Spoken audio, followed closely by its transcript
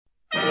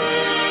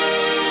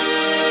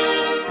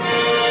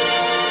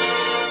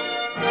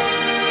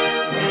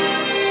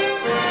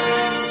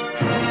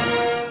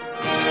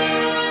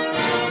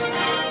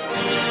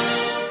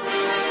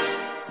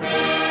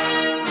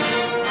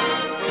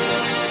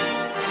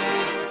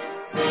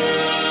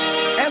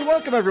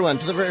Welcome, everyone,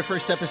 to the very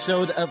first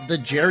episode of the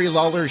Jerry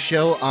Lawler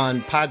Show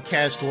on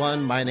Podcast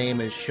One. My name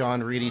is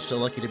Sean Reedy, so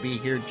lucky to be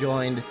here,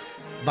 joined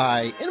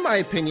by, in my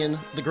opinion,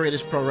 the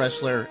greatest pro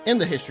wrestler in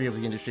the history of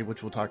the industry,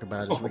 which we'll talk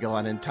about as we go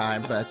on in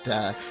time. But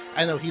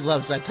I know he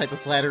loves that type of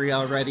flattery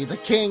already. The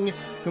King,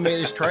 who made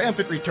his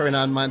triumphant return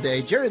on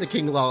Monday, Jerry the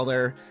King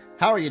Lawler.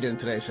 How are you doing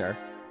today, sir?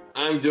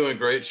 I'm doing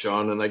great,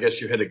 Sean, and I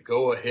guess you had to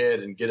go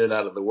ahead and get it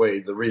out of the way.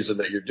 The reason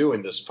that you're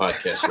doing this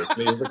podcast with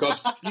me is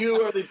because you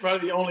are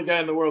probably the only guy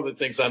in the world that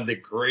thinks I'm the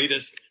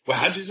greatest. Well,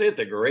 how'd you say it?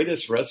 The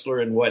greatest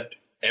wrestler in what,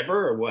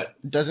 ever or what?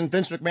 Doesn't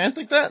Vince McMahon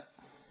think that?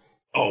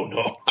 Oh,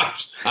 no.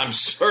 I'm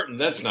certain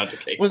that's not the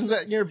case. Wasn't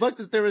that in your book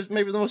that there was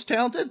maybe the most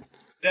talented?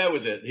 That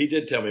was it. He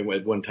did tell me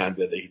at one time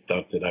that he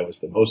thought that I was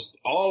the most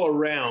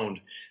all-around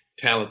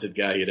talented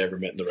guy he'd ever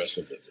met in the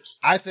wrestling business.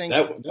 I think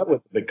that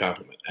was a big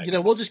compliment. Actually.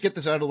 We'll just get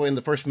this out of the way in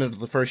the first minute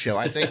of the first show.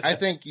 I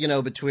think,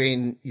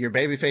 between your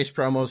babyface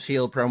promos,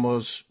 heel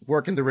promos,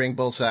 working the ring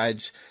both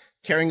sides,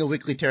 carrying a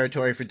weekly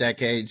territory for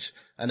decades,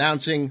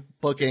 announcing,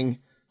 booking,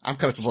 I'm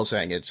comfortable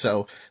saying it.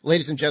 So,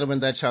 ladies and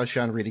gentlemen, that's how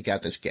Sean Reedy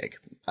got this gig.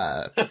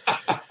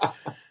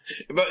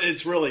 But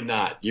it's really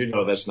not. You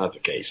know that's not the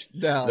case.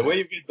 No.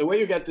 The way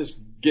you got this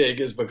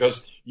gig is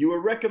because you were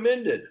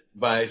recommended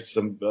by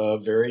some a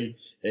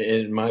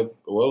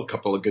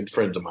couple of good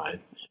friends of mine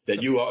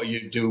that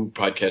you do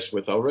podcasts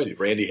with already,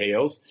 Randy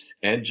Hales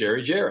and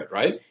Jerry Jarrett,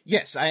 right?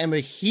 Yes, I am a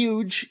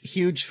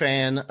huge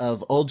fan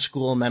of old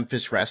school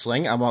Memphis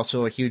wrestling. I'm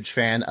also a huge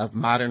fan of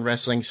modern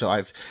wrestling, so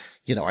I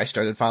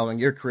started following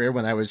your career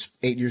when I was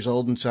 8 years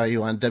old and saw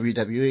you on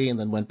WWE, and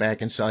then went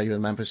back and saw you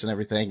in Memphis and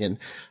everything. And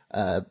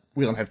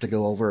we don't have to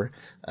go over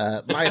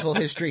my whole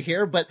history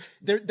here, but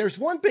there's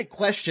one big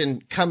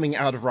question coming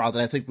out of Raw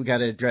that I think we got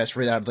to address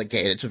right out of the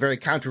gate. It's a very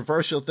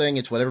controversial thing.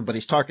 It's what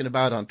everybody's talking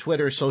about on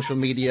Twitter, social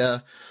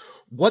media.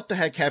 What the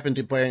heck happened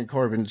to Baron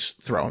Corbin's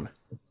throne?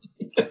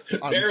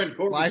 Baron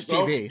Corbin's live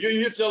throne? TV.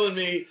 You're telling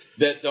me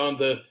that on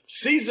the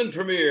season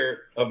premiere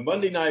of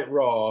Monday Night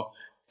Raw,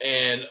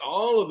 and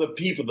all of the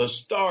people, the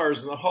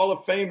stars and the Hall of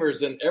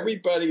Famers and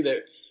everybody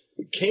that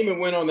came and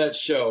went on that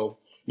show,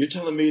 you're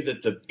telling me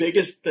that the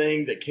biggest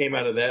thing that came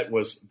out of that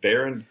was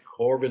Baron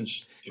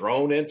Corbin's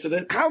throne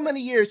incident? How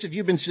many years have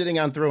you been sitting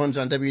on thrones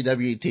on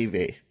WWE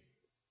TV?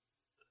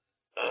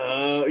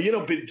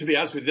 To be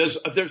honest with you,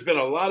 there's been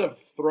a lot of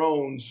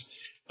thrones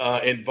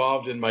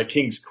involved in my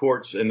King's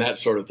Courts and that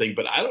sort of thing,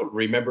 but I don't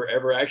remember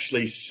ever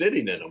actually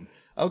sitting in them.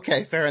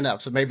 Okay, fair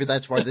enough. So maybe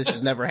that's why this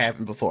has never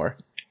happened before.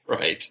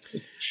 Right.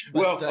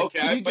 But, okay.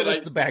 Can you give us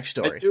the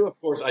backstory?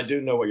 I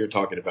do know what you're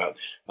talking about.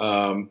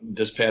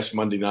 This past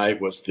Monday night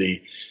was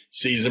the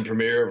season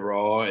premiere of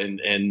Raw,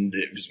 and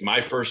it was my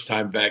first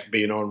time back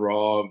being on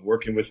Raw,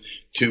 working with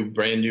two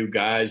brand new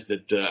guys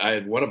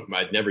that one of them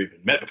I'd never even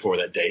met before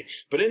that day.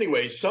 But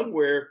anyway,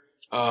 somewhere,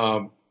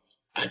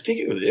 I think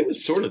it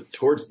was sort of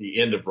towards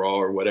the end of Raw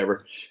or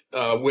whatever,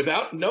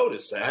 without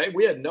notice.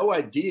 We had no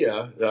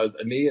idea,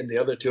 me and the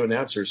other two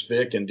announcers,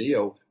 Vic and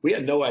Dio, we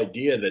had no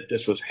idea that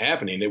this was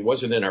happening. It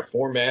wasn't in our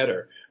format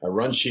or a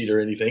run sheet or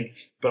anything.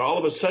 But all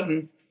of a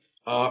sudden,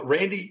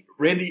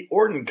 Randy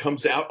Orton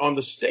comes out on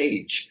the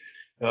stage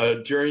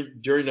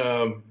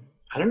during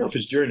I don't know if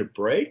it's during a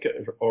break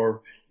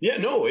or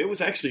it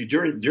was actually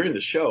during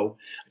the show.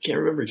 I can't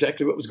remember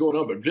exactly what was going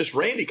on, but just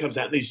Randy comes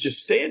out and he's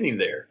just standing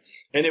there.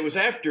 And it was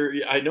after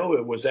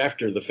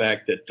the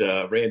fact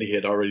that Randy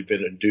had already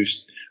been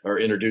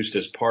introduced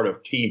as part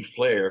of Team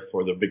Flair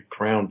for the big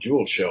Crown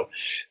Jewel show.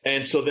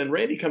 And so then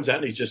Randy comes out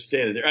and he's just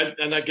standing there.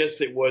 And I guess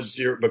it was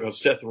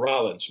because Seth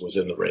Rollins was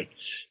in the ring.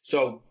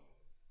 So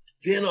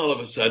then all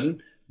of a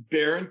sudden,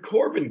 Baron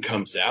Corbin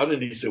comes out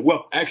and he said,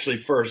 well, actually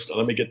first,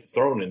 let me get the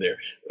throne in there.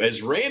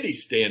 As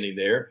Randy's standing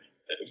there,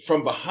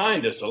 from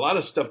behind us, a lot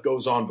of stuff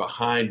goes on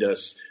behind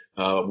us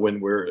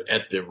when we're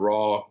at the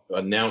Raw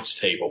announce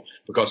table,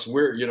 because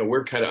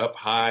we're kind of up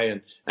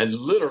high and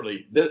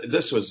literally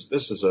this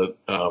is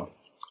an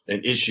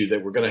issue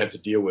that we're going to have to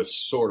deal with,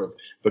 sort of,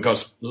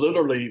 because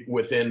literally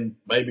within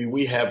maybe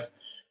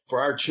for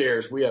our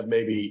chairs, we have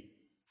maybe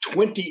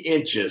 20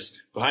 inches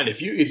behind.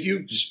 If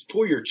you just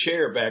pull your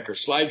chair back or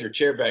slide your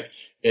chair back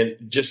and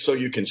just so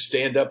you can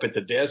stand up at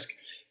the desk,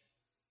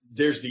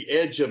 there's the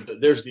edge of the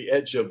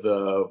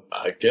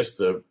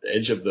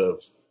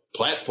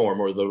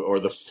platform or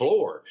the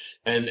floor.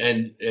 And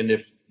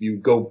if you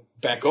go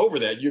back over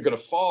that, you're going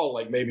to fall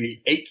like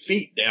maybe 8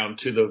 feet down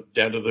to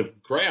the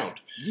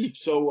ground.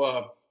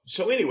 So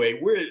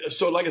anyway,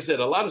 like I said,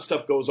 a lot of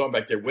stuff goes on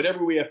back there.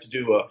 Whenever we have to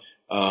do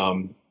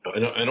an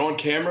on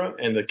camera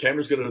and the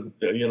camera's going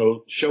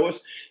to, show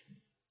us,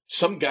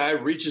 some guy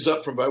reaches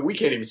up we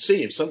can't even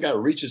see him. Some guy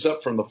reaches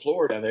up from the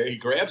floor down there. He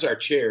grabs our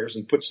chairs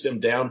and puts them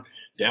down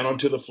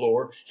onto the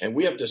floor. And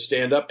we have to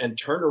stand up and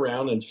turn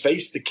around and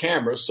face the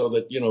camera so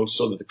that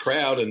the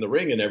crowd and the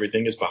ring and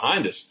everything is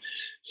behind us.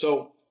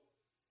 So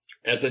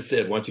as I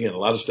said, once again, a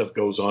lot of stuff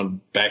goes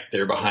on back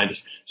there behind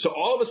us. So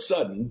all of a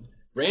sudden,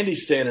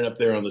 Randy's standing up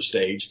there on the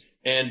stage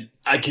And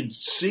I can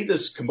see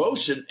this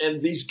commotion,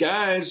 and these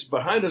guys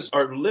behind us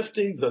are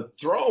lifting the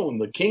throne,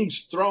 the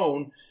king's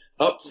throne,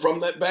 up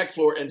from that back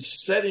floor and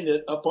setting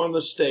it up on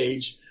the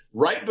stage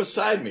right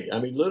beside me. I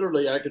mean,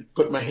 literally, I could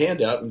put my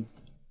hand out and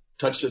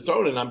touch the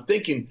throne, and I'm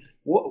thinking,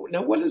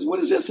 what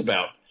is this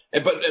about?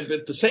 But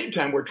at the same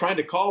time, we're trying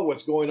to call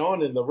what's going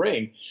on in the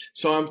ring.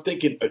 So I'm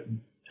thinking,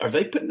 are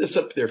they putting this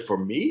up there for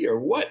me or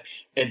what?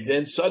 And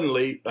then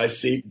suddenly I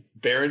see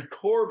Baron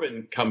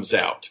Corbin comes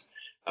out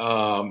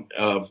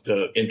of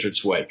the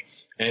entranceway.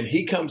 And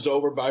he comes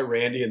over by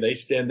Randy, and they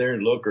stand there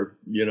and look or,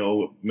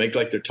 make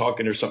like they're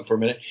talking or something for a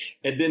minute.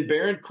 And then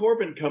Baron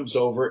Corbin comes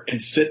over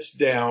and sits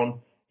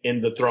down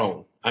in the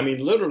throne. I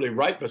mean, literally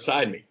right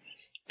beside me.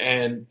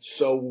 And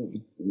so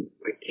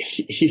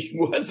he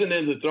wasn't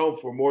in the throne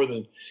for more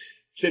than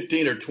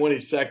 15 or 20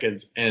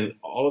 seconds. And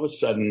all of a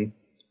sudden,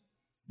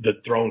 the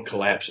throne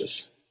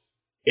collapses.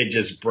 It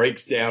just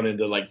breaks down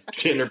into like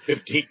 10 or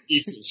 15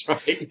 pieces,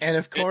 right? And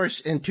of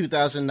course, in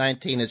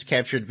 2019, it's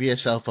captured via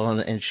cell phone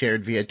and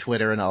shared via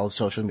Twitter and all of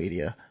social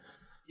media.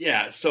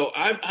 Yeah, so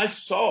I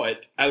saw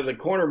it out of the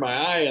corner of my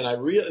eye,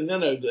 and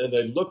then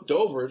I looked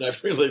over, and I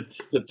realized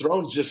the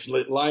throne's just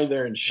lying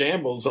there in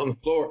shambles on the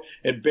floor,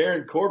 and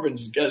Baron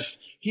Corbin's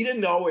he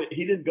didn't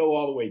go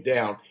all the way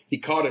down. He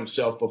caught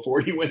himself before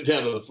he went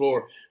down to the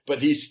floor,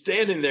 but he's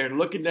standing there and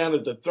looking down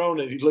at the throne,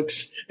 and he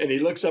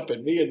looks up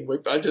at me, and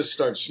I just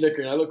start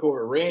snickering. I look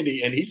over at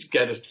Randy, and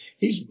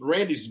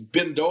Randy's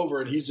bent over,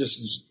 and he's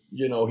just,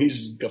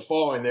 he's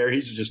guffawing there.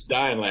 He's just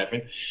dying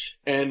laughing.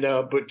 And,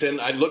 but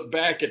then I look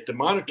back at the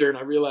monitor, and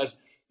I realized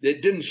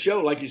it didn't show,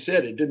 like you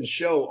said, it didn't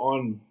show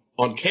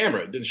on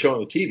camera. It didn't show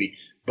on the TV,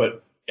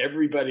 but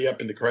everybody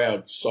up in the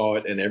crowd saw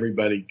it, and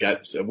everybody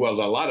a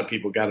lot of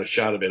people got a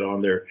shot of it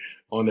on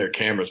their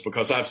cameras,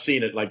 because I've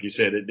seen it. Like you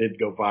said, it did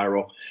go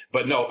viral,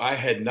 but no, I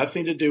had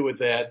nothing to do with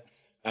that.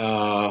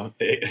 I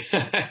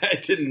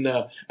didn't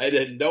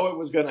know it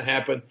was going to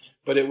happen,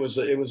 but it was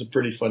a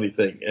pretty funny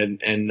thing.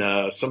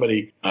 And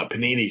somebody,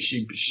 Panini,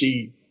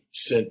 she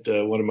sent,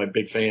 one of my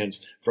big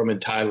fans from in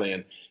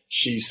Thailand.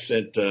 She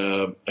sent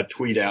a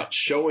tweet out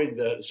showing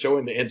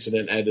the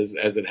incident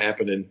as it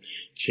happened, and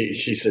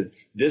she said,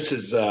 "This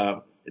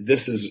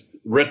is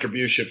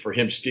retribution for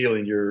him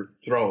stealing your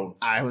throne."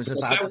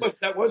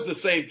 That was the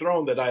same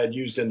throne that I had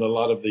used in a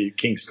lot of the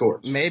king's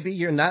courts. Maybe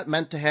you're not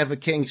meant to have a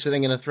king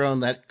sitting in a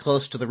throne that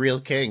close to the real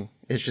king.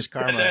 It's just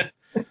karma.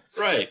 That's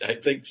right. I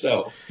think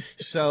so.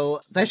 So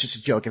that's just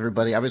a joke,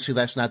 everybody. Obviously,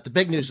 that's not the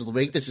big news of the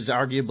week. This is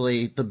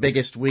arguably the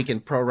biggest week in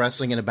pro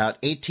wrestling in about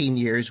 18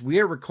 years. We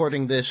are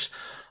recording this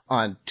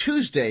on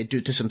Tuesday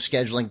due to some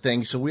scheduling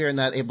things, so we are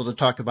not able to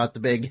talk about the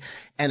big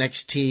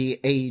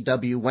NXT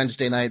AEW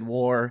Wednesday Night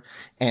War,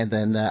 and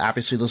then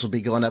obviously this will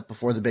be going up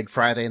before the big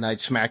Friday Night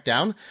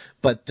SmackDown.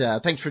 But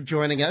thanks for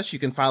joining us. You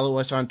can follow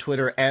us on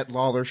Twitter at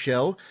Lawler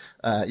Show.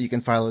 You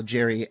can follow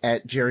Jerry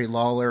at Jerry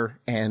Lawler,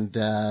 and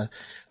I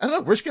don't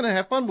know, we're just going to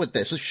have fun with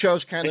this. This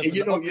show's kind of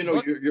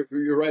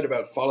you're right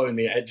about following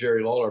me at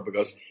Jerry Lawler,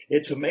 because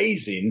it's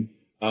amazing.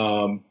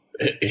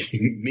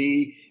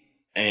 Me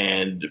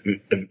and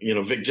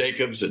Vic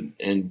Jacobs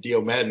and Dio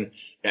Maddin,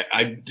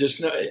 I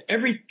just know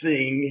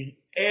everything.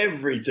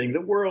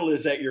 The world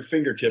is at your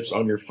fingertips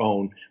on your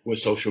phone with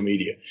social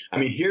media. I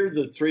mean, here are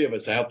the three of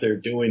us out there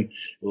doing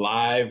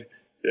live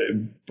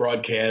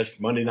broadcast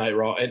Monday Night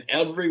Raw, and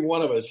every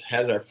one of us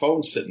has our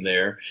phone sitting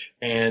there,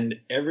 and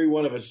every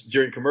one of us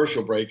during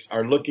commercial breaks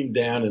are looking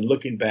down and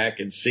looking back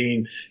and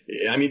seeing.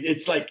 I mean,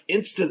 it's like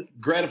instant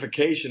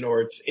gratification,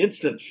 or it's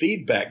instant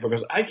feedback,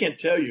 because I can't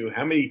tell you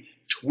how many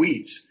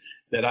tweets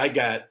that I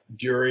got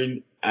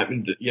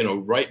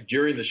right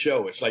during the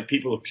show. It's like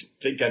people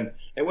think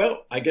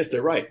I guess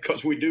they're right,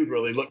 because we do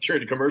really look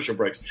during the commercial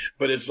breaks.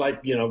 But it's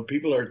like,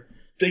 people are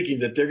thinking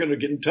that they're going to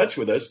get in touch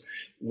with us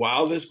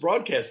while this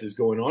broadcast is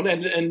going on.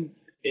 And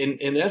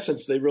in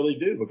essence, they really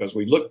do, because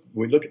we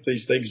look at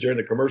these things during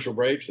the commercial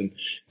breaks,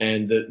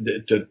 and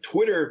the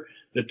Twitter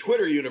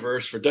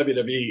universe for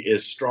WWE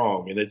is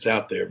strong, and it's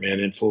out there, man,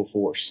 in full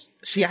force.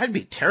 See, I'd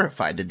be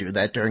terrified to do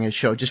that during a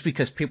show, just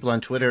because people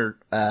on Twitter,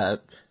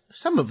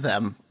 some of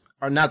them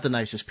are not the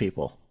nicest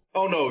people.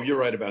 Oh no, you're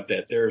right about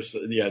that. There's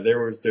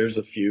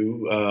a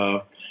few, and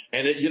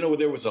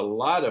there was a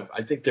lot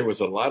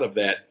of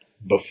that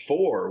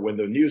before, when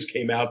the news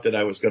came out that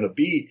I was going to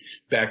be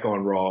back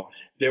on Raw.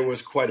 There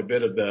was quite a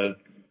bit of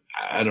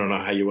I don't know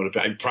how you want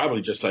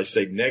to, I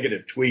say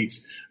negative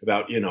tweets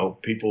about,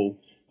 people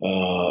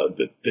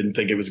that didn't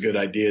think it was a good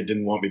idea,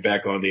 didn't want me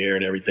back on the air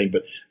and everything.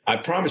 But I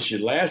promise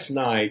you, last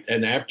night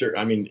and after,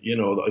 all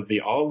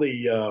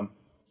the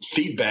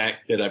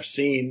feedback that I've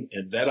seen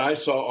and that I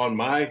saw on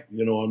my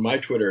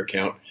Twitter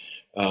account,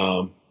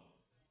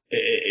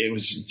 it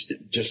was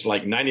just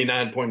like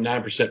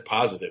 99.9%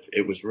 positive.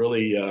 It was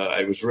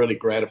really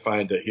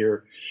gratifying to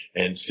hear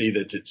and see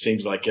that it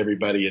seems like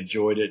everybody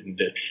enjoyed it,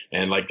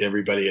 and like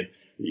everybody had,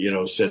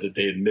 said that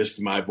they had missed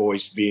my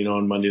voice being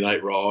on Monday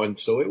Night Raw. And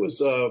so it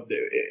was a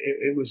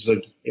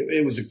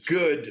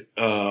good,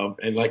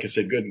 and like I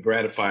said, good and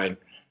gratifying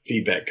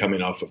feedback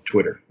coming off of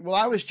Twitter. Well,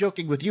 I was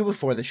joking with you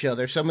before the show.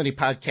 There's so many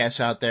podcasts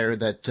out there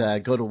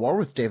that go to war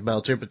with Dave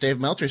Meltzer, but Dave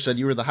Meltzer said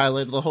you were the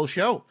highlight of the whole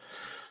show.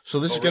 So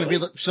this is going to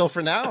be so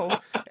for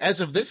now,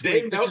 as of this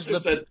Dave week. Meltzer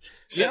said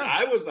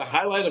I was the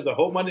highlight of the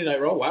whole Monday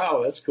Night Raw.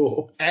 Wow, that's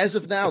cool. As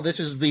of now, this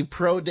is the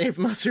pro Dave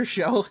Meltzer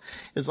show,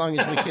 as long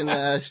as we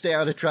can stay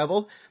out of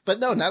trouble. But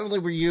no, not only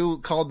were you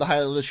called the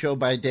highlight of the show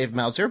by Dave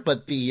Meltzer,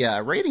 but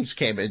the ratings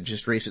came in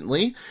just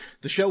recently.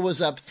 The show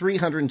was up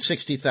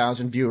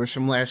 360,000 viewers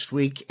from last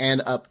week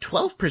and up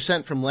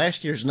 12% from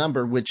last year's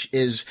number, which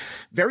is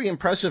very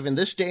impressive in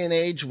this day and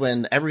age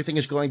when everything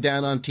is going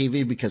down on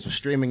TV because of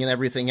streaming and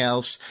everything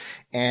else.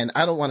 And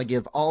I don't want to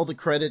give all the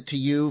credit to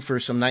you for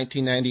some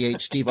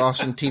 1998 Steve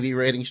Austin TV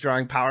ratings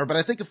drawing power, but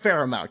I think a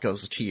fair amount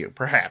goes to you,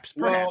 perhaps.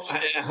 Well,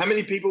 how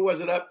many people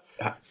was it up?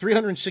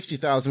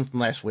 360,000 from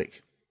last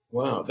week.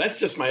 Wow, that's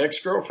just my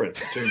ex-girlfriend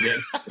tuned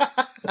in.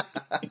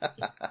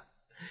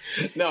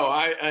 No,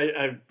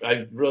 I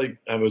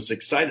was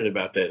excited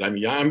about that. I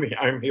mean,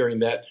 I'm hearing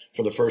that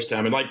for the first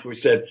time. And like we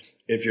said,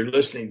 if you're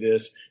listening to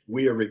this,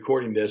 we are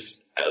recording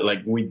this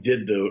like we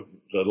did the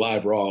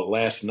live Raw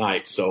last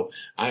night. So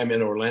I'm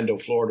in Orlando,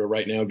 Florida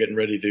right now, getting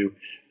ready to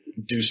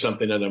do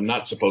something that I'm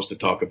not supposed to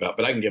talk about,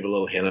 but I can give a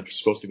little hint. I'm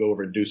supposed to go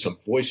over and do some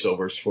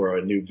voiceovers for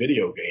a new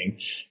video game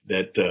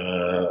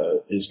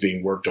that is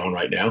being worked on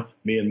right now,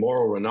 me and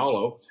Mauro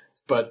Ranallo.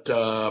 But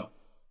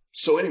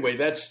so anyway,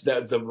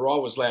 the Raw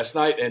was last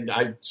night,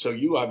 and so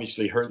you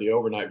obviously heard the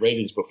overnight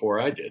ratings before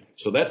I did.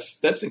 So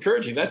that's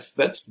encouraging.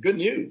 That's good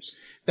news.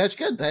 That's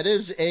good. That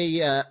is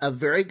a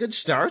very good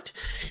start.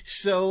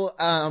 So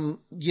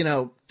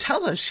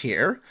tell us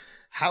here.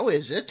 How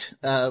is it?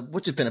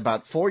 What's it been,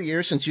 about 4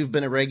 years since you've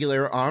been a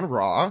regular on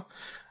Raw?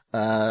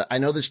 I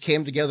know this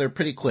came together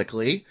pretty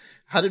quickly.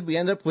 How did we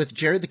end up with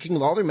Jerry the King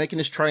Lawler making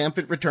his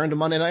triumphant return to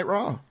Monday Night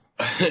Raw?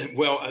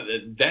 Well,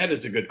 that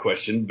is a good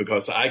question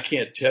because I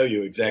can't tell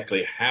you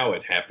exactly how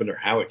it happened or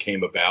how it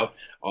came about.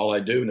 All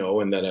I do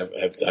know, and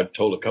that I've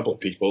told a couple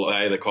of people,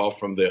 I had a call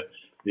from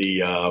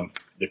the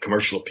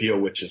Commercial Appeal,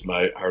 which is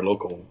our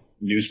local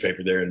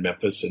newspaper there in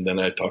Memphis, and then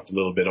I talked a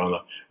little bit on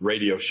a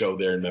radio show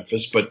there in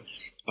Memphis. But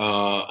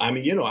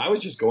I was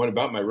just going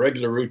about my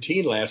regular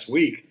routine last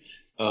week,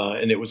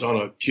 and it was on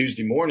a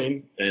Tuesday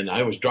morning, and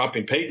I was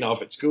dropping Peyton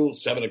off at school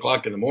 7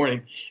 o'clock in the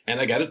morning,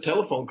 and I got a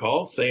telephone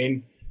call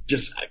saying,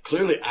 just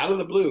clearly out of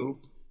the blue,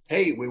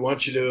 hey, we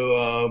want you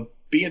to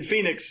be in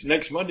Phoenix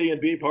next Monday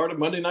and be part of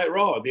Monday Night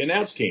Raw, the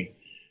announce team.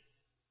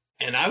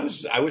 And I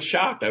was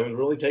shocked. I was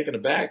really taken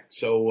aback.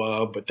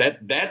 So, but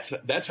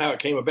that's how it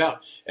came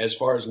about. As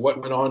far as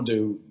what went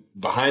on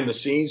behind the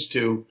scenes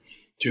to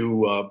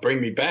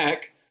bring me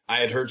back, I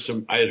had heard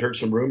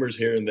some rumors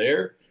here and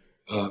there,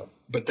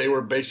 but they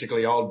were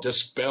basically all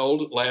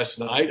dispelled last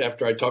night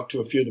after I talked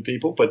to a few of the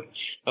people. But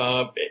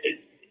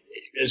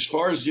as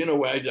far as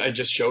I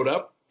just showed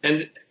up,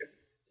 and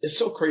it's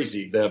so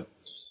crazy. The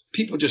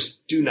people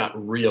just do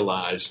not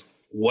realize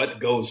what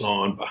goes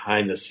on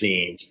behind the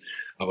scenes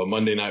of a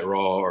Monday Night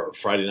Raw or a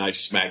Friday Night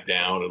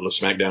SmackDown or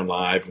SmackDown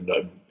Live,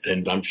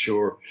 and I'm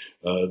sure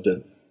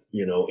that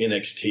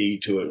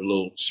NXT to a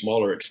little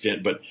smaller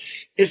extent, but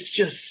it's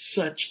just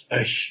such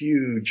a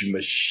huge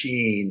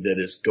machine that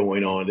is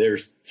going on.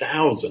 There's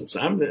thousands.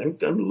 I'm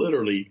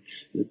literally,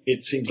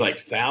 it seems like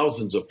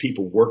thousands of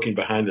people working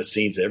behind the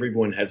scenes.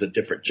 Everyone has a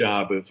different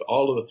job of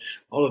all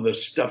of the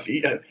stuff.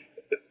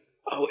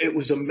 It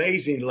was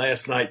amazing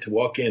last night to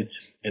walk in,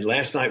 and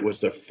last night was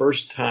the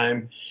first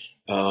time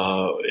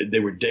they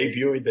were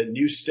debuting the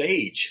new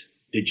stage.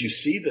 Did you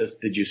see this?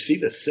 Did you see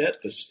the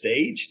set, the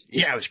stage?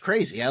 Yeah, it was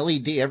crazy.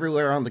 LED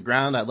everywhere on the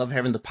ground. I love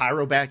having the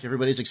pyro back.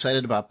 Everybody's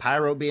excited about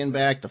pyro being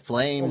back, the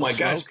flames. Oh my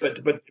gosh!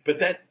 But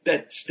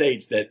that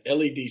stage, that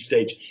LED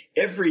stage,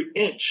 every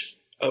inch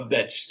of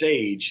that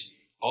stage,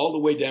 all the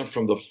way down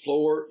from the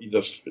floor,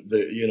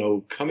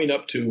 the coming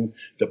up to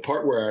the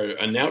part where our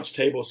announce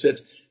table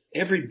sits,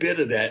 every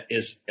bit of that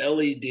is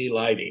LED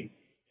lighting.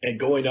 And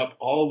going up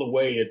all the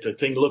way, the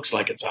thing looks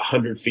like it's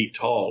 100 feet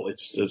tall.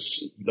 It's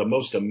the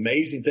most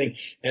amazing thing.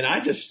 And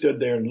I just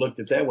stood there and looked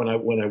at that when I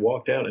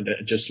walked out, and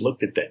I just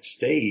looked at that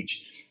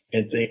stage,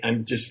 and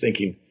I'm just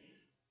thinking,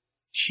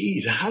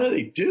 geez, how do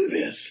they do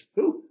this?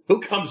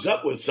 Who comes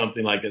up with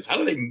something like this? How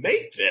do they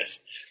make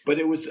this? But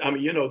it was,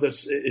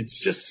 it's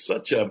just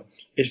such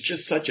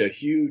a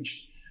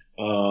huge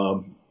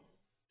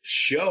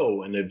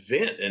show and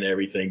event and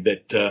everything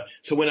that.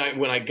 So when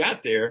I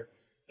got there.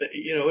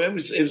 It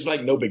was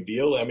like no big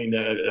deal. I mean,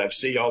 I've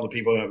seen all the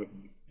people,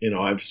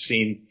 I've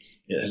seen,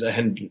 I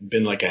haven't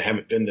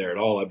been there at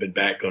all. I've been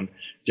back on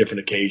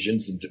different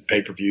occasions and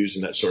pay-per-views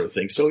and that sort of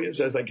thing. So I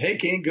was like, hey,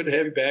 King, good to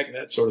have you back and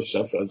that sort of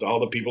stuff. All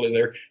the people in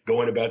there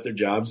going about their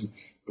jobs and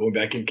going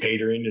back in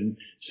catering and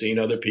seeing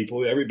other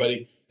people.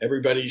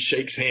 Everybody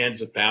shakes hands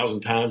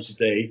 1,000 times a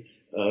day,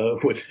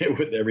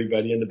 with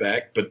everybody in the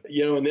back. But,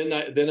 and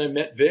then I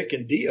met Vic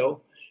and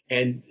Dio,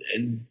 and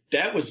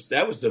that was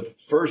the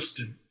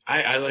first.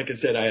 Like I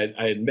said,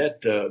 I had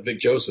met Vic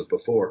Joseph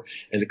before,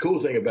 and the cool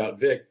thing about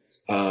Vic,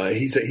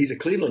 he's a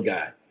Cleveland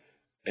guy,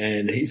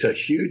 and he's a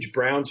huge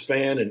Browns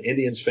fan and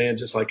Indians fan,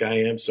 just like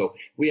I am. So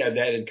we had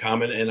that in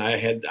common. And I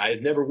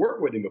had never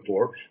worked with him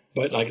before,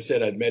 but like I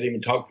said, I'd met him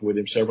and talked with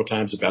him several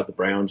times about the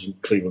Browns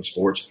and Cleveland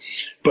sports.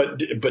 But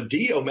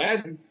Dio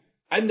Maddin,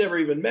 I'd never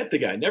even met the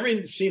guy, never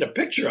even seen a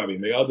picture of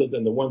him other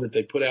than the one that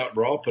they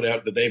Raw put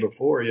out the day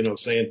before,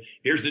 saying,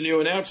 here's the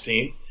new announce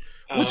team.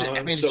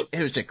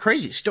 It was a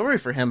crazy story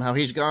for him, how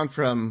he's gone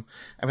from,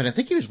 I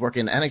think he was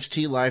working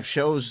NXT live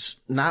shows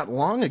not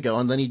long ago,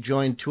 and then he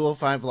joined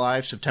 205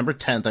 Live September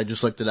 10th. I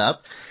just looked it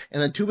up.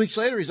 And then 2 weeks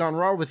later, he's on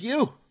Raw with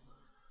you.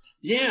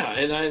 Yeah,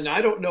 and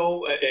I don't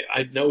know.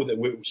 I know that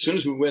as soon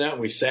as we went out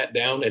and we sat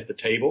down at the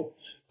table,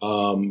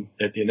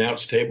 at the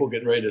announce table,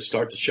 getting ready to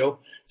start the show,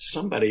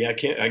 somebody, I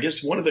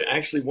guess one of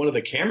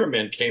the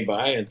cameramen came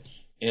by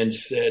and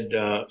said,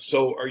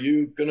 so are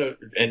you gonna,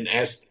 and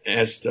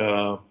asked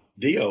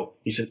Dio,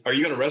 he said, are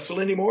you going to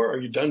wrestle anymore? Are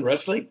you done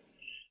wrestling?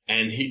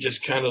 And he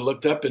just kind of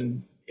looked up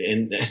and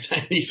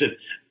he said,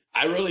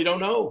 I really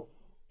don't know.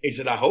 He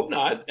said, I hope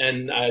not.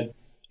 And I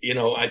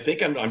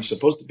think I'm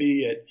supposed to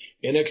be at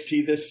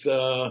NXT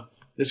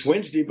this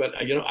Wednesday, but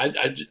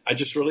I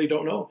just really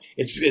don't know.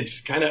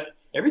 It's kind of,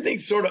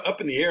 everything's sort of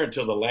up in the air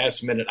until the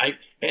last minute.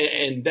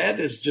 And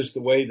that is just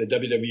the way the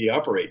WWE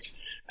operates.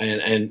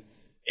 And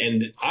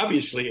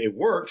obviously it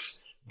works,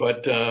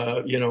 but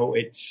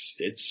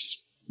it's,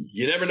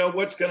 you never know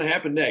what's going to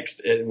happen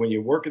next when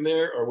you're working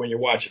there or when you're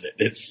watching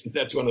it.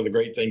 That's one of the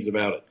great things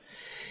about it.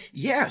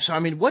 Yeah. So,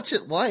 what's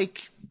it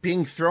like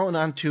being thrown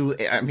onto,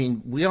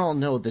 we all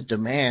know the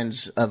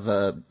demands of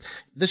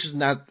this is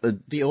not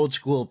the old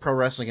school pro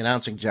wrestling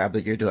announcing job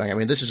that you're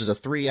doing. This is a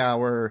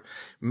 3-hour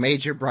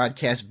major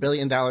broadcast, $1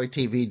 billion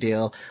TV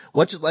deal.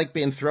 What's it like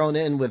being thrown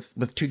in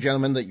with two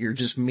gentlemen that you're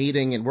just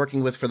meeting and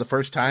working with for the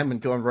first time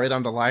and going right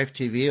onto live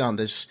TV on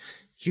this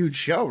huge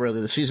show, really,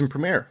 the season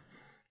premiere?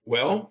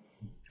 Well,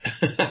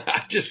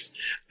 I just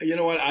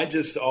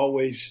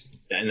always,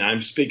 and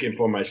I'm speaking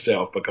for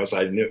myself because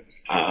I knew,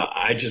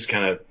 I just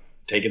kind of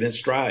take it in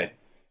stride.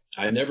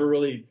 I never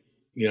really,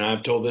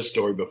 I've told this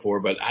story before,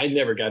 but I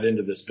never got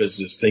into this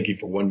business thinking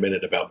for 1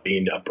 minute about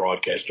being a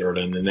broadcaster or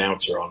an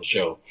announcer on a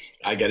show.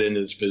 I got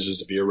into this business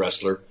to be a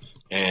wrestler,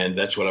 and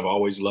that's what I've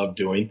always loved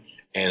doing.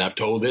 And I've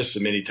told this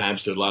many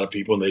times to a lot of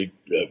people, and they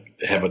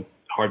have a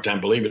hard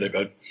time believing it,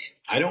 but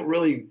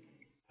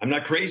I'm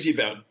not crazy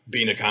about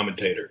being a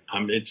commentator.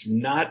 It's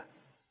not,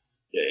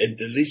 at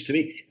least to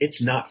me,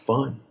 it's not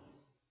fun.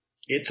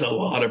 It's a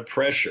lot of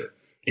pressure.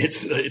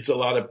 It's a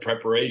lot of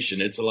preparation.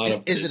 It's a lot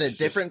of. Is it a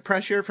different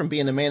pressure from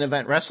being a main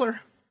event wrestler?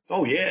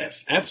 Oh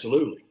yes,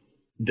 absolutely.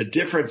 The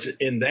difference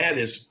in that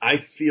is I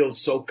feel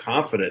so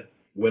confident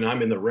when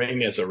I'm in the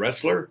ring as a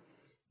wrestler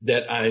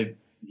that I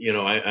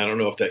don't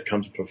know if that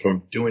comes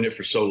from doing it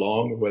for so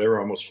long or whatever,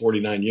 almost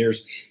 49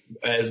 years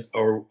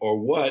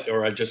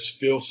or I just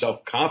feel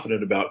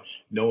self-confident about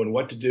knowing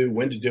what to do,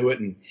 when to do it.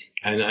 And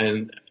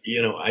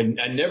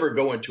I never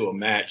go into a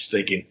match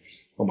thinking,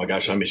 oh my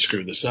gosh, I may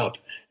screw this up.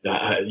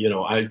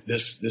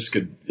 This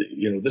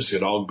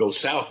could all go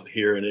south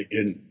here.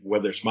 And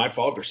whether it's my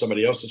fault or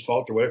somebody else's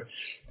fault or whatever,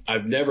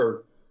 I've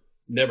never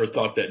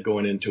thought that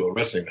going into a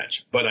wrestling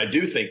match. But I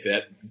do think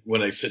that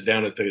when I sit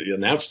down at the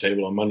announce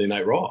table on Monday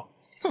Night Raw,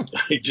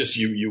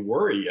 you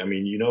worry.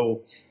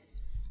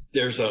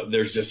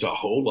 There's just a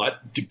whole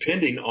lot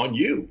depending on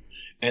you.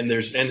 And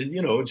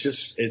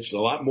it's a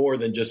lot more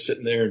than just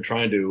sitting there and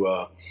trying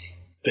to,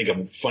 think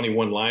of funny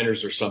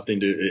one-liners or something.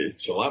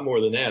 It's a lot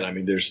more than that.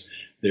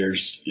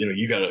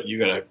 You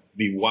gotta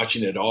be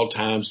watching at all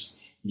times.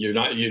 You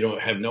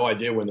don't have no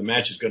idea when the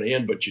match is going to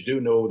end, but you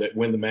do know that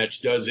when the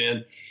match does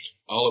end,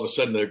 all of a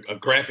sudden a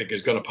graphic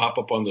is going to pop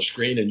up on the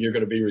screen and you're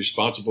going to be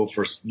responsible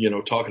for,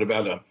 talking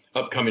about an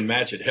upcoming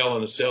match at Hell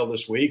in a Cell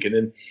this week.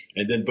 And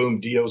then boom,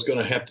 Dio's going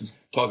to have to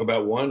talk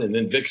about one, and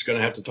then Vic's going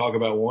to have to talk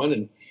about one.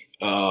 And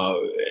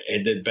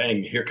then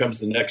bang, here comes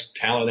the next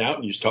talent out.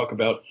 And you just talk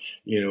about,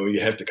 you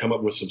have to come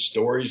up with some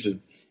stories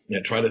and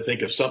try to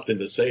think of something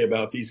to say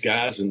about these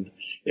guys. And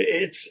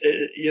it's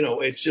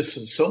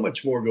just so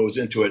much more goes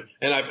into it.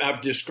 And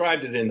I've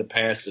described it in the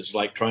past as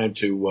like trying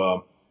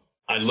to,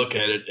 I look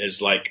at it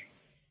as like,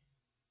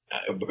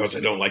 because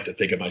I don't like to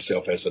think of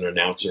myself as an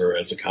announcer or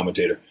as a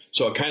commentator.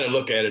 So I kind of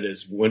look at it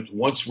as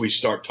once we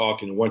start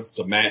talking, once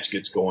the match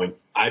gets going,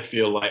 I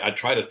feel like I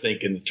try to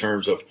think in the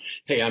terms of,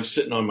 hey, I'm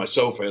sitting on my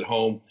sofa at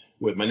home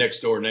with my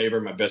next door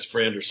neighbor, my best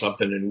friend or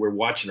something, and we're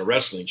watching a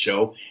wrestling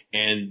show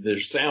and the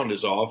sound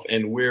is off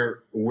and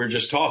we're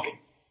just talking.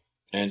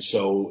 And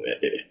so,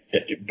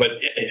 but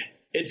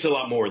it's a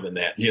lot more than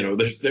that.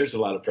 There's a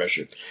lot of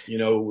pressure,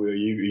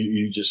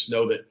 you just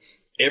know that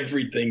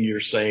everything you're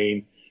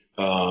saying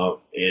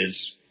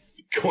is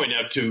going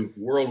out to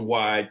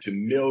worldwide to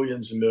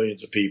millions and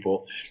millions of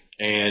people.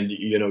 And,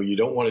 you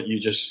don't want to,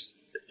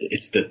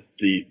 it's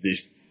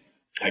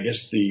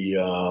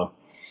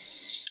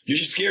you're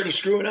just scared of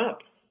screwing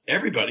up.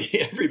 Everybody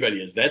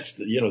is. That's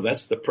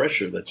the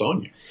pressure that's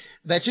on you.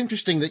 That's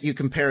interesting that you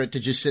compare it to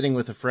just sitting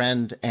with a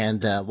friend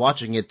and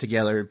watching it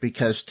together,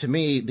 because to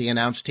me, the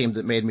announce team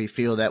that made me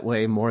feel that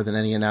way more than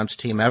any announce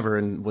team ever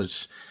and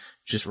was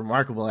just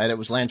remarkable at it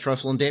was Lance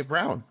Russell and Dave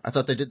Brown. I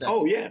thought they did that.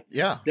 Oh, yeah.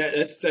 Yeah.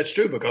 That's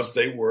true, because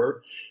they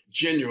were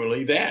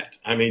genuinely that.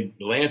 I mean,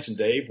 Lance and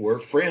Dave were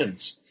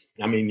friends.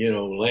 I mean,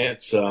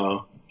 Lance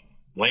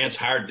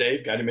hired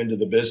Dave, got him into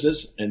the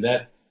business, and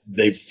that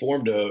they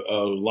formed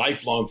a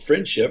lifelong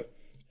friendship.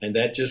 And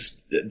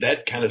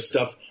that kind of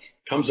stuff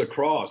comes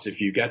across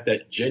if you got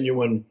that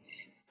genuine,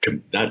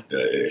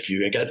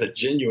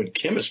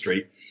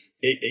 chemistry.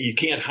 You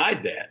can't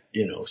hide that,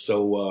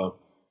 So,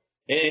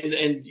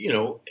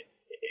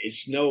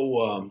 it's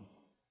no.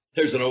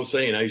 There's an old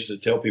saying I used to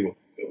tell people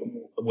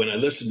when I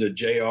listen to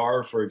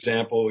JR, for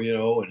example,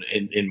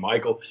 and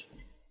Michael,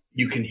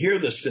 you can hear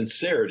the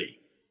sincerity.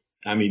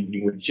 I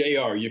mean, with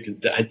JR,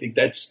 I think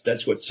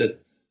that's what set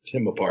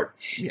him apart.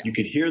 Yeah. You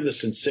could hear the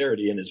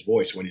sincerity in his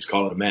voice when he's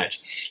calling a match.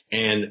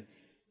 And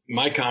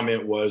my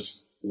comment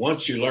was,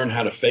 once you learn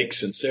how to fake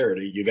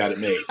sincerity, you got it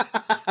made.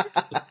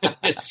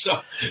 And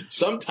so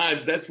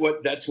sometimes that's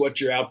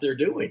what you're out there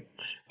doing.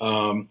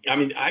 I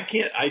mean,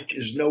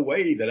 there's no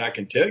way that I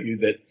can tell you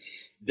that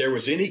there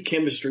was any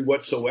chemistry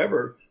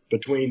whatsoever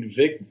between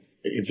Vic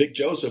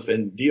Joseph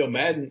and Dio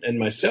Maddin and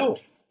myself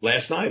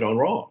last night on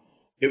Raw.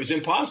 It was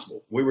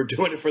impossible. We were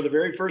doing it for the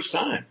very first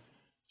time.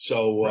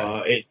 So,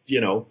 right.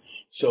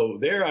 So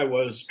there I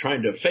was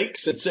trying to fake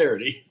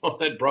sincerity on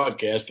that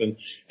broadcast and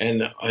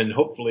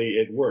hopefully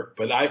it worked.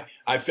 But I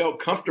felt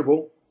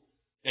comfortable.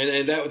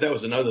 And that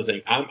was another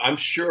thing. I'm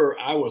sure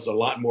I was a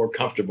lot more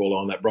comfortable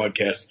on that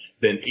broadcast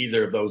than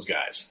either of those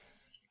guys.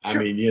 Sure.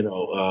 I mean,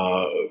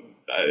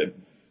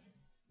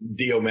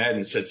 Dio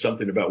Maddin said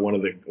something about one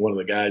of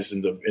the guys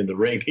in the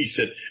ring. He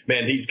said,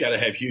 "Man, he's got to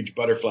have huge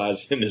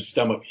butterflies in his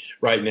stomach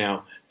right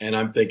now." And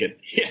I'm thinking,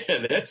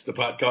 yeah, that's the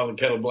pot calling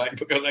kettle black,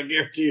 because I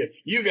guarantee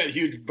you got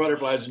huge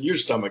butterflies in your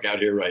stomach out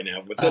here right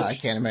now. But I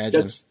can't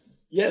imagine. That's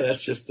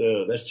just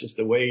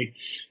the way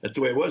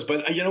it was.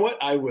 But you know what?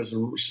 I was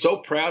so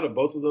proud of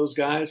both of those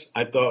guys.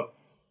 I thought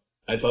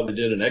they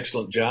did an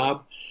excellent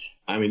job.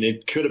 I mean,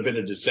 it could have been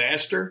a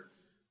disaster.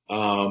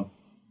 I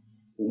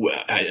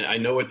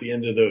know at the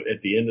end of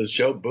the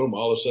show, boom,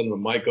 all of a sudden the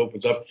mic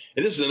opens up.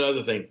 And this is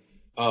another thing.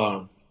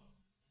 I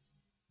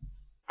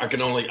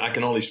can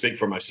only speak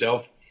for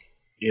myself,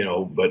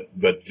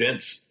 but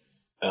Vince,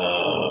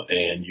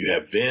 and you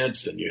have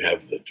Vince and you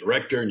have the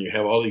director and you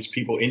have all these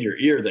people in your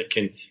ear that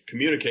can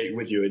communicate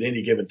with you at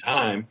any given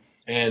time.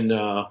 And,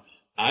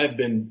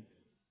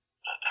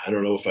 I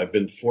don't know if I've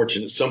been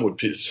fortunate. Some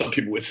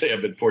people would say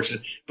I've been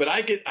fortunate, but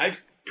I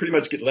pretty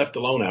much get left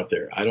alone out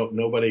there.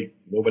 Nobody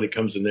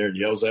comes in there and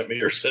yells at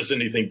me or says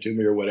anything to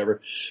me or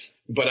whatever.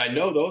 But I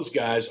know those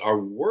guys are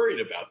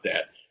worried about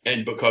that.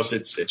 And because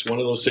it's one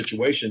of those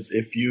situations,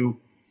 if you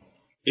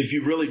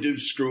really do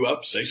screw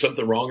up, say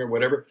something wrong or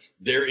whatever,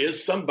 there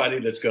is somebody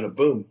that's going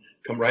to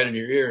come right in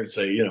your ear and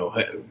say,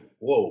 hey,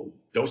 whoa,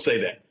 don't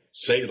say that.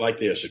 Say it like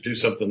this or do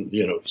something,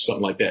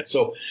 something like that.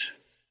 So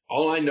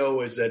all I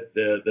know is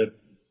that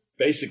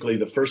basically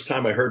the first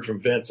time I heard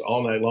from Vince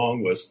all night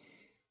long was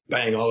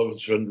bang, all of a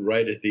sudden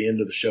right at the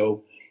end of the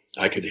show,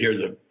 I could hear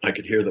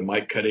the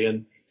mic cut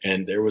in,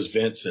 and there was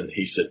Vince, and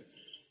he said,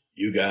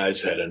 "You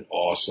guys had an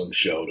awesome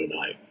show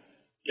tonight.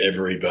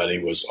 Everybody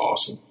was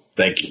awesome.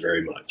 Thank you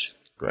very much."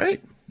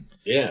 Great.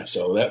 Yeah.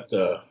 So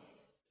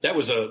that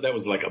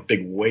was like a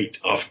big weight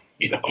off,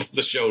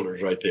 the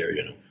shoulders right there,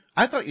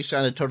 I thought you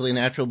sounded totally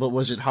natural, but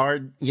was it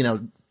hard,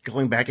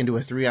 going back into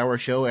a 3-hour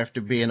show after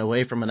being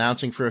away from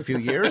announcing for a few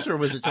years, or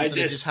was it something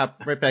you just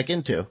hopped right back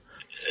into?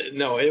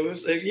 No, it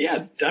was,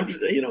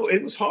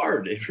 it was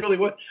hard. It really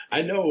was.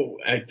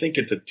 I think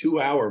at the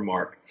 2-hour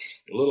mark,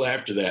 a little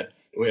after that,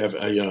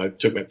 I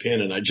took my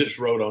pen and I just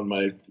wrote on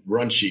my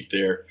run sheet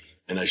there,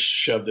 and I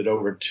shoved it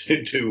over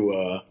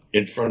to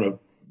in front of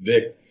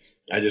Vic.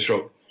 I just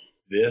wrote,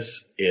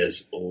 "This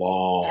is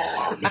long."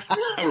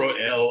 I wrote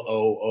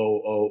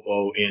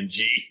LOOOONG.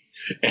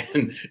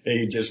 And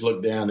he just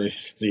looked down and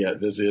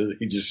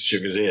he just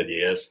shook his head.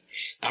 Yes.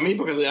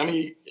 Because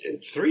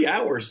 3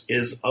 hours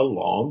is a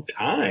long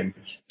time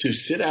to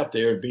sit out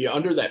there and be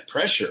under that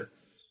pressure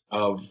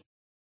of,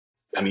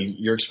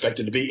 you're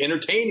expected to be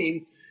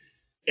entertaining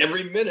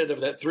every minute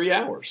of that 3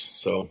 hours.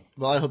 So,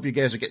 well, I hope you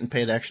guys are getting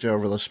paid extra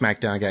over the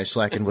SmackDown guys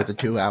slacking with the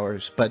 2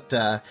 hours. But,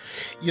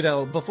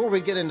 before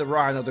we get into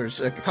Raw, I know there's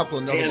a couple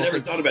of notable things. I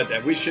never thought about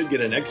that. We should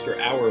get an extra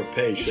hour of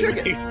pay,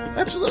 shouldn't we?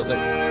 Absolutely.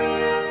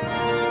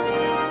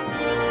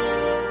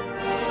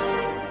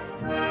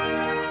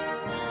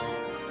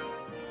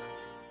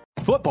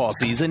 Football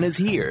season is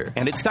here,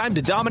 and it's time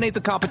to dominate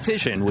the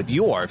competition with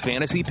your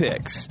fantasy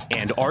picks.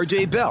 And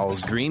RJ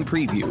Bell's Dream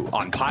Preview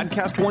on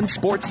Podcast One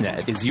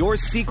Sportsnet is your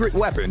secret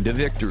weapon to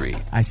victory.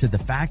 I said the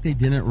fact they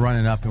didn't run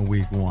it up in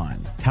week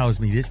 1 tells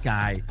me this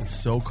guy is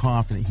so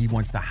confident he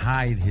wants to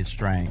hide his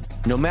strength.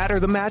 No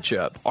matter the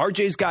matchup,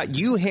 RJ's got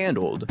you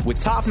handled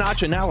with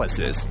top-notch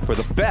analysis for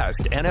the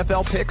best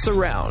NFL picks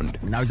around.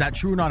 Now, is that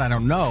true or not? I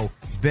don't know.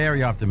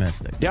 Very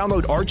optimistic.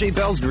 Download RJ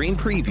Bell's Dream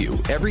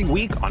Preview every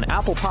week on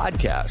Apple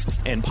Podcasts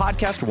and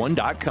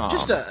PodcastOne.com.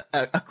 Just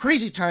a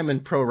crazy time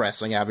in pro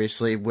wrestling,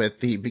 obviously, with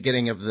the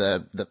beginning of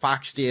the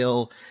Fox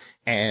deal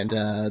and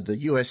the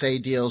USA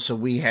deal. So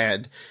we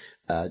had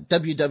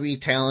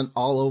WWE talent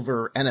all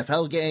over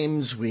NFL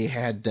games. We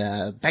had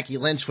Becky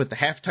Lynch with the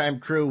halftime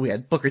crew. We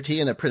had Booker T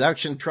in a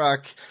production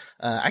truck.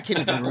 I can't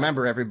even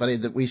remember everybody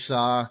that we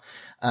saw.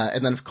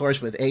 And then, of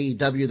course, with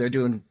AEW, they're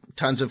doing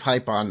tons of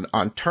hype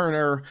on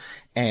Turner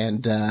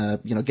and,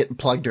 getting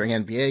plugged during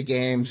NBA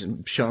games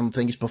and showing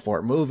things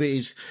before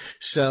movies.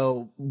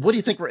 So what do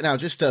you think right now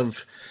just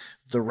of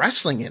the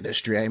wrestling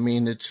industry? I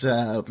mean, it's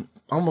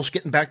almost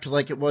getting back to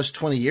like it was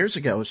 20 years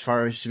ago as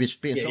far as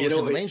being so much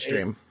in the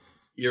mainstream.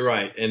 You're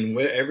right. And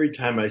every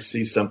time I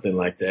see something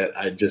like that,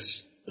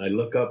 I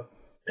look up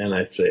and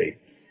I say,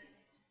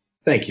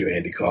 thank you,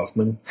 Andy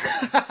Kaufman.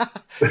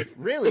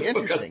 Really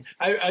interesting.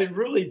 I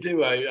really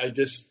do. I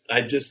just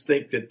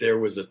think that there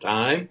was a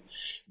time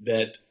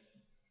that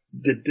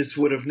this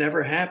would have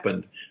never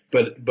happened.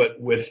 But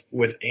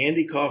with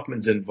Andy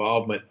Kaufman's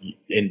involvement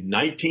in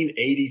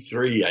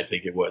 1983, I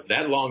think it was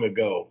that long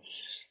ago,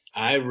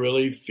 I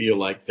really feel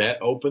like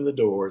that opened the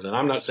doors. And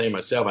I'm not saying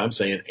myself, I'm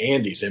saying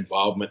Andy's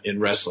involvement in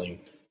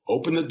wrestling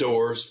opened the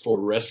doors for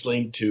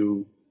wrestling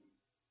to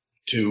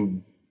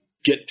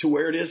get to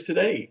where it is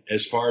today,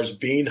 as far as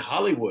being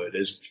Hollywood,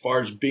 as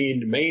far as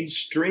being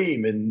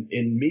mainstream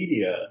in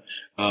media,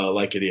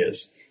 like it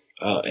is.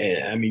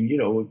 And I mean,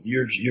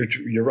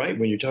 you're right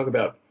when you talk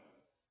about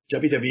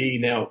WWE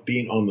now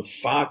being on the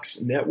Fox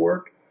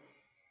network.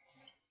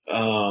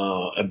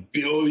 It's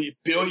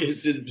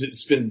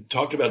been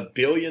talked about $1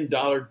 billion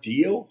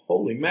deal.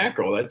 Holy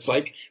mackerel. That's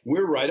like,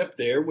 we're right up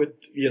there with,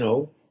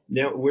 now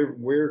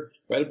we're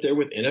right up there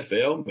with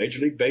NFL,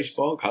 Major League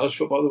Baseball, college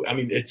football. I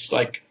mean, it's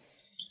like,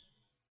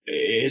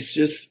 it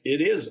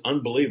is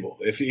unbelievable.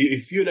 If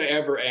you'd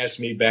ever asked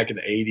me back in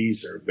the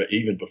 80s or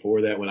even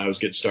before that, when I was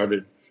getting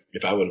started,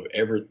 if I would have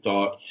ever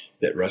thought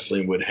that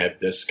wrestling would have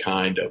this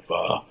kind of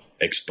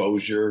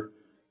exposure,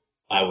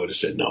 I would have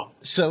said no.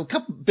 So a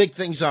couple big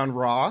things on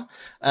Raw.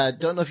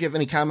 Don't know if you have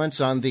any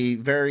comments on the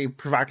very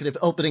provocative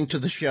opening to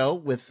the show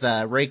with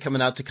Rey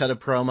coming out to cut a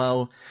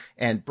promo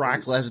and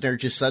Brock Lesnar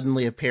just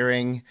suddenly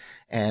appearing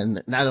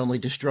and not only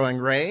destroying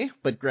Rey,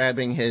 but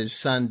grabbing his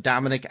son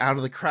Dominic out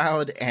of the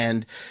crowd.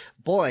 And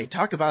boy,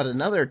 talk about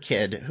another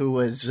kid who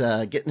was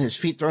getting his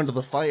feet thrown to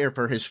the fire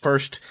for his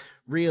first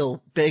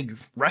real big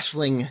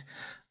wrestling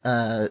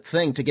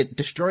thing to get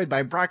destroyed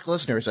by Brock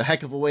Lesnar. Is a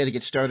heck of a way to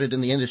get started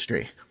in the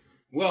industry.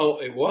 Well,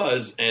 it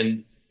was,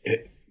 and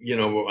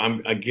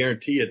I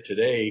guarantee you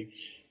today,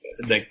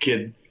 that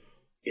kid,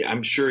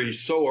 I'm sure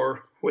he's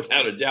sore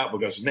without a doubt,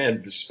 because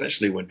man,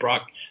 especially when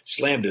Brock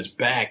slammed his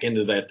back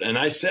into that, and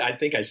I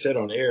think I said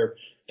on air,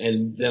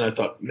 and then I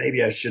thought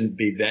maybe I shouldn't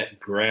be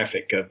that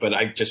graphic, but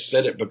I just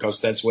said it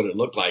because that's what it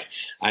looked like.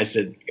 I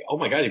said, "Oh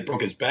my God, he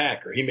broke his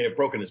back, or he may have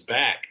broken his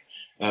back."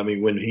 I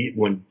mean,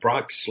 when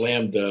Brock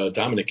slammed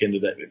Dominic into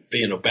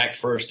that, back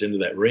first into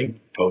that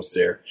ring post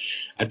there,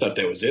 I thought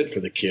that was it for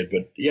the kid.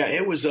 But yeah,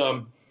 it was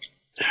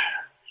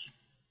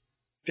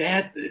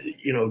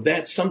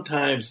that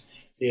sometimes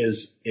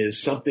is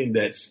something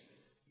that's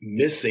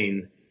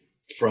missing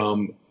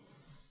from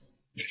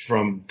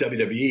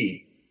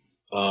WWE.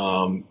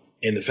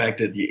 And the fact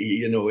that,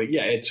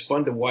 it's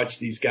fun to watch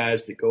these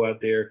guys that go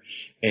out there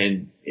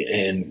and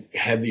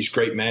have these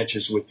great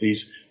matches with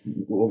these,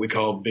 what we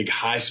call big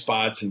high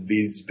spots and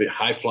these big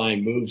high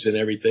flying moves and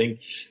everything.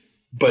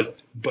 But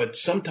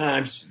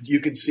sometimes you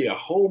can see a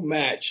whole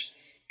match,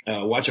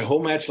 watch a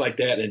whole match like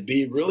that and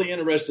be really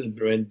interested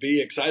and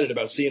be excited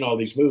about seeing all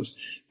these moves.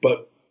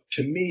 But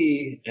to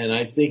me, and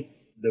I think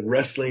the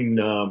wrestling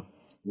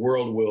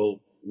world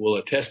will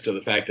attest to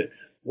the fact that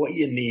what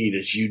you need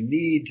is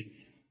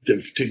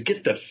to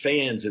get the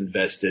fans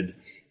invested,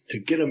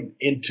 to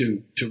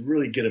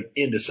really get them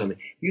into something.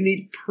 You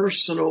need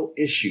personal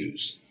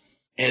issues.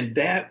 And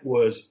that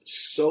was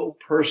so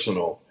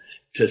personal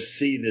to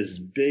see this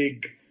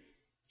big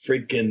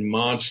freaking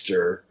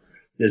monster,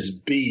 this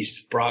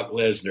beast, Brock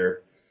Lesnar,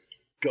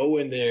 go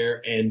in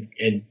there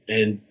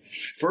and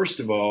first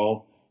of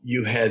all,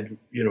 you had,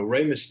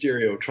 Rey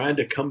Mysterio trying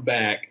to come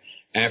back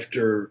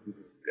after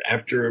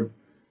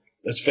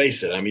let's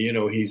face it. I mean,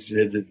 he's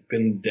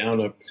been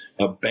down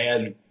a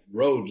bad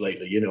road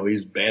lately.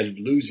 He's bad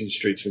losing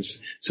streaks. And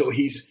so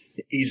he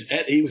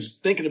was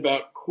thinking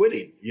about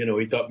quitting.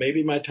 He thought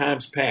maybe my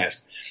time's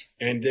passed.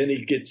 And then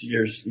he gets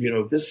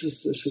this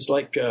is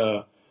like,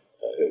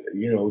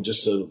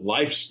 just a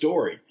life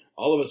story.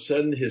 All of a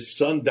sudden his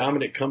son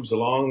Dominic comes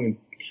along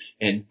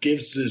and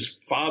gives his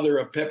father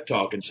a pep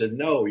talk and said,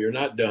 "No, you're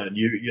not done.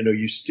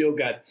 You still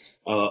got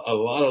a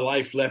lot of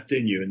life left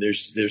in you, and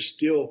there's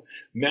still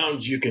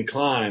mountains you can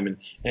climb."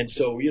 And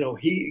so,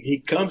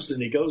 he comes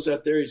and he goes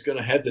out there. He's going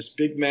to have this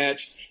big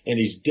match, and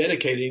he's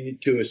dedicating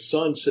it to his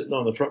son sitting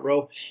on the front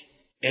row.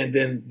 And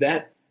then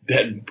that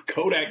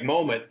Kodak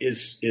moment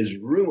is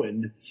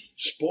ruined,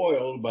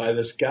 spoiled by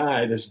this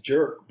guy, this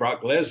jerk,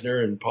 Brock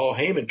Lesnar, and Paul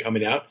Heyman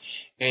coming out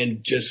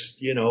and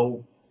just,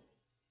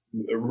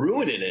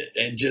 ruining it.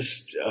 And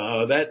just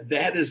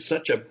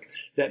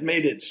that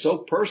made it so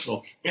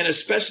personal. And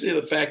especially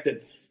the fact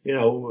that,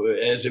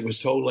 as it was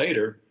told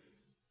later,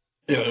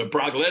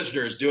 Brock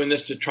Lesnar is doing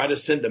this to try to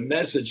send a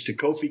message to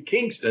Kofi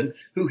Kingston,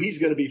 who he's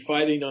going to be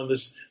fighting on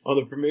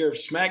the premiere of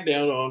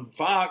SmackDown on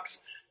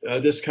Fox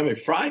this coming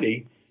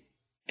Friday.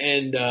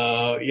 And,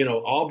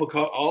 all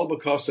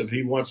because of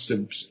he wants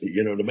to,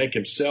 to make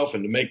himself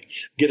and to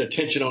get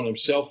attention on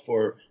himself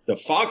for the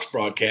Fox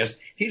broadcast.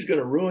 He's going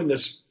to ruin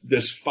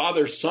this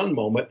father-son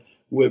moment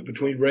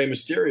between Rey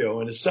Mysterio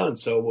and his son.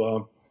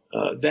 So,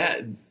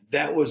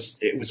 it was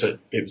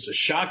a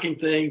shocking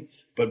thing,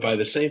 but by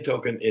the same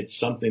token, it's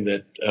something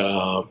that,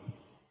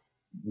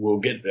 will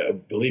get,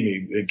 believe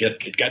me,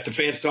 it got the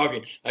fans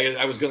talking.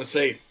 I was going to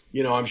say,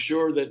 I'm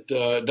sure that,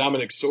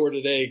 Dominic saw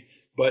today,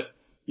 but,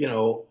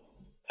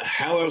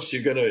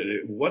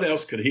 what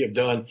else could he have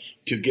done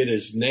to get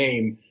his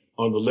name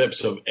on the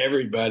lips of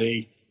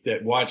everybody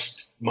that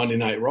watched Monday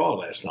Night Raw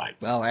last night?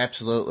 Well,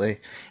 absolutely.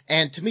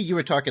 And to me, you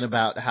were talking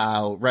about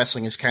how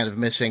wrestling is kind of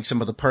missing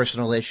some of the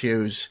personal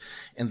issues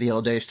in the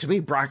old days. To me,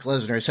 Brock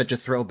Lesnar is such a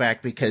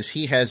throwback because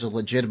he has a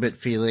legitimate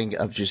feeling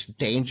of just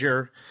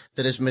danger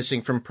that is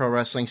missing from pro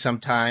wrestling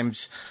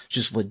sometimes,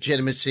 just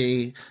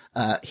legitimacy.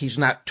 He's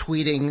not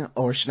tweeting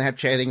or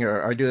Snapchatting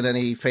or doing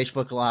any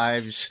Facebook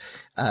Lives.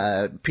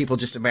 People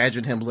just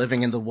imagine him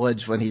living in the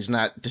woods when he's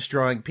not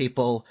destroying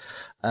people.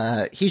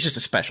 He's just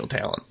a special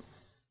talent.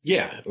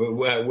 Yeah,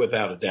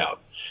 without a doubt.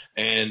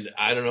 And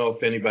I don't know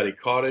if anybody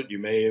caught it. There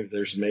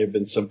may have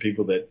been some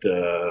people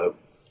that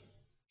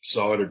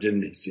saw it or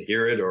didn't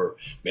hear it or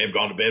may have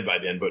gone to bed by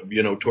then. But,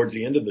 towards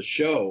the end of the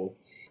show,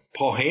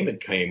 Paul Heyman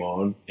came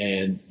on.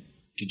 And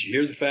did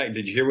you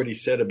hear what he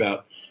said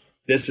about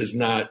this is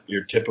not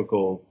your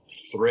typical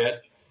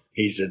threat?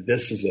 He said,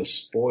 this is a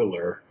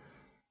spoiler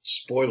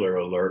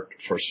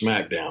alert for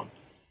SmackDown.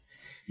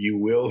 You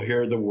will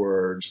hear the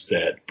words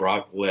that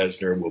Brock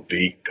Lesnar will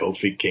beat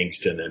Kofi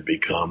Kingston and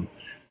become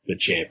the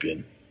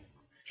champion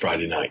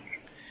Friday night.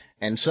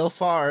 And so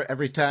far,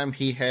 every time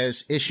he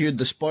has issued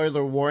the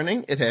spoiler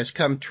warning, it has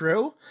come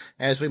true.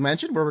 As we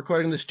mentioned, we're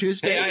recording this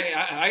Tuesday. Hey,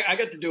 I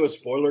got to do a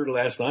spoiler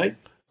last night.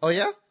 Oh,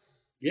 yeah?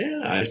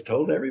 Yeah, I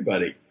told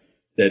everybody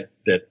that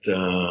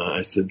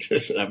I said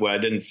this. Well, I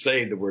didn't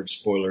say the word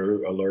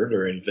spoiler alert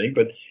or anything,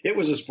 but it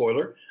was a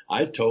spoiler.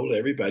 I told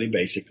everybody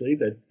basically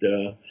that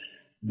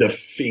the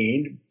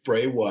Fiend,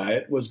 Bray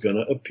Wyatt, was going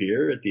to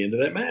appear at the end of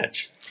that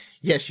match.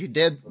 Yes, you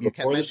did. You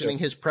kept mentioning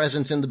his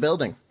presence in the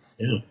building.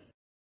 Yeah.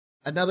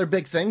 Another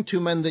big thing, two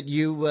men that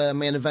you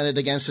main evented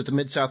against at the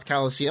Mid-South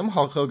Coliseum,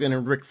 Hulk Hogan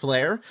and Ric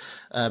Flair,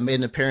 made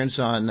an appearance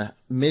on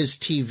Miz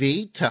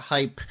TV to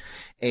hype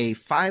a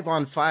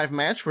 5-on-5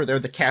 match where they're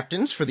the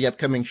captains for the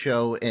upcoming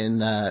show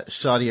in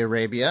Saudi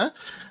Arabia.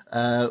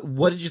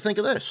 What did you think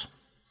of this?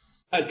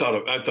 I thought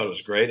it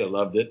was great. I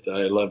loved it.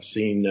 I loved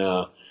seeing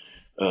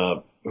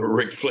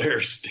Ric Flair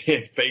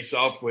face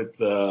off with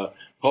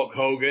Hulk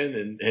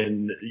Hogan,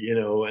 and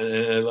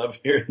I love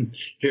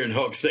hearing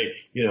Hulk say,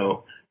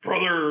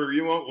 brother,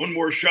 you want one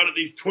more shot at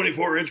these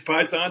 24-inch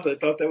pythons? I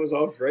thought that was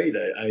all great.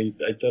 I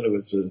thought it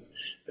was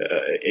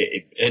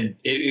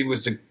it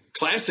was a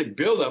classic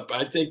buildup.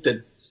 I think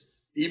that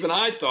even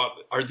I thought,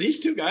 are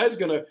these two guys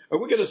are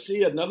we going to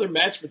see another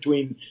match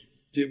between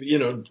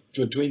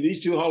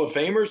these two Hall of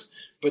Famers?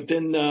 But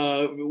then,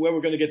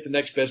 we're going to get the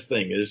next best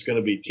thing. It's going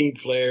to be Team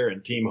Flair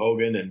and Team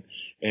Hogan,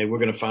 and we're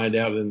going to find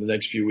out in the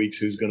next few weeks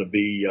who are going to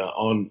be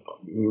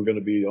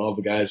all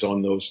the guys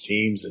on those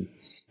teams, and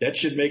that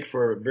should make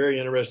for a very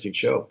interesting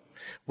show.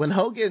 When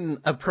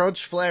Hogan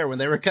approached Flair, when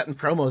they were cutting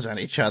promos on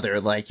each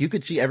other, you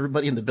could see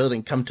everybody in the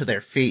building come to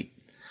their feet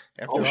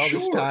after all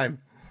this time.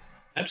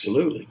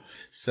 Absolutely.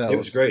 So it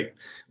was great.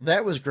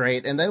 That was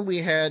great. And then we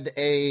had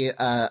a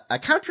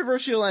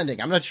controversial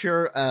ending. I'm not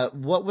sure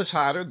what was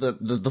hotter,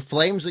 the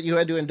flames that you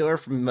had to endure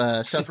from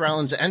Seth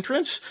Rollins'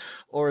 entrance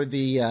or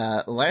the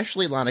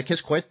Lashley Lana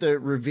kiss, quite the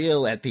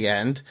reveal at the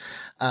end.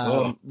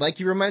 Like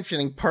you were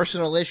mentioning,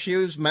 personal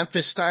issues,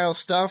 Memphis-style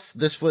stuff.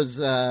 This was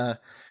something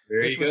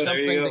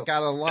that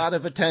got a lot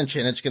of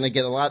attention. It's going to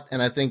get a lot,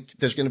 and I think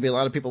there's going to be a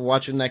lot of people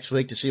watching next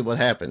week to see what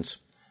happens.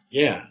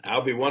 Yeah,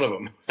 I'll be one of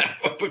them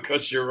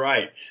because you're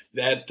right.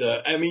 That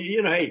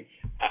hey,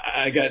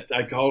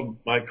 I called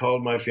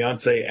my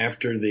fiance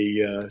after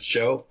the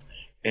show,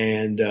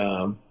 and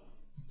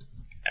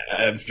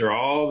after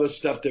all the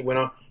stuff that went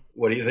on,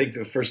 what do you think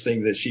the first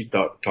thing that she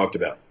talked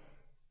about?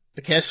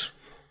 The kiss.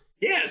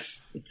 Yes,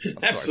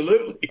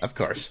 absolutely, of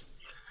course.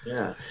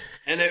 Yeah,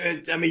 and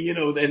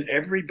and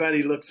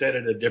everybody looks at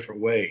it a different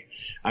way.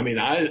 I mean,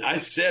 I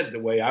said the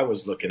way I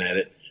was looking at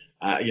it.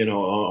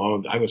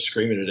 I was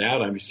screaming it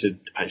out. I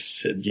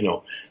said,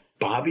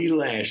 Bobby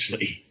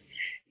Lashley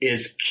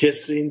is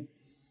kissing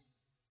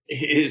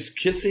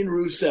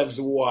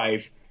Rusev's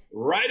wife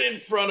right in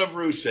front of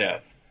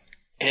Rusev.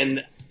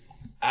 And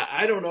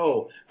I don't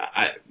know.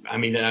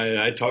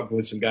 I talked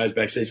with some guys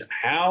backstage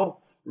how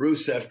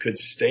Rusev could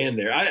stand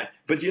there.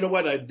 But you know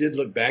what? I did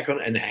look back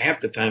on it, and half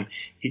the time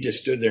he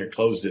just stood there and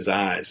closed his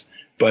eyes.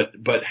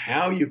 But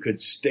how you could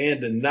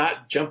stand and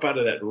not jump out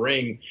of that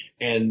ring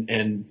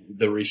and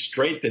the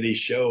restraint that he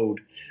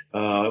showed,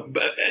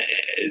 but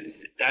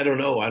I don't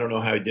know. I don't know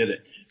how he did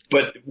it.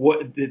 But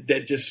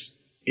that just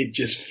it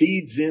just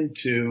feeds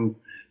into,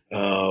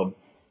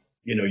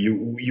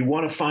 you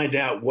want to find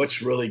out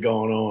what's really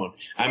going on.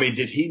 I mean,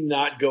 did he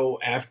not go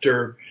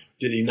after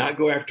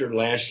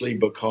Lashley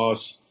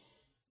because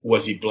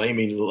was he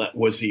blaming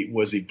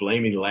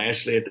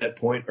Lashley at that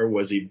point, or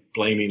was he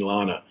blaming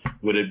Lana?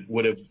 Would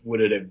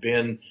it have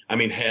been, I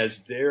mean, has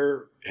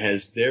their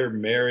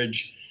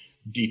marriage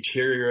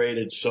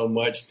deteriorated so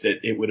much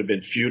that it would have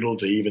been futile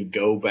to even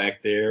go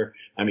back there?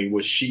 I mean,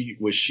 was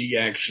she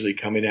actually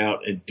coming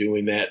out and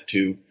doing that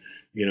to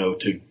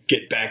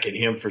get back at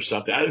him for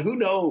something? Who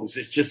knows?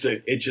 It's just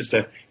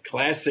a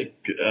classic.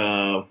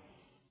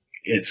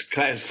 It's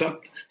kind of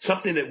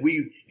something that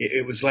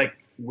it was like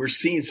we're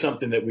seeing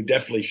something that we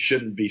definitely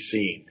shouldn't be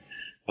seeing.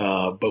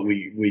 But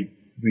we're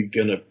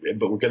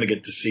gonna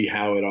get to see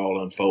how it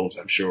all unfolds,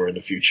 I'm sure, in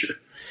the future.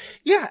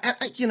 Yeah,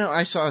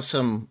 I saw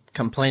some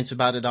complaints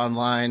about it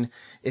online.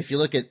 If you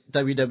look at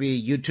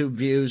WWE YouTube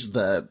views,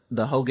 the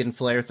Hogan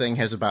Flair thing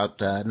has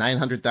about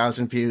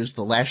 900,000 views.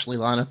 The Lashley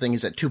Lana thing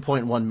is at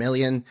 2.1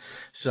 million.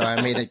 So,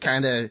 I mean, it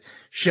kind of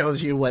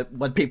shows you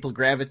what people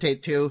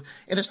gravitate to.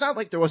 And it's not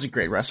like there wasn't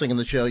great wrestling in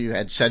the show. You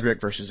had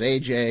Cedric versus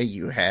AJ.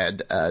 You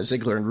had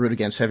Ziggler and Roode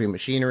against Heavy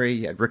Machinery.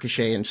 You had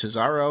Ricochet and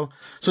Cesaro.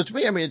 So, to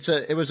me, I mean,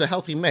 it was a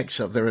healthy mix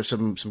of there was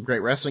some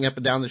great wrestling up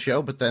and down the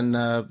show, but then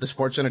the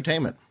sports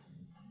entertainment.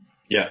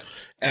 Yeah.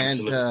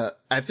 Absolutely. And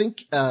I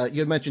think you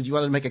had mentioned you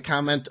wanted to make a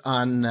comment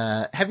on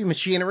Heavy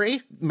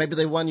Machinery. Maybe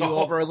they won you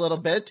over a little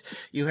bit.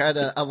 You had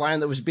a line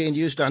that was being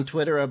used on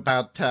Twitter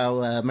about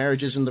how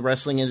marriages in the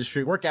wrestling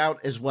industry work out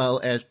as well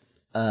as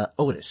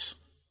Otis.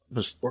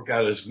 Work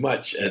out as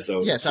much as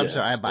Otis. Yes, I'm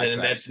sorry.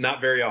 And that's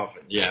not very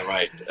often. Yeah,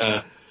 right.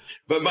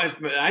 But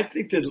I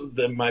think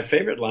that my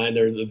favorite line,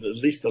 or at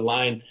least the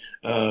line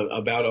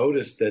about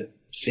Otis that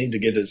seemed to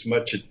get as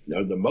much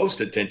or the most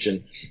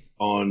attention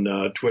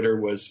on Twitter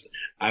was,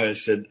 I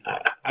said,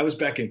 I was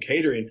back in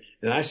catering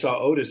and I saw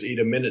Otis eat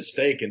a minute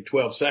steak in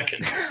 12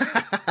 seconds.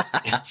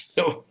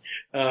 So,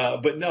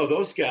 but no,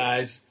 those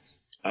guys,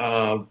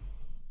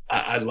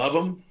 I love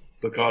them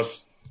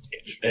because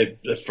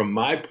from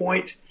my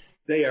point,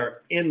 they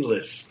are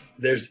endless.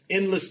 There's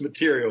endless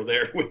material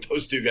there with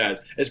those two guys,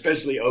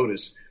 especially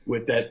Otis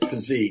with that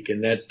physique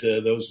and that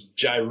those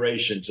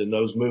gyrations and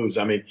those moves.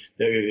 I mean,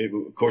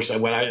 of course,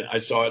 when I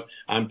saw it,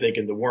 I'm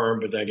thinking the worm,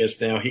 but I guess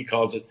now he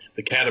calls it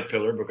the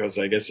caterpillar because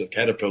I guess a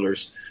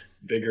caterpillar's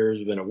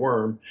bigger than a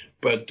worm.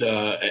 But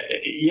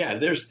yeah,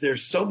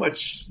 there's so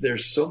much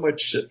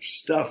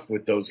stuff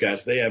with those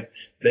guys. They have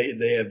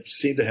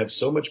seem to have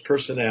so much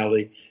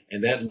personality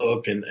and that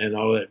look and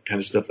all that kind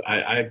of stuff.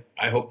 I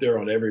hope they're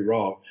on every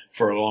Raw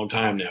for a long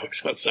time now,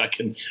 because I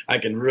can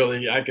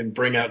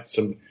bring out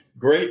some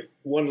great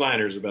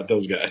one-liners about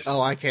those guys.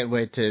 Oh, I can't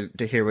wait to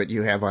hear what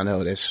you have on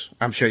Otis.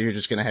 I'm sure you're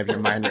just going to have your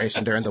mind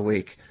racing during the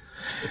week.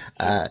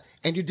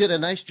 And you did a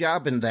nice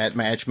job in that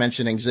match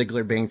mentioning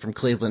Ziggler being from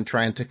Cleveland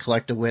trying to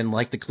collect a win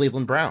like the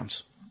Cleveland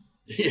Browns.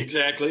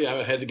 Exactly.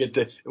 I had to get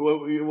to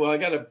well, I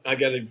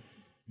gotta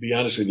be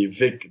honest with you.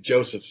 Vic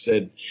Joseph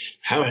said,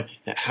 how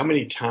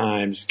many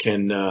times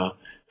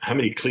how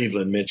many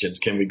Cleveland mentions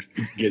can we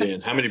get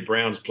in? How many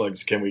Browns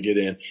plugs can we get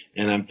in?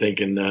 And I'm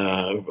thinking,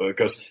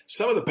 because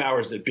some of the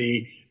powers that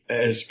be,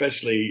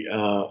 especially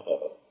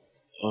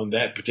on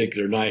that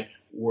particular night,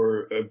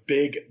 were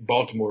big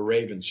Baltimore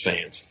Ravens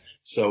fans.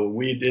 So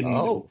we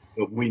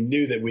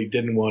knew that we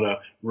didn't want to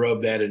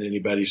rub that in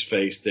anybody's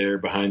face there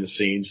behind the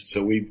scenes.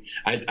 So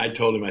I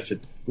told him, I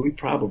said, we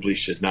probably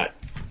should not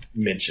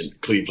mention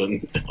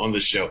Cleveland on the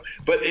show,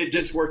 but it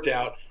just worked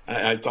out.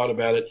 I thought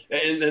about it.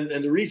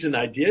 And the reason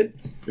I did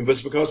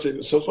was because it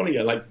was so funny.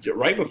 Like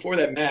right before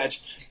that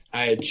match,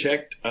 I had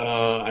checked,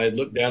 I had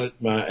looked down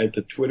at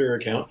the Twitter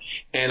account,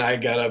 and I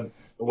got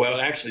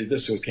actually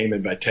this came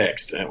in by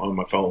text on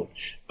my phone.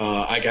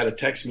 I got a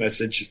text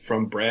message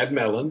from Brad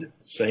Melland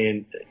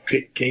saying,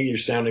 King, you're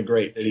sounding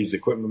great. He's the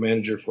equipment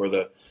manager for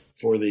the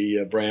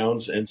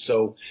Browns. And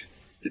so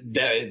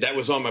that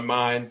was on my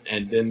mind.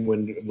 And then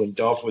when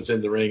Dolph was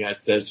in the ring,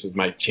 that was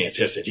my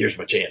chance. I said, here's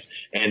my chance.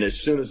 And as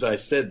soon as I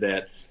said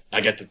that,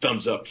 I got the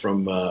thumbs up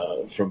from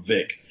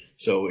Vic.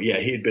 So yeah,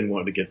 he had been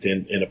wanting to get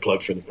in a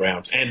plug for the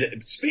Browns.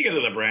 And speaking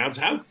of the Browns,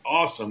 how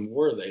awesome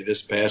were they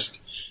this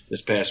past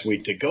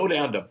week to go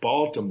down to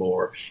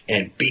Baltimore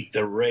and beat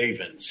the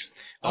Ravens?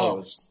 Oh,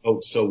 it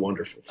was so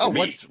wonderful.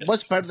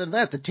 What's better than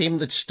that? The team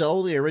that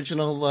stole the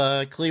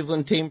original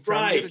Cleveland team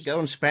from you to go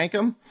and spank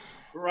them?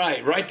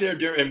 Right there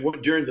during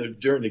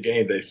the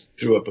game, they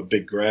threw up a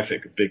big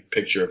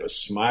picture of a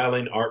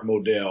smiling Art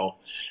Modell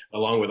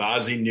along with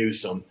Ozzie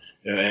Newsome,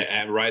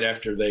 right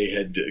after they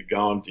had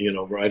gone,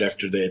 right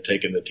after they had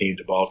taken the team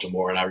to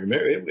Baltimore. And I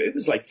remember it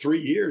was like 3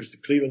 years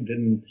that Cleveland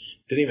didn't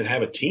even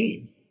have a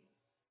team.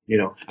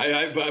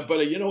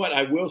 But you know what?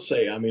 I will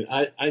say, I mean,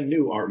 I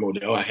knew Art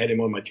Modell. I had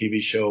him on my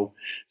TV show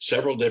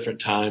several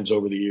different times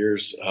over the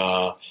years.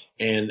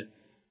 And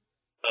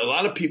a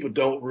lot of people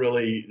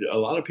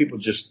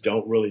just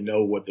don't really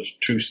know what the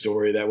true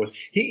story of that was.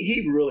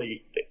 He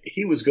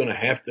was going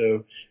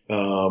to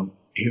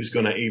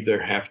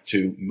either have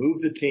to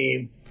move the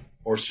team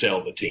or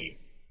sell the team.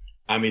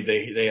 I mean,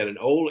 they had an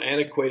old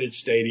antiquated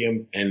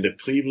stadium, and the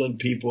Cleveland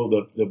people,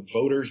 the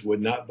voters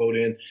would not vote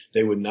in.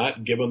 They would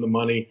not give them the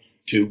money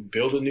to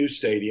build a new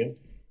stadium.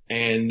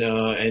 And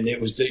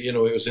it was, it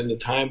was in the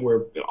time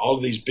where all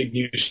of these big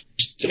new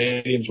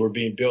stadiums were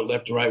being built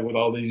left and right with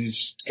all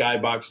these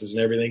skyboxes and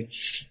everything.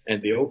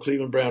 And the old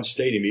Cleveland Browns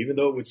stadium, even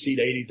though it would seat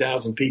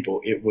 80,000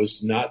 people, it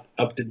was not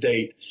up to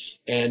date.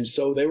 And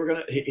so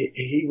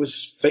he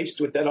was faced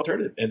with that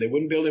alternative, and they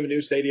wouldn't build him a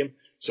new stadium.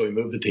 So he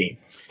moved the team.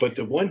 But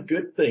the one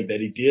good thing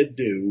that he did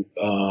do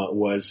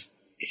was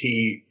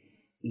he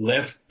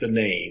left the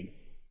name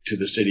to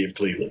the city of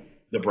Cleveland,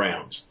 the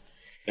Browns.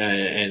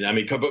 And I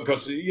mean,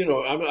 because,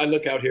 I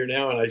look out here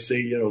now and I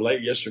see,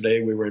 late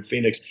yesterday we were in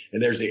Phoenix,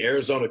 and there's the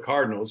Arizona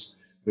Cardinals,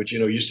 which,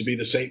 used to be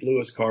the St.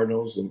 Louis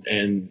Cardinals.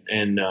 And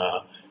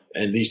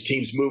these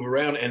teams move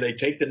around and they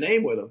take the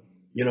name with them,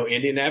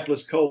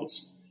 Indianapolis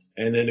Colts.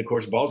 And then, of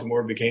course,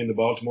 Baltimore became the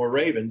Baltimore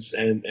Ravens,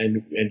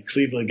 and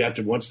Cleveland got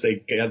to, once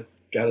they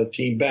got a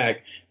team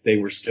back, they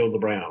were still the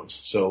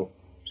Browns. So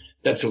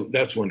that's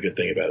one good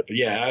thing about it. But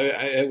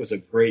yeah, that was a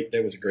great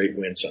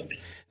win Sunday.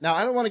 Now,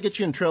 I don't want to get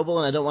you in trouble,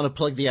 and I don't want to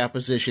plug the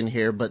opposition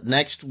here, but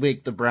next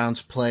week the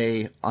Browns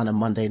play on a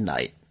Monday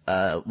night.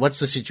 What's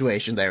the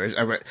situation there?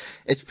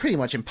 It's pretty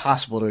much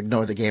impossible to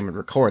ignore the game and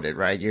record it,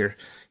 right? You're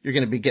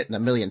going to be getting a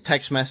million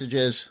text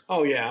messages.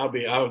 Oh yeah,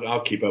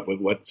 I'll keep up with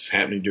what's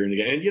happening during the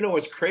game. And you know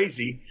what's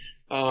crazy?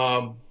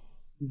 The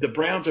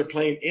Browns are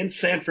playing in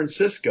San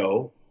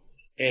Francisco,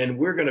 and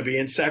we're going to be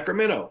in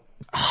Sacramento.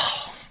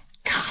 Oh,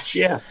 gosh.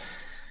 Yeah.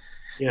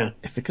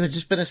 If it could have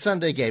just been a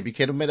Sunday game, you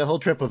could have made a whole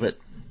trip of it.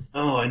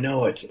 Oh, I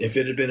know it. If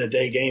it had been a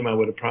day game, I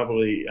would have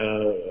probably,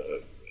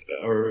 if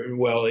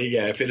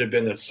it had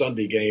been a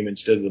Sunday game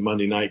instead of the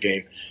Monday night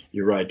game,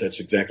 you're right. That's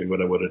exactly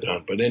what I would have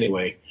done. But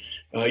anyway,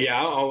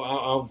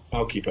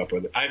 I'll keep up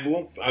with it. I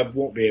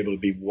won't be able to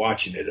be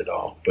watching it at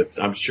all, but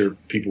I'm sure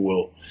people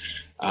will.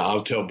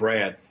 I'll tell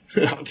Brad.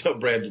 I'll tell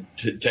Brad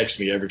to text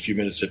me every few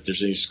minutes if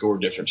there's any score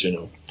difference,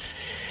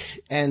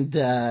 And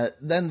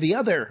then the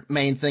other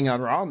main thing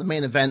on Raw, the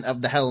main event of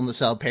the Hell in the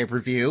Cell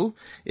pay-per-view,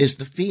 is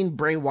the Fiend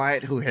Bray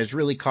Wyatt, who has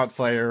really caught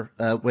fire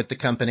with the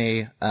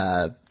company,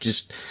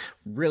 just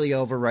really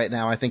over right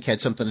now. I think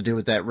had something to do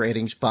with that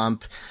ratings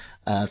bump,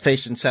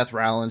 facing Seth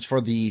Rollins for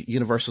the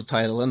Universal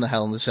title in the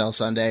Hell in the Cell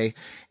Sunday.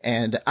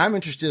 And I'm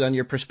interested on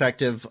your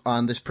perspective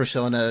on this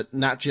persona,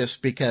 not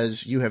just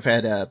because you have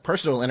had a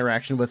personal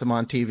interaction with him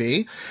on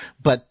TV,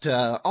 but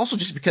also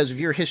just because of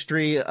your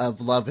history of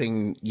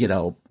loving,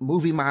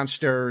 movie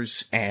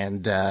monsters,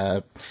 and,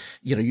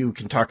 you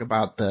can talk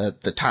about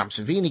the Tom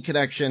Savini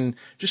connection,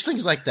 just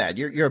things like that.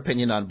 Your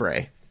opinion on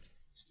Bray.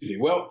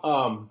 Well,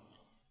 of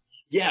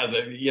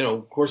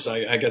course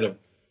I gotta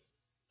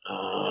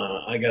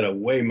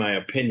weigh my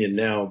opinion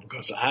now,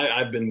 because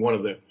I've been one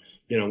of the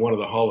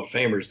Hall of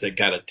Famers that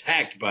got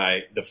attacked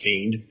by the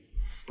Fiend,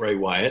 Bray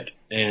Wyatt,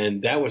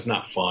 and that was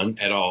not fun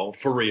at all,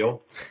 for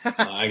real.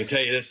 I can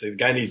tell you this: the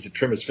guy needs to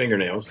trim his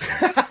fingernails,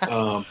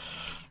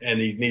 and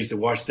he needs to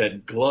wash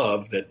that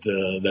glove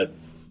that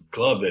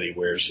he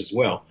wears as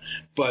well.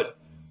 But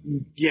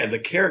yeah, the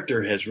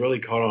character has really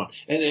caught on,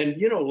 and I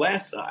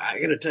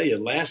got to tell you,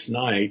 last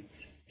night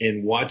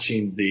in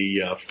watching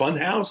the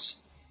Funhouse.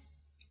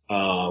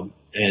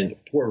 And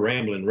poor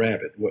Ramblin'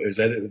 Rabbit,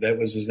 that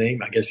was his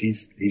name? I guess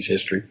he's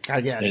history.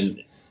 I guess.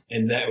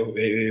 And that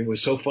it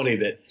was so funny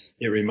that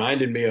it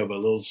reminded me of a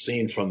little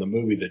scene from the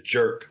movie The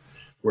Jerk,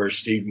 where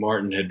Steve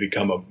Martin had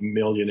become a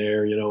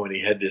millionaire, and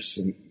he had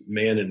this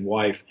man and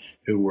wife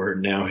who were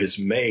now his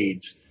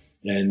maids,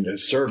 and a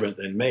servant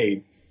and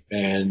maid.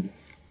 And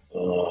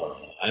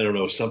I don't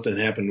know, something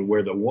happened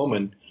where the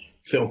woman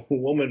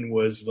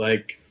was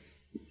like,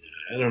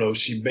 I don't know,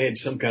 she made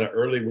some kind of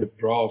early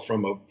withdrawal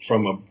from a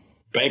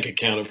bank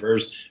account of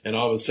hers, and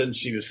all of a sudden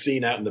she was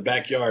seen out in the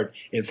backyard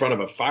in front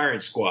of a firing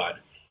squad,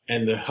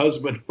 and her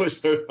husband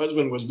was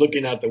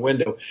looking out the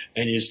window,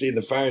 and you see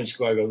the firing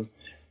squad goes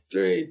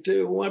 3,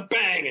 2, 1,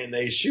 bang, and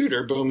they shoot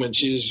her, boom, and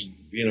she's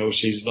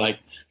like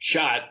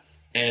shot,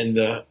 and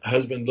the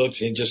husband looks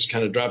and just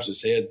kind of drops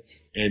his head,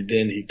 and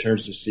then he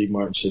turns to Steve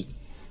Martin and says,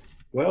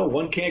 "Well,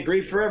 one can't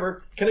grieve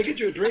forever. Can I get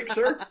you a drink,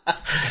 sir?"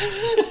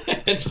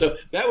 And so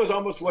that was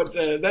almost what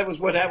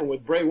happened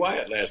with Bray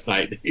Wyatt last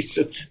night. He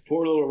said,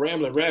 "Poor little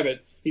Ramblin'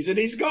 Rabbit." He said,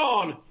 "He's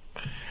gone."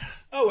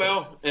 Oh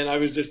well. And I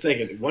was just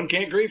thinking, one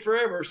can't grieve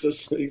forever, so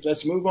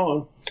let's move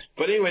on.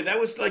 But anyway, that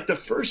was like the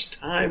first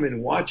time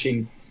in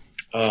watching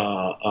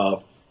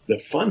the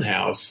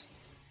Funhouse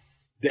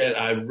that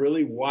I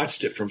really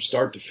watched it from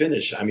start to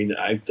finish. I mean,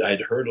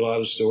 I'd heard a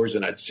lot of stories,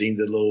 and I'd seen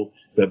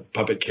the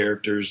puppet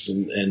characters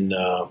and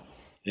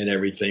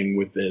everything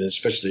with it,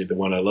 especially the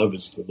one I love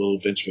is the little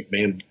Vince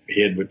McMahon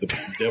head with the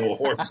devil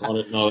horns on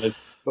it and all that.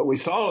 But we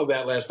saw all of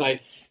that last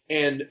night,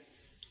 and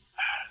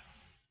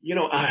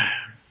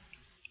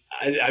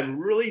I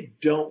really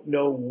don't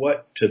know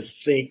what to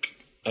think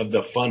of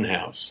the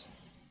Funhouse.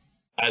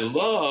 I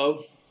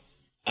love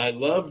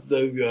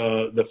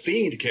the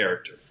Fiend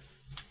character.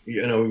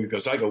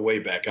 Because I go way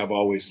back. I've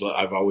always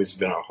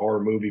been a horror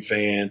movie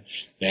fan,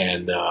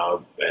 and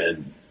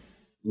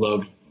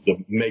love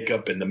the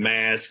makeup and the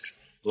masks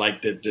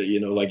like that,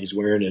 like he's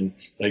wearing. And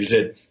like I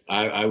said,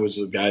 I was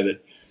a guy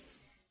that,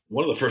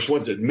 one of the first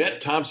ones that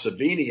met Tom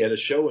Savini at a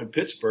show in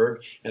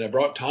Pittsburgh, and I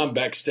brought Tom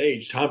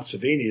backstage. Tom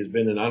Savini has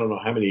been in I don't know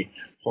how many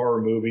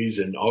horror movies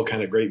and all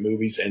kind of great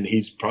movies, and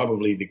he's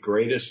probably the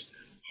greatest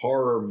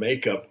horror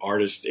makeup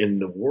artist in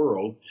the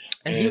world.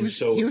 And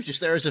he was just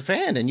there as a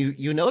fan, and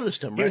you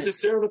noticed him, right? He was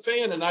just there as a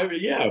fan,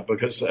 and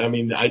because I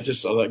mean,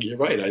 you're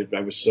right. I've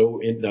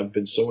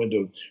been so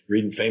into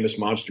reading famous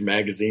monster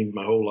magazines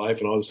my whole life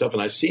and all this stuff,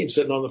 and I see him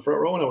sitting on the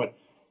front row, and I went,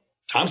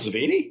 Tom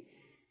Savini?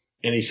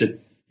 And he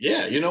said,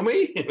 yeah, you know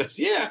me? And I said,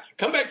 yeah,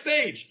 come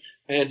backstage.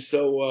 And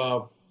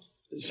so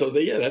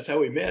that's how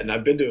we met. And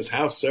I've been to his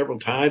house several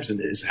times, and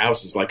his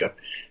house is like a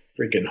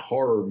freaking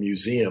horror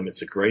museum.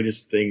 It's the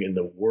greatest thing in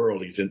the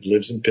world.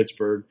 Lives in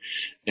Pittsburgh.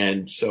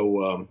 And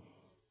so,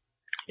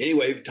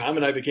 anyway, Tom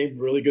and I became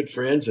really good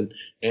friends,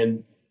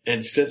 and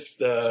since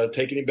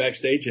taking him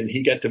backstage, and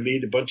he got to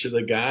meet a bunch of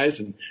the guys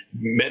and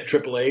met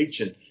Triple H.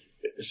 And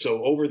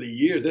so over the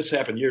years, this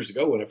happened years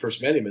ago when I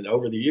first met him, and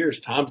over the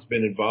years, Tom's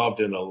been involved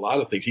in a lot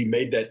of things. He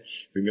made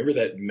remember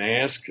that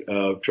mask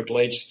of Triple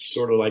H,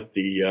 sort of like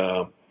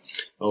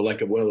like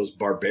one of those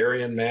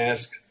barbarian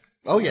masks.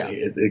 Oh yeah.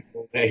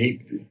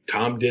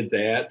 Tom did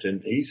that,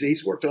 and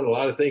he's worked on a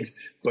lot of things,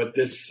 but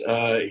this,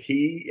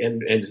 he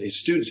and his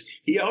students,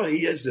 he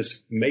has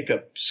this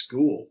makeup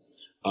school.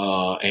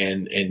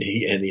 And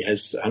he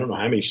has, I don't know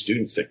how many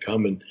students that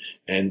come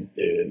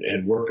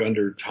and work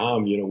under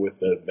Tom,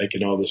 with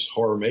making all this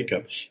horror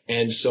makeup.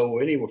 And so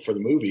anyway, for the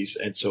movies.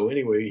 And so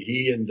anyway,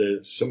 he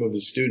and some of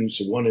his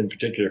students, one in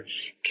particular,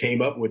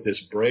 came up with this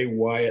Bray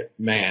Wyatt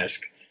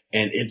mask.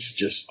 And it's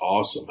just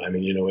awesome. I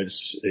mean,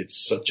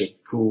 it's such a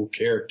cool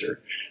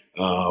character.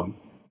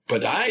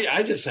 But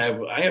I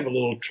have a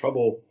little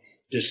trouble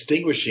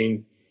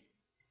distinguishing,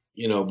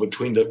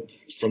 between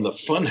from the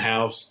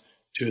Funhouse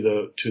to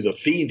the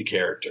Fiend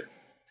character.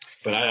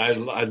 But I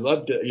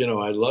love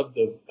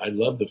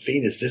the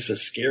Fiend. It's just a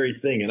scary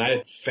thing. And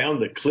I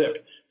found the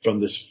clip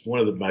from one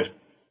of my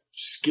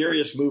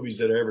scariest movies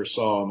that I ever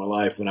saw in my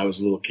life when I was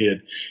a little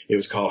kid. It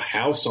was called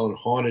House on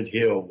Haunted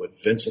Hill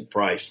with Vincent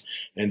Price.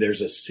 And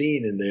there's a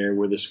scene in there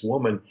where this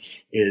woman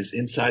is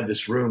inside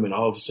this room, and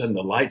all of a sudden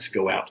the lights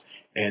go out.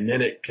 And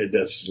then it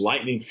does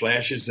lightning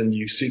flashes, and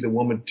you see the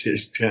woman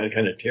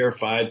kind of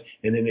terrified,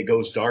 and then it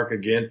goes dark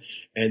again.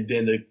 And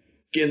then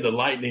again, the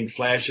lightning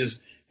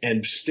flashes,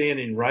 and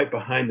standing right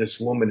behind this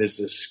woman is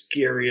the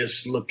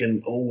scariest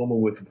looking old woman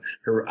with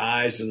her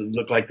eyes that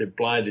look like they're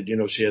blinded.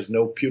 She has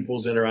no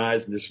pupils in her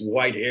eyes and this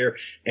white hair.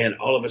 And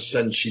all of a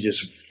sudden she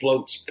just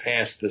floats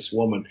past this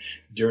woman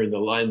during the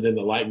line. Then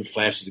the lightning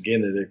flashes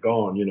again and they're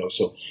gone,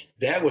 So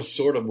that was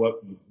sort of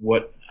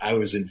what I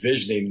was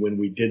envisioning when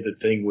we did the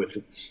thing with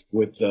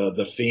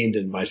the Fiend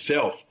and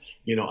myself.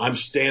 I'm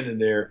standing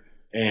there,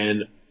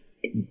 and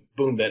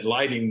boom, that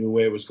lighting, the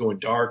way it was going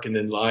dark, and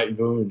then light,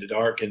 boom, to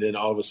dark, and then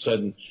all of a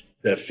sudden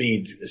the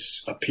Fiend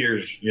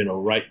appears,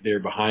 right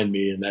there behind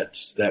me, and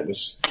that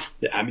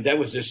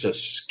was just a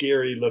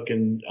scary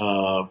looking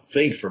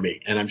thing for me,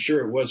 and I'm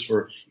sure it was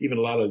for even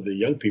a lot of the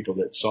young people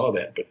that saw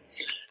that. But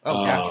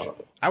gosh,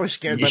 I was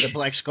scared by the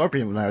Black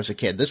Scorpion when I was a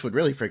kid. This would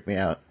really freak me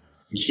out.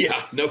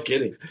 Yeah, no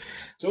kidding.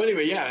 So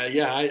anyway,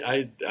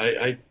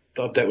 I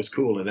thought that was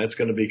cool, and that's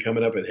going to be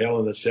coming up at Hell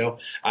in a Cell.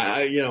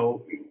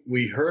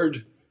 We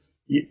heard.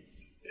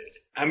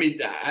 I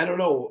mean, I don't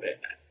know.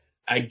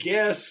 I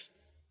guess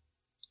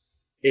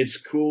it's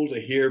cool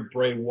to hear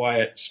Bray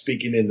Wyatt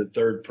speaking in the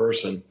third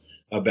person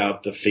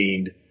about the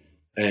Fiend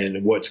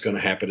and what's going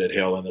to happen at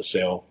Hell in a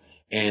Cell.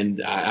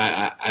 And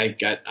I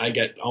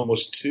got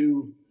almost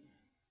two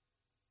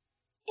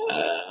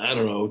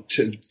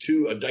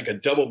like a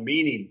double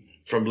meaning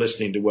from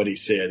listening to what he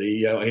said.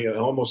 He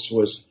almost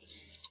was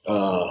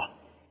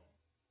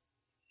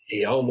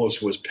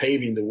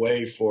paving the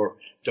way for,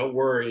 don't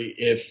worry,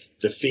 if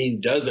the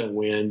Fiend doesn't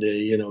win,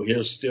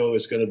 he'll still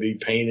is going to be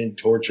pain and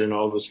torture and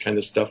all this kind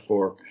of stuff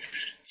for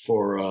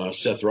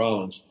Seth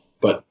Rollins.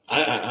 But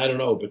I don't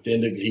know. But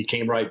then he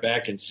came right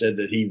back and said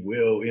that he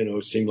will,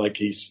 it seemed like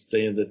he's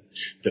saying that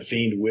the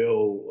Fiend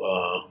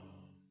will,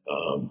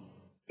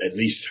 at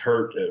least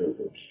hurt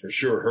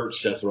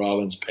Seth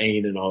Rollins'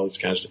 pain and all this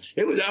kind of stuff.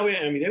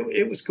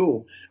 It was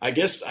cool. I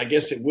guess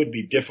it would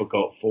be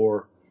difficult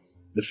for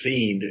the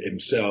Fiend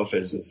himself,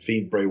 as the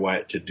Fiend Bray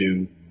Wyatt, to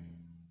do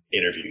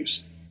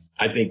interviews.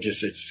 I think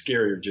it's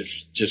scarier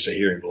just to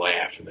hear him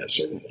laugh and that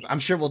sort of thing. I'm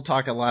sure we'll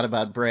talk a lot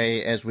about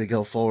Bray as we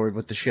go forward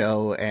with the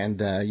show and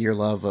your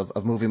love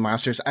of movie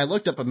monsters. I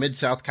looked up a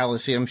Mid-South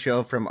Coliseum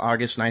show from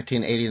August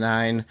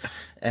 1989,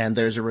 and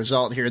there's a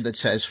result here that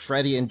says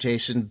Freddy and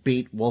Jason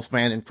beat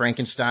Wolfman and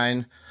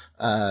Frankenstein.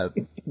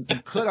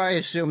 Could I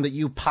assume that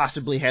you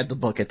possibly had the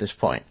book at this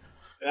point?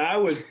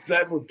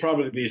 That would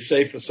probably be a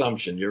safe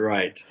assumption. You're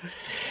right.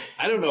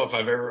 I don't know if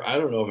I've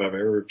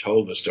ever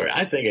told the story.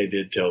 I think I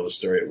did tell the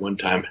story at one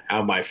time,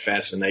 how my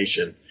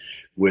fascination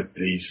with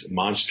these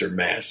monster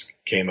masks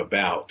came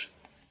about.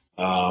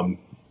 I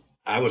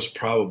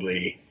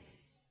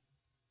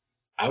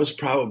I was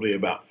probably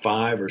about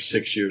 5 or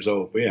 6 years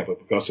old. Yeah, but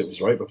because it was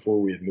right before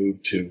we had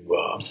moved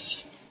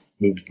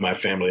my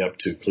family up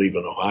to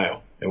Cleveland,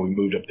 Ohio, and we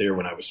moved up there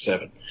when I was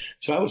 7.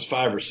 So I was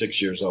 5 or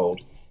 6 years old,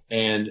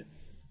 and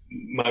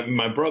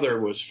my brother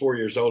was 4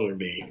 years older than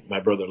me. My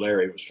brother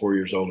Larry was 4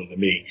 years older than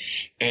me,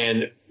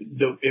 and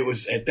it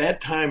was at that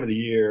time of the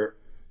year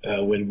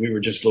when we were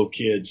just little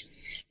kids.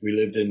 We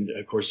lived in,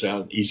 of course,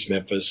 out in East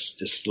Memphis,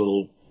 just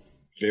little,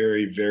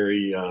 very,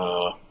 very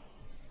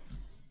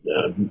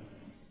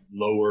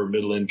lower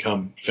middle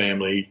income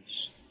family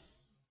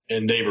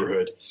and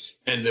neighborhood.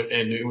 And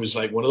it was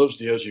like one of those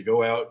deals. You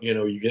go out,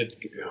 you get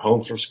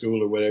home from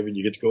school or whatever, and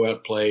you get to go out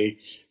and play.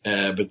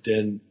 But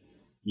then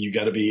you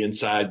got to be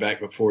inside back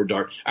before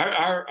dark.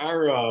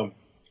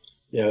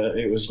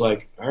 It was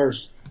like our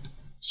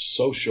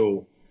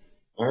social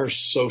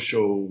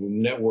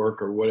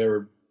network or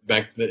whatever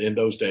back in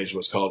those days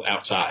was called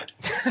outside.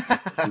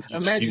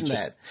 Imagine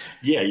that.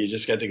 Yeah. You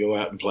just got to go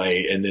out and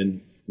play. And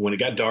then when it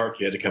got dark,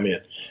 you had to come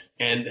in.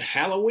 And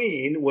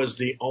Halloween was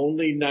the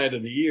only night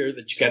of the year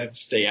that you got to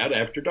stay out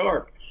after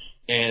dark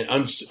and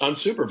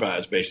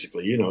unsupervised,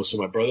 basically, So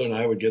my brother and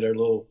I would get our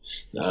little,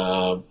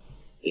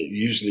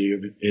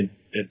 usually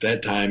at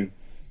that time,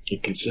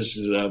 it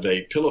consisted of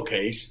a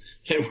pillowcase,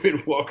 and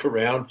we'd walk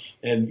around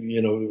and,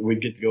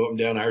 we'd get to go up and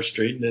down our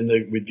street, and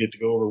then we'd get to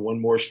go over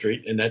one more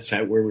street, and that's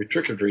where we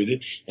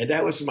trick-or-treated. And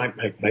that was my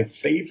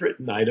favorite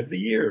night of the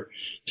year,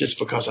 just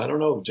because, I don't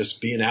know,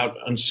 just being out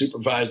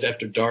unsupervised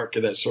after dark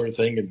and that sort of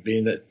thing, and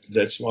being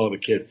that small of a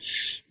kid.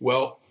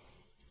 Well,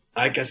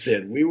 like I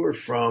said, we were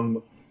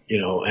from,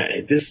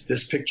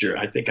 this picture,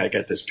 I think I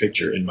got this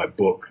picture in my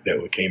book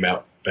that came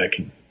out back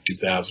in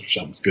 2000 or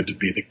something. It's good to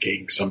be the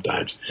king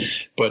sometimes.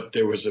 But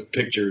there was a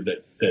picture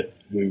that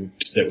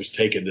was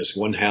taken this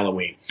one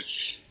Halloween.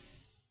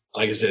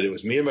 Like I said, it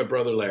was me and my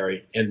brother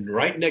Larry, and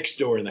right next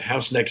door, in the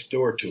house next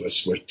door to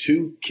us, were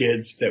 2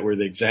 kids that were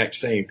the exact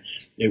same.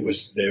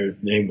 Their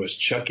name was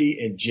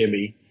Chucky and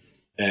Jimmy,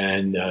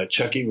 and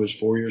Chucky was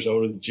 4 years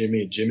older than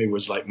Jimmy, and Jimmy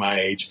was like my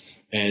age,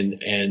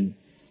 and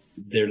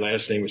their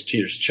last name was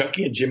Teeters.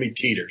 Chucky and Jimmy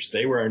Teeters.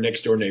 They were our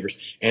next door neighbors.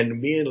 And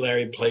me and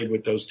Larry played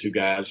with those 2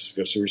 guys.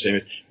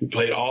 We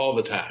played all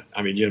the time.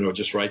 I mean,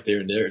 just right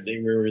there and there.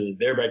 They were in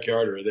their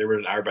backyard or they were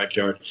in our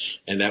backyard.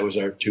 And that was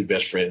our 2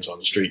 best friends on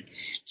the street.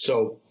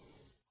 So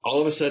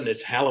all of a sudden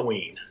it's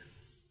Halloween.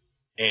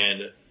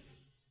 And,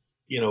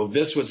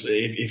 this was,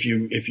 if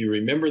you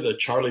remember the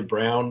Charlie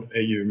Brown,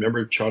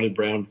 Charlie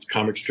Brown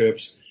comic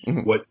strips,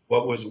 mm-hmm.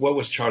 What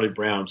was Charlie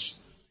Brown's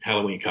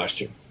Halloween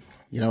costume?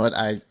 You know what?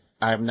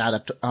 I'm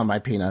not on my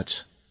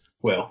peanuts.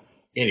 Well,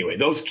 anyway,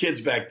 those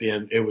kids back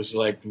then, it was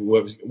like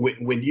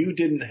when you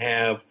didn't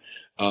have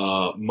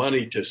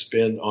money to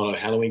spend on a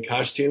Halloween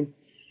costume,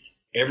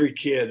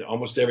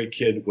 almost every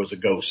kid was a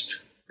ghost,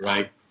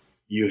 right?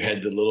 You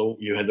had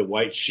the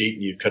white sheet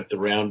and you cut the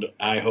round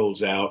eye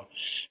holes out.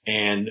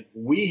 And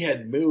we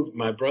had moved,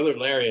 my brother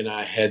Larry and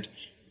I and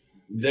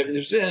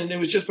it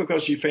was just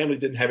because your family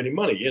didn't have any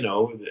money,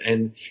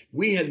 and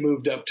we had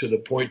moved up to the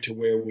point to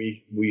where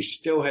we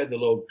still had the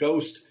little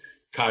ghost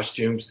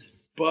costumes,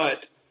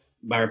 but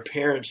my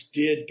parents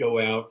did go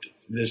out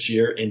this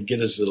year and get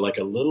us like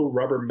a little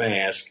rubber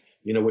mask,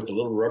 with a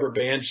little rubber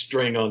band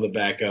string on the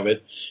back of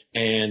it.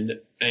 And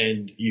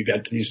you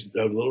got these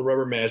little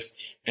rubber masks.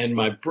 And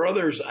my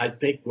brother's, I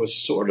think,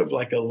 was sort of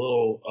like a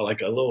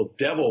little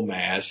devil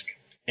mask.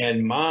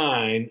 And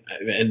mine,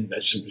 and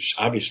that's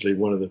obviously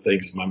one of the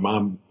things my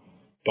mom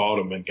bought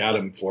them and got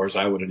them for us.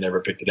 I would have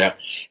never picked it out.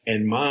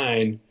 And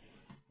mine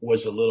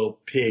was a little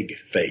pig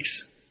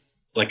face.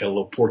 Like a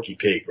little porky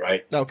pig,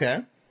 right?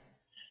 Okay.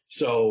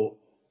 So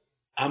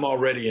I'm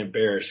already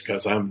embarrassed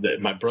because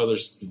my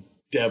brother's the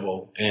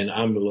devil and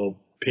I'm the little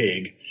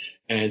pig.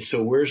 And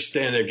so we're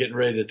standing there getting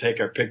ready to take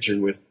our picture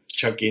with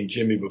Chucky and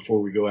Jimmy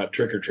before we go out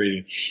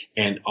trick-or-treating.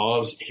 And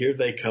here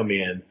they come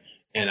in.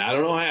 And I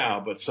don't know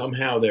how, but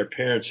somehow their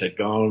parents had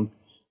gone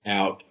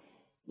out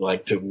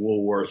like to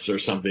Woolworths or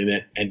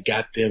something and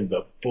got them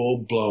the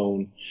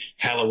full-blown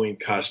Halloween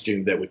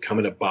costume that would come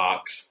in a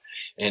box.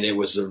 And it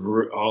was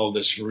all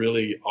this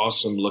really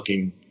awesome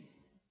looking,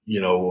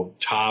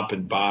 top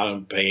and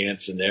bottom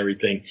pants and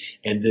everything.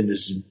 And then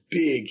this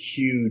big,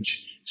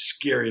 huge,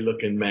 scary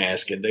looking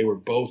mask. And they were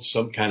both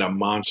some kind of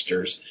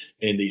monsters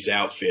in these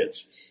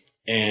outfits.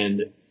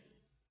 And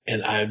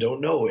I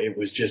don't know, it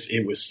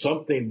was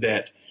something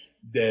that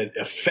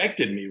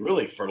affected me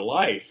really for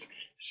life,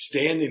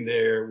 standing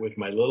there with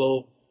my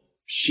little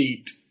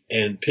sheet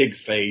and pig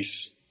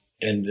face.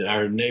 And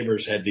our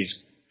neighbors had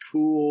these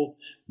cool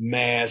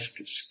mask,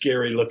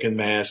 scary looking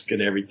mask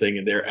and everything.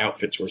 And their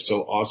outfits were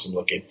so awesome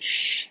looking.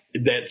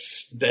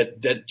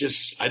 That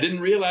just, I didn't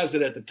realize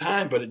it at the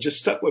time, but it just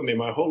stuck with me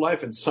my whole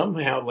life. And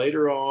somehow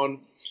later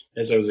on,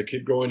 as I was a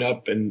kid growing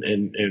up and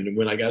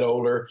when I got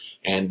older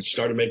and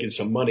started making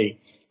some money,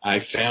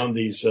 I found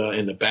these,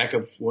 in the back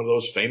of one of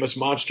those famous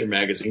monster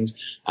magazines.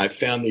 I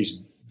found these.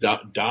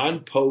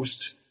 Don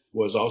Post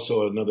was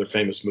also another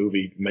famous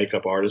movie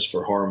makeup artist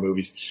for horror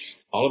movies.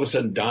 All of a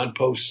sudden, Don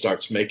Post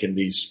starts making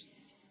these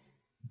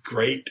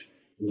great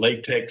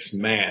latex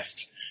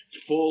masks,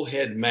 full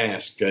head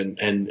mask.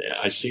 And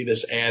I see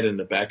this ad in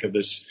the back of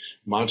this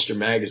Monster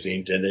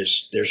magazine, and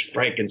there's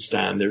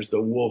Frankenstein, there's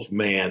the Wolf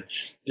Man,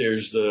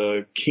 there's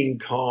the King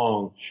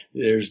Kong,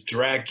 there's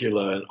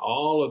Dracula, and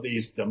all of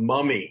these, the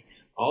Mummy,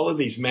 all of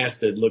these masks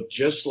that look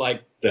just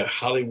like the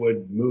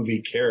Hollywood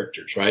movie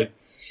characters, right?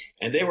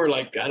 And they were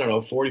like, I don't know,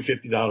 $40,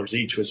 $50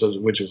 each,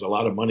 which was a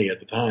lot of money at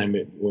the time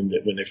when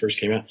they first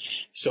came out.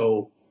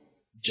 So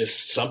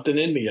just something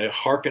in me, I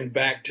harkened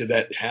back to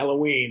that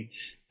Halloween,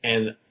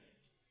 and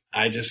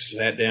I just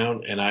sat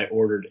down and I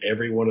ordered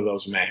every one of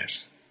those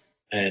masks.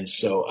 And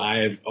so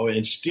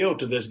and still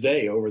to this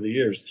day, over the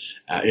years,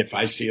 if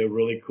I see a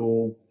really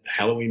cool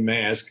Halloween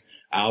mask,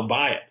 I'll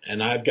buy it.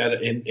 And I've got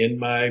it in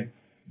my,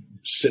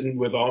 sitting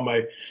with all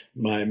my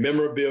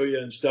memorabilia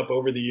and stuff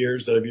over the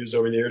years that I've used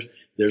over the years.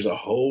 There's a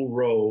whole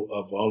row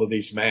of all of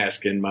these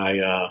masks in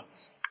my,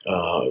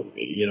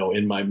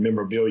 in my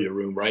memorabilia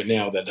room right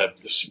now, that have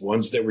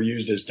ones that were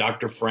used as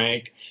Dr.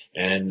 Frank,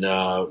 and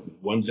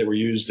ones that were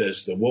used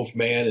as the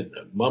Wolfman and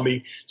the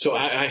Mummy. So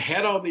I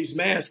had all these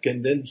masks,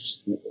 and then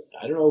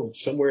I don't know,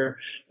 somewhere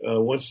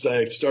once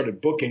I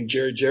started booking,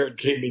 Jerry Jarrett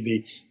gave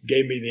me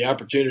the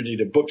opportunity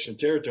to book some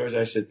territories.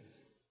 I said,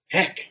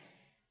 heck,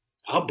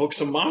 I'll book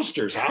some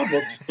monsters.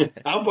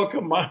 I'll book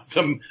a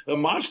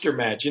monster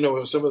match. You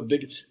know, some of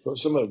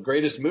the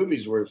greatest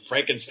movies were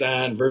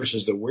Frankenstein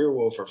versus the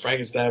werewolf, or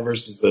Frankenstein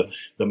versus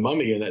the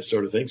mummy, and that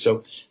sort of thing.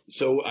 So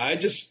I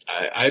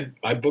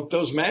booked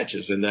those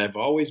matches, and I've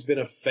always been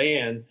a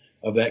fan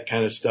of that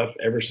kind of stuff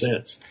ever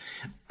since.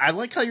 I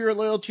like how you're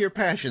loyal to your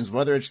passions,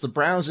 whether it's the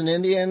Browns and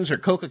Indians or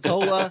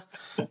Coca-Cola,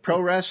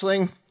 pro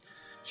wrestling,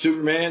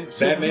 Superman,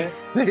 Batman.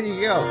 There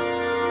you go.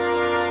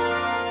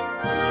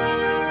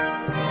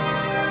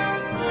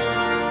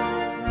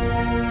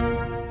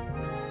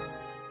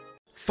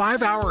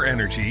 5-Hour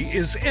Energy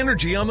is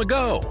energy on the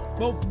go.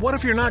 Well, what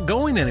if you're not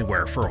going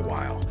anywhere for a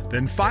while?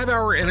 Then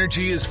 5-Hour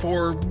Energy is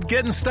for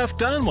getting stuff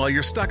done while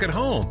you're stuck at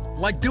home,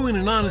 like doing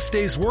an honest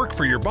day's work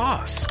for your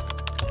boss.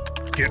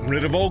 Getting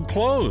rid of old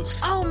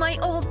clothes. Oh, my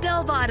old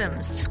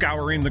bell-bottoms.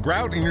 Scouring the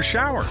grout in your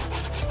shower.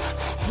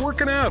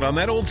 Working out on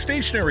that old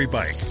stationary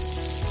bike.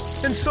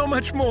 And so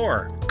much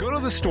more. Go to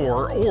the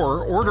store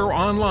or order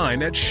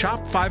online at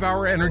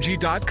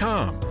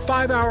shop5hourenergy.com.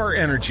 5-Hour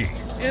Energy.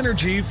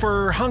 Energy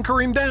for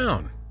hunkering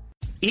down.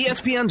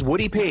 ESPN's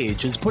Woody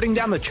Page is putting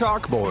down the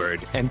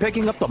chalkboard and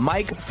picking up the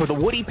mic for the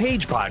Woody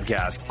Page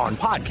podcast on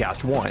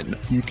Podcast One.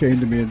 You came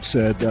to me and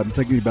said, I'm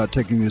thinking about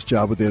taking this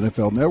job with the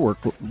NFL Network.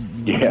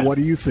 Yeah. What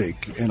do you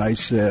think? And I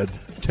said,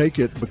 take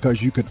it,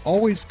 because you can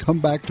always come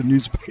back to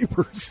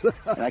newspapers.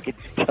 And I can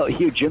tell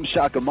you, Jim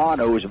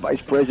Sacamano, who was a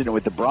vice president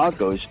with the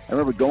Broncos, I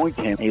remember going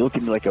to him, and he looked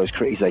at me like I was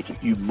crazy. He's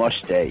like, you must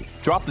stay.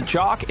 Drop the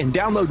chalk and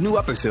download new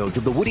episodes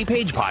of the Woody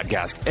Page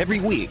podcast every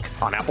week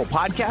on Apple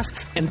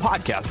Podcasts and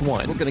Podcast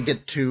One. We're going to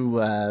get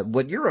to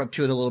what you're up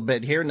to in a little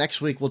bit here. Next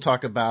week, we'll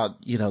talk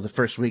about, the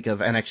first week of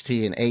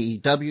NXT and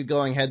AEW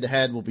going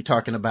head-to-head. We'll be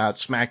talking about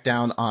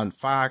SmackDown on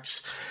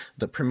Fox,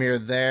 the premiere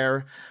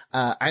there.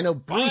 I know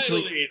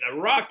briefly. Finally, The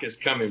Rock is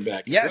coming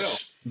back. Yes, well.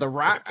 The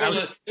Rock.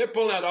 They're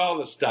pulling out all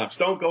the stuff.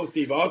 Stone Cold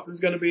Steve Austin's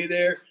going to be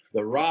there.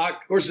 The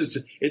Rock. Of course,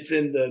 it's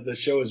in the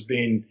show is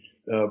being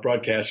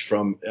broadcast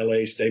from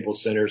L.A.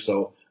 Staples Center.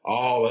 So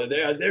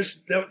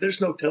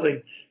there's no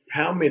telling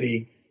how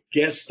many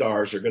guest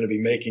stars are going to be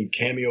making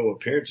cameo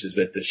appearances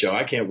at the show.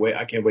 I can't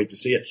wait to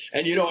see it.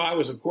 And I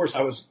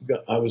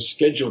was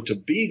scheduled to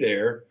be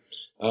there.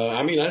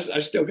 I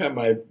still got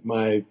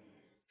my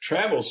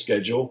travel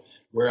schedule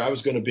where I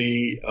was going to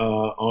be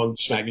on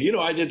SmackDown.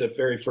 I did the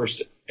very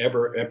first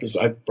ever episode.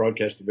 I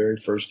broadcast the very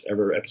first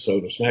ever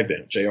episode of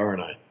SmackDown, JR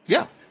and I.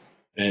 Yeah.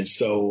 And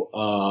so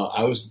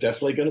I was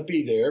definitely going to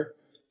be there.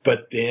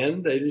 But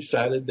then they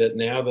decided that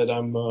now that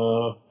I'm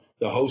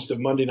the host of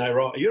Monday Night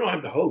Raw.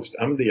 I'm the host.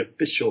 I'm the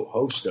official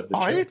host of the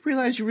show. I didn't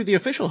realize you were the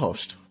official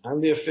host.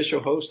 I'm the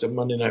official host of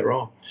Monday Night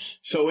Raw.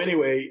 So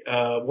anyway,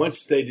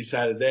 once they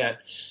decided that,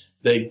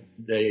 they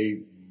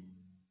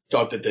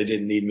thought that they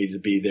didn't need me to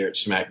be there at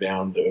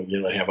SmackDown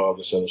to, have all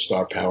this other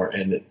star power,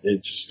 and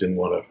it just didn't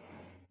want to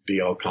be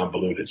all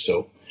convoluted.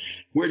 So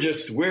we're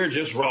just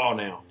Raw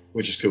now,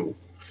 which is cool.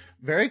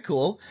 Very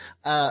cool.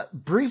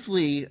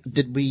 Briefly,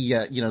 did we,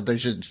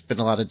 there's been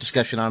a lot of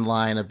discussion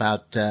online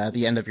about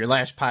the end of your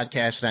last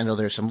podcast, and I know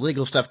there's some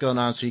legal stuff going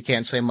on, so you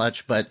can't say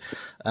much, but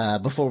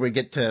before we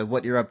get to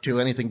what you're up to,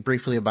 anything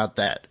briefly about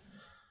that?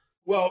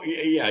 Well,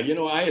 yeah,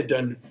 I had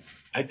done,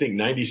 I think,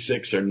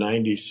 96 or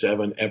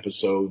 97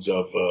 episodes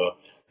of a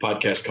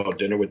podcast called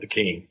Dinner with the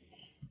King.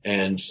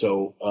 And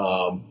so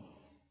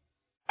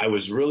I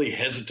was really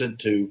hesitant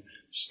to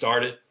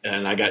start it,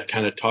 and I got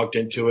kind of talked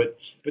into it.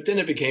 But then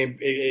it became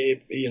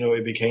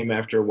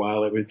after a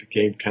while, it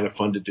became kind of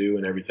fun to do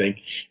and everything.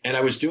 And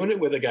I was doing it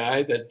with a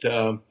guy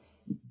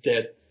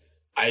that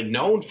I'd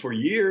known for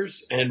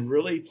years and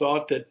really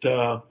thought that,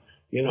 I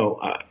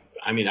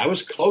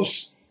was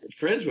close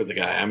friends with the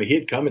guy. He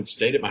had come and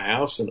stayed at my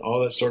house and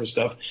all that sort of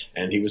stuff.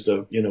 And he was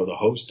the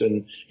host,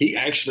 and he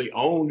actually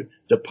owned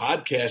the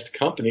podcast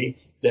company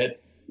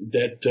that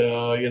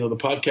the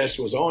podcast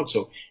was on.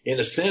 So in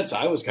a sense,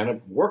 I was kind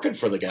of working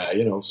for the guy,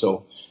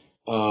 so,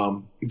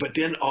 but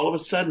then all of a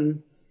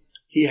sudden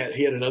he had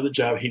another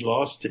job. He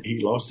lost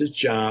his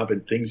job,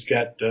 and things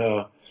got,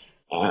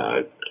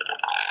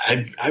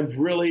 I've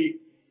really,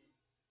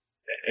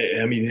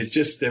 I mean, it's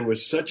just,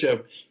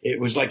 it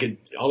was like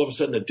all of a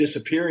sudden a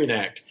disappearing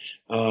act.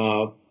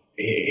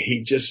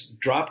 He just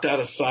dropped out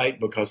of sight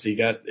because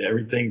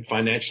everything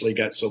financially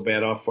got so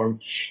bad off for him.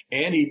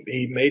 And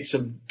he made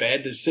some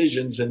bad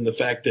decisions in the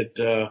fact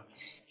that,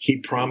 he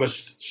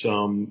promised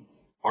some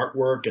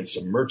artwork and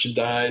some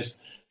merchandise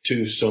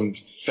to some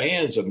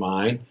fans of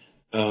mine,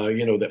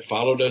 that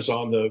followed us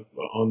on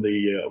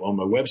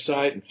my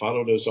website and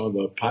followed us on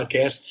the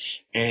podcast.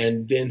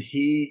 And then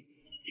he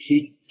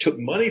took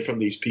money from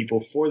these people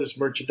for this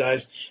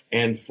merchandise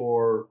and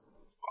for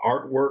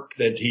artwork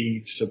that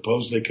he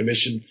supposedly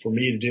commissioned for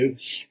me to do.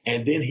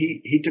 And then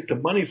he took the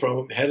money from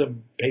him, had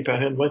him PayPal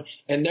him money,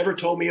 and never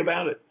told me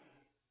about it.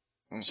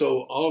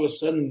 So all of a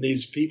sudden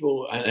these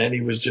people, and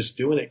he was just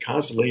doing it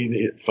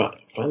constantly.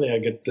 Finally I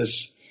get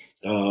this,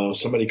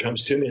 somebody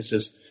comes to me and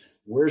says,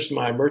 "Where's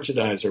my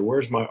merchandise, or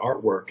where's my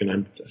artwork?" And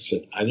I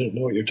said, "I don't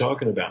know what you're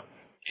talking about."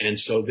 And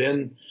so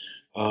then,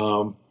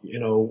 finally,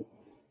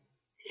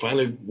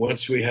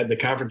 once we had the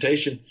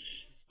confrontation,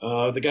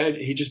 the guy,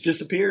 he just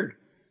disappeared.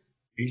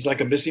 He's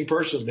like a missing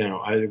person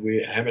now.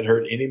 We haven't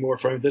heard any more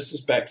from him. This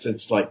is back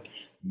since like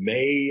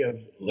May of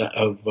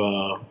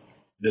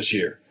this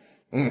year.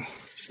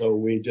 So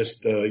we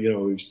just, the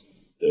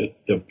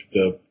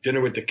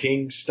dinner with the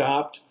king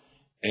stopped,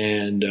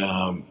 and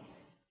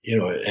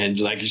and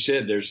like you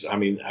said,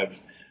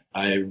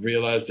 I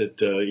realized that,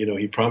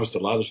 he promised a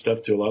lot of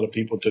stuff to a lot of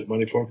people, took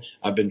money for him.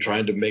 I've been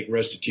trying to make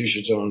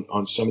restitutions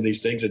on some of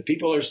these things, and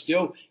people are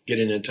still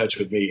getting in touch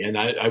with me. And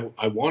I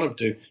want them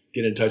to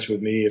get in touch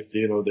with me if,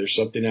 there's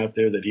something out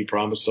there that he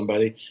promised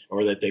somebody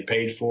or that they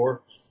paid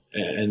for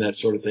and that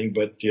sort of thing.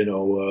 But,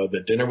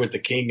 the dinner with the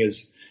king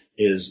is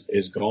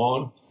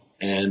gone.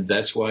 And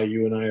that's why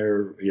you and I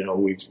are,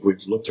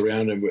 we've looked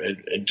around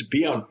and to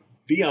be on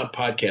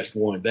Podcast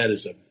One, that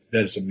is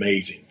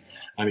amazing.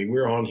 I mean,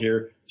 we're on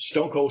here.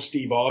 Stone Cold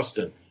Steve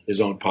Austin is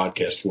on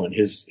Podcast One,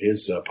 his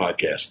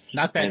podcast.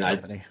 Not bad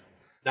company.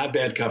 Not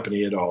bad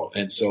company at all.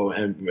 And so,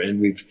 and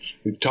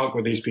we've talked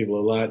with these people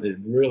a lot,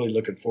 and really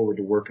looking forward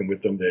to working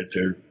with them.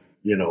 They're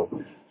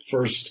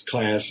first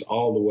class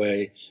all the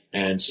way.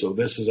 And so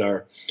this is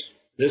our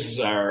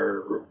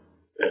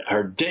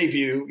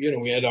debut.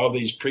 We had all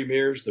these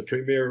premieres, the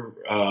premiere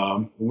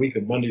week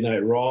of Monday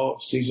Night Raw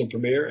season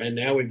premiere, and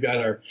now we've got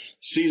our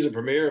season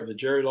premiere of the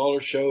Jerry Lawler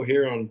Show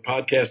here on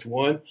Podcast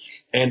One.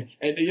 And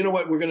you know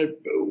what,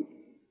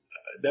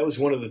 that was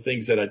one of the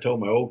things that I told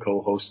my old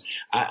co-host.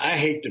 I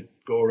hate to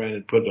go around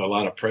and put a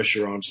lot of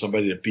pressure on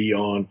somebody to be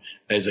on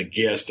as a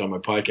guest on my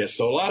podcast.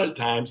 So a lot of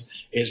times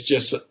it's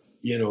just,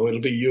 it'll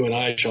be you and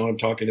I, Sean,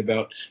 talking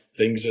about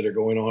things that are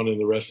going on in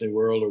the wrestling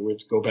world, or we'll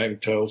go back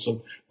and tell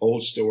some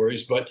old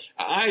stories. But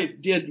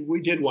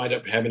we did wind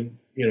up having,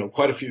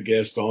 quite a few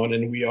guests on,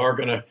 and we are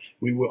gonna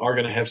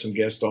have some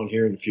guests on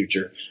here in the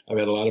future. I've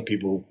had a lot of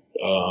people,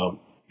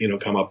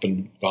 come up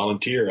and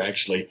volunteer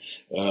actually.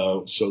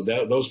 So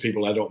those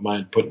people I don't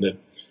mind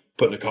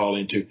putting a call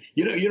into,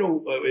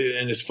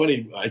 and it's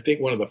funny. I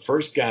think one of the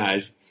first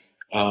guys,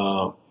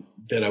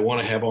 that I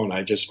want to have on,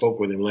 I just spoke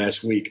with him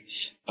last week.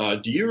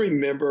 Do you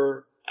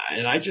remember?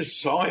 And I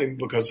just saw him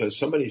because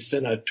somebody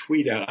sent a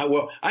tweet out.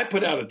 I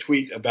put out a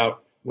tweet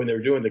about when they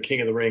were doing the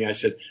King of the Ring. I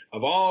said,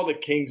 of all the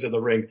Kings of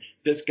the Ring,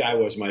 this guy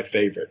was my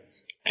favorite.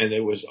 And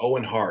it was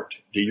Owen Hart.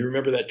 Do you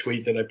remember that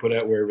tweet that I put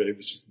out where it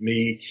was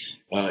me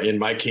in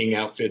my King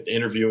outfit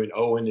interviewing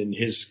Owen in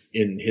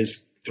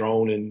his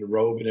throne and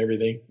robe and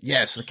everything?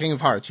 Yes, the King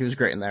of Hearts. He was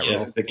great in that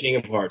role. The King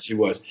of Hearts, he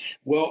was.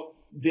 Well,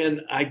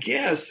 then I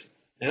guess,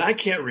 and I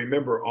can't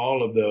remember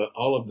all of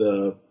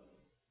the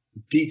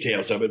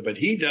details of it, but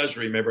he does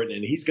remember it,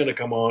 and he's going to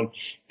come on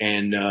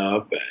and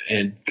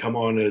come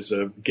on as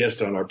a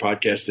guest on our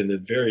podcast in the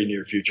very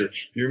near future.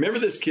 You remember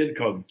this kid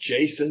called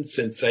Jason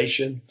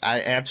Sensation?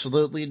 I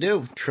absolutely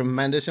do.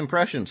 Tremendous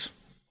impressions.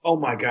 Oh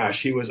my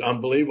gosh, he was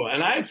unbelievable,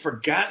 and I had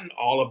forgotten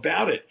all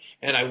about it.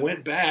 And I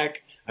went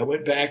back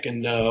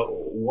and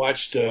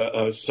watched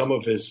some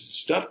of his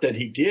stuff that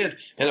he did,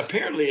 and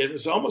apparently it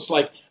was almost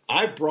like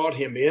I brought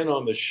him in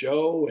on the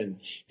show, and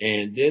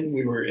then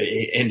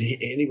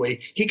anyway,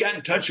 he got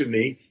in touch with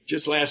me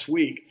just last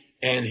week,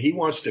 and he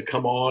wants to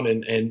come on,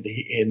 and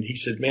he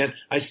said, man,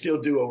 I still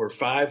do over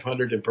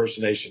 500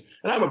 impersonations,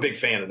 and I'm a big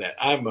fan of that.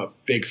 I'm a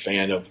big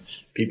fan of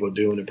people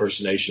doing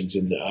impersonations,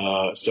 and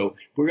so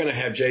we're going to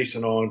have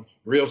Jason on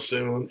real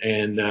soon,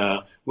 and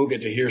we'll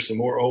get to hear some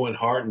more Owen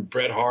Hart and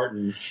Bret Hart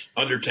and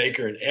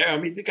Undertaker, and I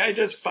mean, the guy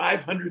does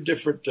 500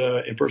 different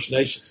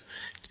impersonations.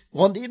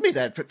 Well, need me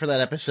that for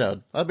that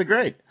episode. That'd be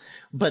great.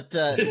 But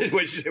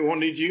won't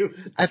need you.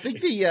 I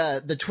think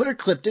the Twitter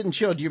clip didn't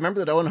show. Do you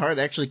remember that Owen Hart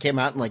actually came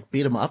out and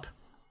beat him up?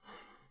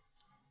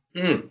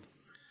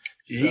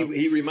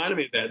 He reminded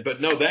me of that,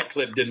 but no, that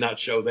clip did not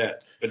show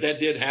that. But that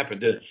did happen,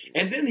 didn't it?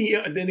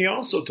 And then he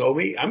also told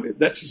me,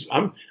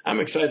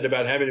 I'm excited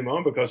about having him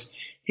on because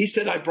he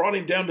said I brought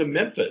him down to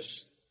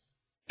Memphis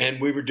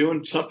and we were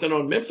doing something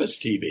on Memphis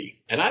TV.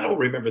 And I don't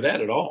remember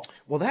that at all.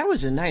 Well, that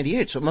was in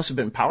 98, so it must have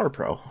been Power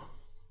Pro.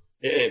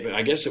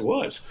 I guess it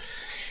was.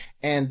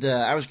 And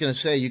I was going to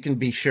say, you can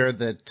be sure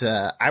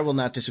that I will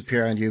not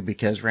disappear on you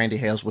because Randy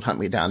Hales would hunt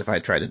me down if I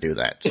tried to do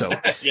that. So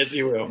yes,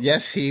 he will.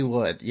 Yes, he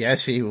would.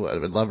 Yes, he would.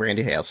 Would love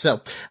Randy Hales.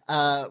 So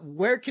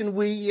where can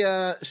we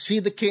see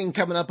the King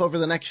coming up over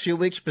the next few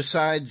weeks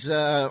besides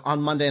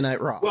on Monday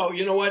Night Raw? Well,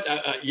 you know what?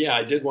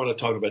 I did want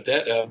to talk about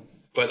that,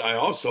 but I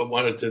also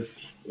wanted to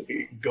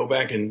go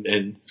back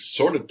and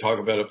sort of talk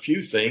about a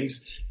few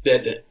things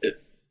that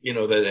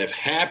that have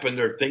happened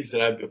or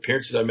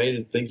appearances I made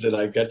and things that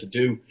I got to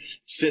do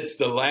since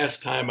the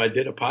last time I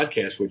did a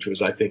podcast, which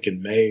was, I think,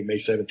 in May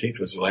 17th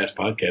was the last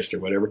podcast or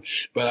whatever.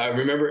 But I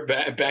remember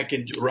back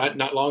in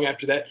not long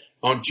after that,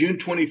 on June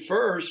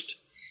 21st,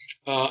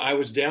 I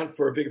was down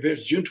for a big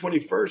appearance. June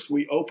 21st,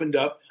 we opened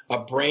up a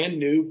brand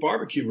new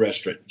barbecue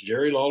restaurant,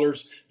 Jerry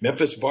Lawler's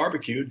Memphis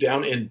Barbecue,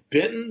 down in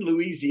Benton,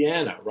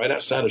 Louisiana, right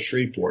outside of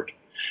Shreveport.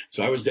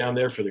 So I was down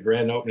there for the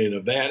grand opening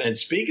of that. And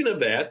speaking of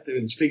that,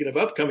 and speaking of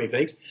upcoming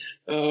things,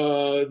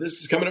 this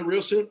is coming up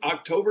real soon,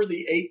 October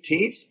the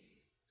 18th.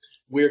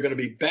 We're going to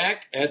be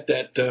back at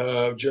that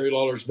Jerry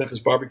Lawler's Memphis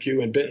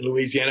Barbecue in Benton,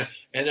 Louisiana,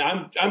 and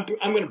I'm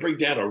going to bring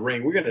down a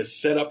ring. We're going to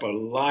set up a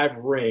live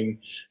ring,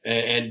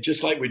 and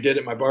just like we did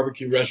at my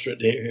barbecue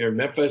restaurant here in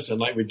Memphis, and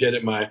like we did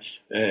at my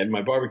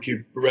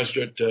barbecue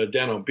restaurant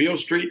down on Beale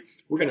Street,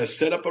 we're going to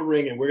set up a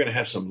ring, and we're going to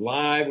have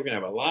we're going to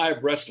have a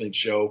live wrestling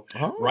show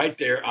right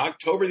there,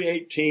 October the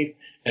 18th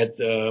at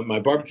my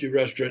barbecue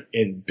restaurant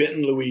in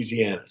Benton,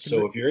 Louisiana.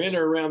 So if you're in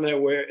or around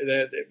that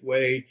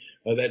way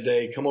that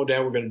day, come on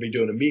down. We're going to be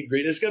doing a meet and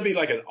greet. It's going to be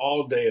like an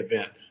all-day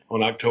event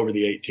on October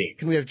the 18th.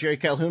 Can we have Jerry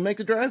Calhoun make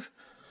the drive?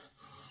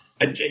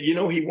 I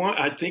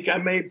think I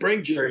may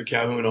bring Jerry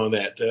Calhoun on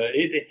that.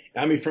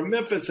 From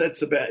Memphis,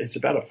 it's about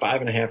a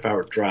 5.5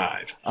 hour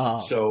drive.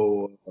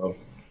 So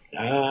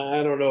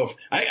I don't know if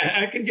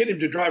I can get him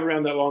to drive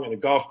around that long in a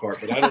golf cart,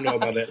 but I don't know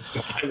about that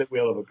behind the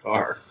wheel of a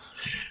car.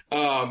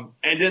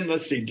 And then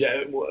let's see,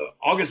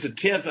 August the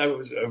 10th, I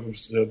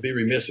was be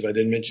remiss if I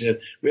didn't mention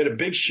it. We had a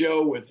big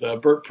show with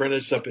Burt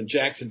Prentice up in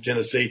Jackson,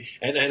 Tennessee,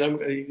 and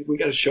we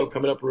got a show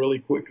coming up really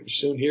quick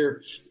soon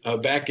here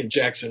back in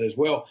Jackson as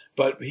well.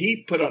 But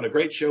he put on a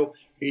great show.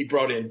 He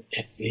brought in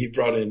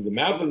the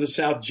Mouth of the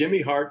South,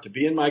 Jimmy Hart, to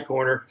be in my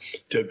corner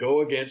to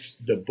go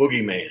against the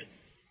Boogeyman.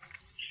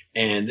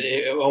 And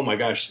oh my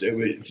gosh,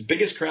 it's the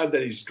biggest crowd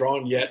that he's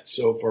drawn yet.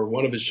 So for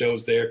one of his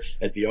shows there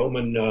at the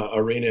Oman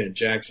Arena in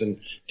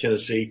Jackson,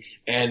 Tennessee,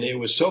 and it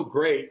was so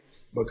great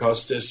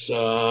because this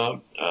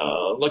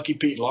Lucky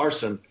Pete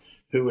Larson,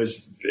 who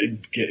is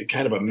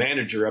kind of a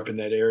manager up in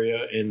that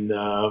area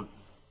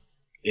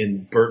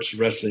in Burt's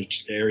wrestling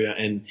area,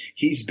 and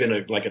he's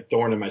been like a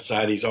thorn in my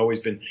side. He's always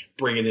been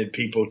bringing in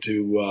people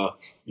to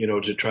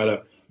to try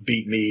to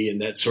beat me and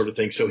that sort of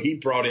thing. So he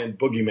brought in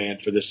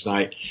Boogeyman for this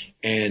night,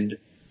 and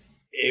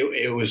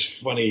it was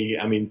funny.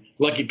 I mean,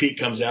 Lucky Pete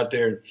comes out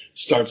there and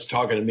starts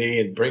talking to me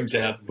and brings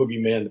out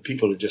Boogeyman. The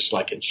people are just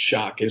like in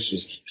shock. This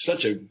was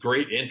such a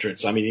great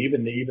entrance. I mean,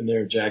 even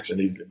there in Jackson,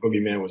 the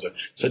Boogeyman was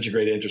such a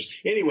great entrance.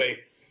 Anyway,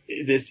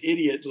 this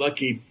idiot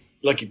Lucky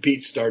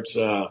Pete starts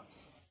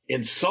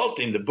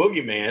insulting the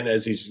Boogeyman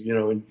as he's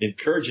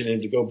encouraging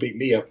him to go beat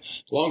me up.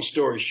 Long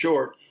story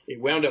short,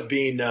 it wound up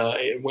being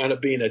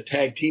a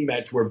tag team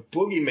match where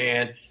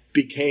Boogeyman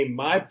became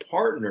my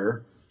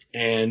partner.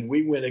 And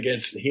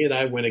he and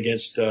I went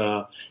against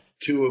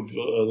two of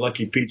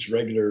Lucky Pete's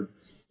regular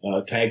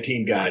tag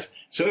team guys.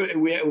 So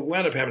we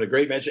wound up having a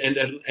great match.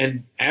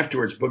 And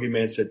afterwards,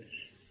 Boogeyman said,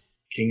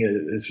 "King,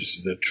 this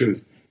is the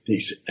truth."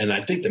 And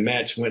I think the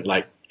match went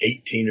like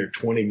 18 or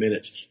 20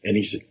 minutes. And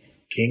he said,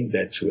 "King,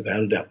 that's without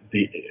a doubt.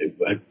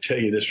 I tell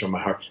you this from my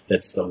heart.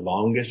 That's the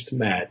longest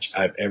match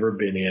I've ever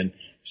been in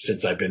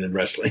since I've been in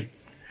wrestling."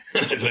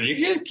 I said,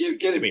 "You're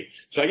kidding me."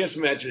 So I guess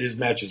his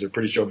matches are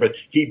pretty short, but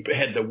he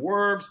had the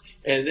worms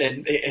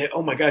and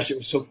oh my gosh, it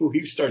was so cool.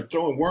 He started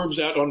throwing worms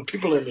out on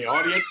people in the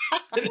audience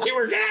and they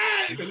were,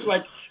 it was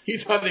like, he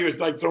thought he was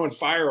like throwing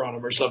fire on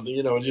them or something,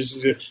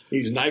 just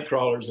these night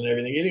crawlers and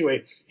everything.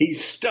 Anyway, he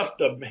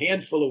stuffed a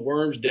handful of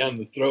worms down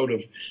the throat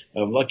of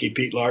Lucky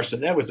Pete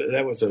Larson. That was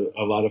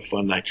a lot of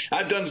fun night.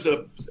 I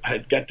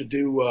got to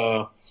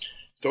do,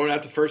 throwing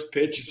out the first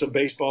pitch of some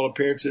baseball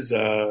appearances.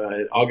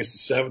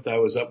 August the 7th, I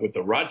was up with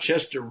the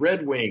Rochester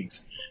Red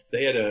Wings.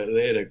 They had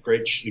a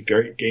great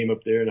game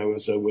up there, and I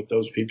was with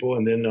those people.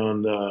 And then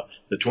on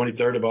the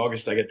 23rd of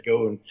August, I got to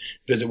go and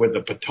visit with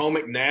the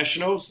Potomac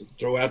Nationals,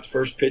 throw out the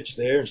first pitch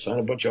there, and sign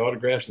a bunch of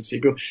autographs and see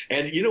people.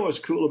 And what's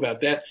cool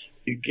about that?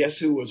 Guess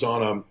who was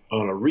on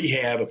a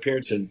rehab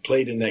appearance and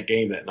played in that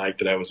game that night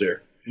that I was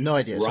there? No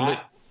idea.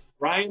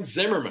 Ryan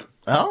Zimmerman.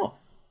 Oh.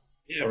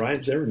 Yeah,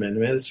 Ryan Zimmerman,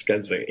 man, this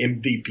guy's the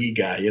MVP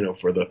guy,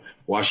 for the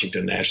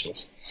Washington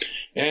Nationals.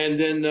 And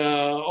then,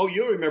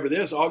 you'll remember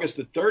this, August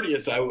the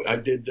 30th, I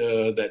did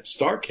that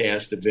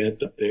StarCast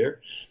event up there.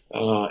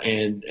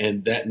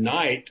 And that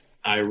night,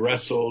 I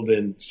wrestled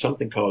in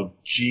something called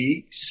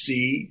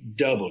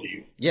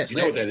GCW. Yes. You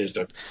know what that is,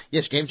 don't you?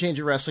 Yes, Game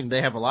Changer Wrestling.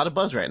 They have a lot of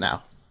buzz right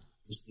now.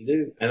 Yes, they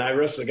do. And I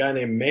wrestled a guy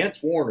named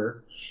Mance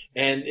Warner,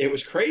 and it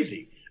was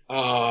crazy.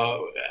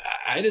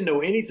 I didn't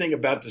know anything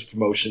about this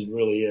promotion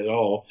really at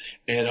all.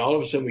 And all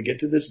of a sudden we get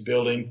to this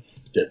building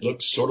that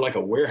looks sort of like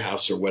a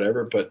warehouse or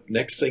whatever. But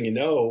next thing you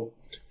know,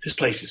 this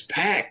place is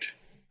packed.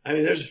 I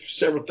mean, there's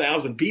several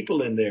thousand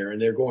people in there,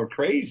 and they're going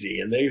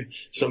crazy. And I'm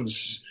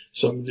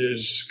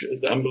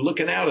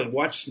looking out and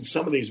watching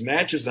some of these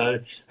matches. I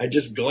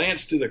just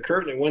glanced through the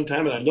curtain at one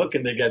time, and I look,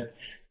 and they got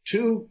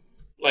two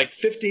like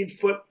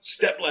 15-foot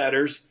step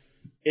ladders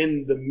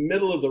in the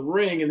middle of the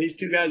ring, and these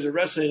two guys are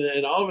wrestling,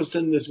 and all of a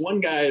sudden this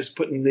one guy is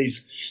putting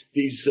these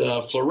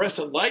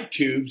fluorescent light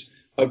tubes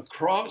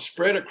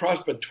spread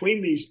across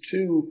between these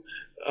two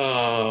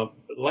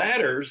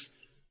ladders,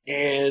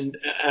 and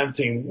I'm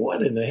thinking,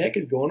 what in the heck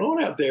is going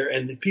on out there?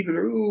 And the people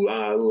are ooh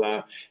ah ooh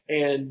ah,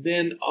 and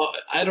then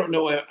I don't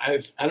know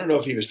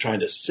if he was trying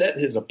to set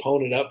his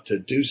opponent up to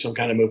do some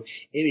kind of move.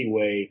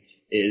 Anyway,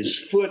 his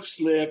foot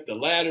slipped, the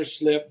ladder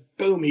slipped,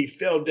 boom, he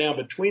fell down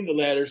between the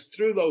ladders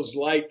through those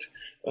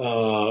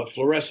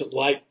fluorescent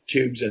light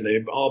tubes, and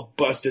they all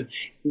busted,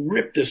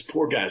 ripped this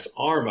poor guy's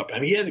arm up. I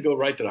mean, he had to go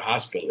right to the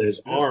hospital.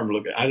 His arm,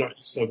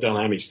 it's no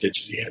telling how many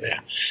stitches he had to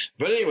have.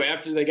 But anyway,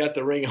 after they got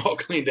the ring all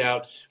cleaned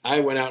out,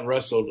 I went out and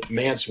wrestled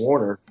Mance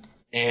Warner,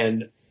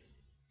 and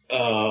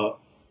I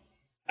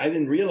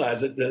didn't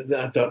realize it.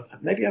 I thought,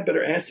 maybe I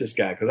better ask this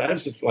guy, because that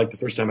was like the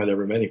first time I'd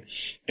ever met him.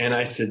 And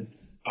I said,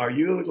 are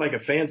you like a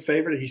fan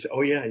favorite? He said,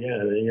 oh, yeah,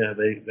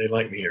 they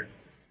like me here.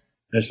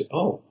 I said,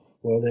 oh,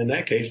 well, in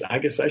that case, I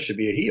guess I should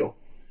be a heel.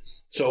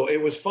 So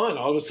it was fun.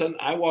 All of a sudden,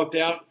 I walked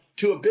out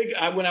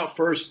I went out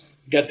first,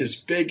 got this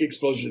big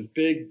explosion,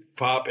 big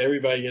pop.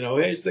 Everybody,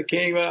 hey, it's the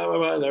King, blah, blah,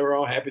 blah. They were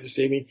all happy to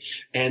see me.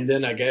 And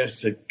then I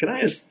guess, can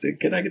I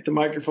get the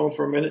microphone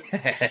for a minute?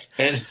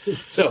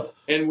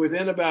 And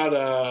within about,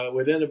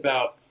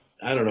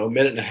 I don't know, a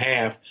minute and a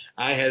half,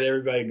 I had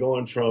everybody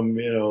going from,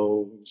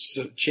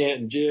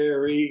 chanting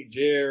Jerry,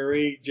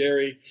 Jerry,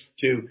 Jerry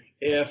to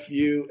F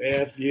you.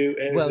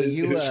 And well,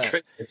 it was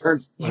crazy.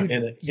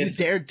 You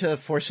dared to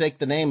forsake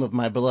the name of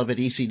my beloved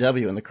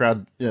ECW, and the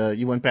crowd,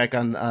 you went back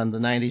on the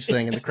 90s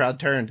thing, and the crowd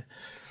turned.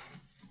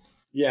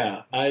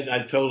 Yeah, I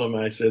told him,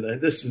 I said,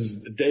 this is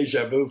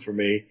deja vu for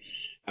me.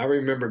 I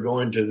remember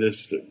going to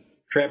this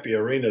crappy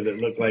arena that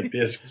looked like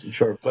this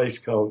for a place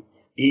called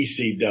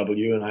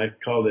ECW, and I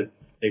called it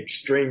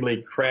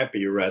extremely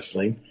crappy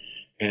wrestling.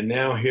 And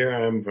now here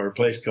I'm for a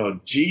place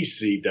called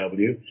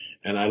GCW,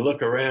 and I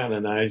look around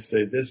and I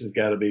say, this has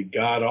got to be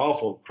god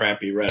awful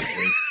crappy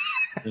wrestling.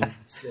 And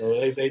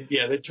so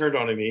they turned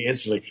on me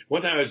instantly.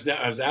 One time I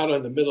was out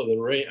in the middle of the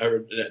ring,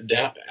 or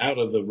down out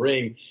of the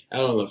ring,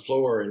 out on the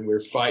floor, and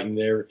we're fighting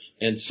there,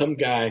 and some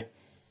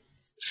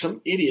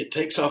idiot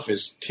takes off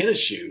his tennis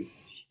shoe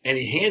and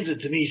he hands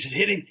it to me. He said,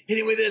 hit him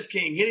with this,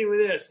 King, hit him with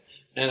this.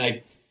 And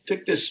I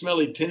took this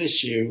smelly tennis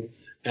shoe,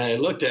 and I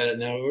looked at it.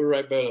 Now we were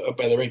right up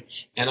by the ring,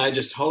 and I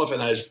just hauled up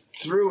and I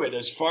threw it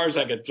as far as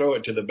I could throw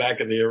it to the back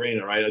of the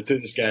arena. Right, I threw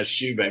this guy's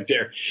shoe back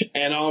there,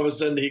 and all of a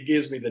sudden he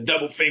gives me the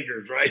double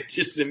fingers. Right,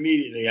 just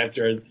immediately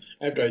after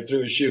I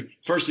threw his shoe.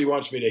 First he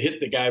wants me to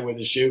hit the guy with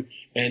the shoe,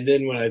 and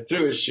then when I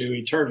threw his shoe,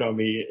 he turned on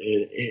me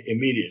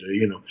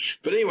immediately.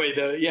 But anyway,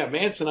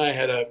 Mance and I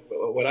had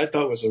what I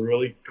thought was a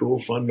really cool,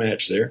 fun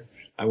match there.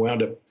 I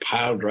wound up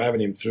pile driving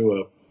him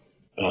through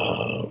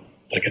a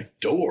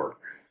door.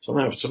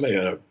 Somehow somebody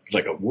had a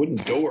wooden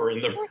door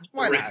in the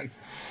ring.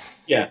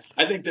 Yeah,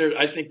 I think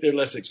they're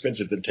less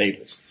expensive than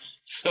tables.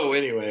 So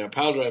anyway, I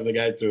pile drive the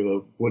guy through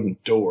a wooden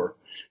door.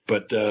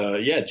 But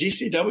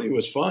GCW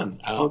was fun.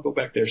 I'll go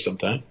back there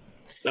sometime.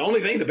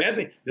 The bad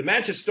thing, the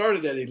matches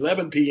started at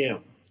 11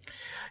 p.m.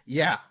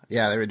 Yeah,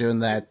 they were doing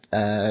that,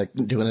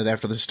 doing it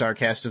after the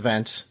StarCast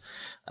events.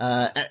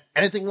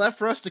 Anything left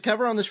for us to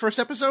cover on this first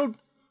episode?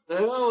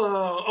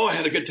 I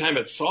had a good time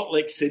at Salt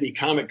Lake City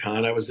Comic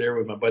Con. I was there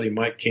with my buddy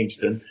Mike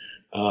Kingston.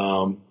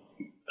 When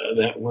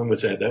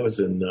was that? That was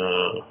in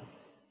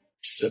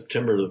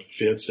September the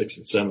 5th, 6th,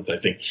 and 7th, I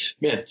think.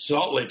 Man,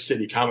 Salt Lake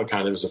City Comic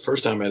Con, it was the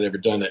first time I'd ever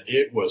done that.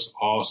 It was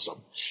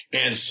awesome.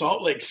 And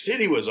Salt Lake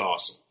City was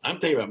awesome. I'm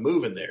thinking about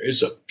moving there.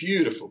 It's a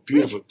beautiful,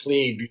 beautiful,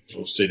 clean,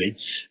 beautiful city.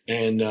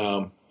 And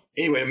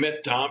anyway, I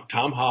met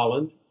Tom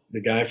Holland,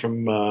 the guy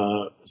from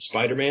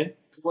Spider-Man.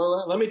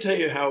 Well, let me tell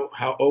you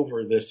how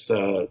over this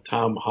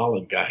Tom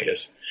Holland guy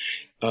is.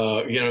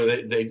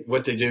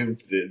 What they do,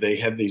 they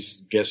have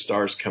these guest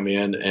stars come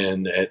in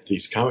and at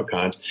these Comic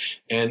Cons,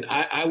 and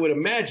I would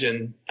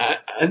imagine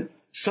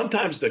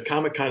sometimes the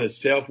Comic Con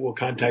itself will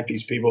contact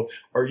these people,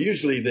 or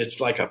usually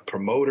that's like a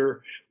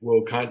promoter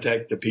will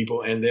contact the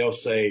people, and they'll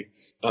say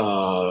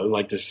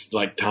like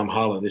Tom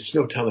Holland. It's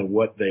no telling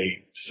what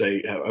they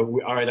say.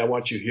 All right, I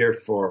want you here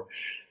for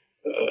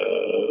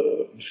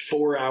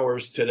 4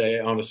 hours today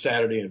on a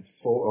Saturday and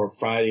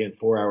Friday and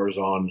 4 hours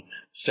on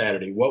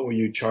Saturday. What will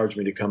you charge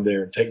me to come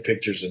there and take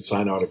pictures and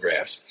sign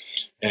autographs?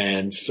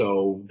 And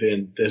so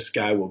then this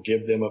guy will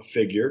give them a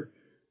figure,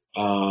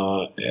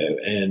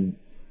 and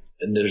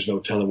and there's no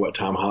telling what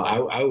Tom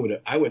Holland.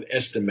 I would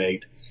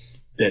estimate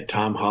that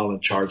Tom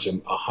Holland charged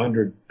him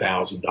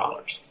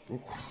 $100,000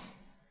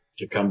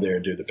 to come there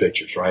and do the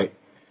pictures, right?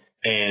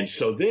 And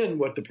so then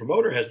what the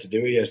promoter has to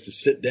do, he has to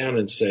sit down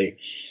and say,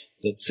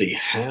 let's see,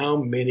 how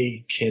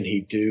many can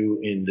he do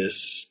in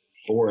this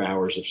 4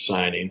 hours of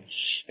signing,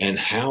 and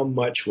how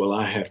much will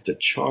I have to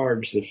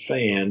charge the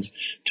fans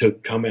to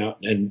come out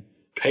and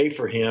pay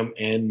for him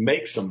and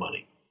make some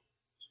money?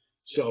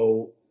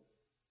 So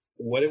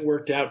what it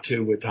worked out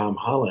to with Tom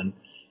Holland,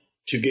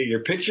 to get your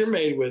picture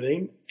made with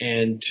him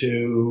and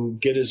to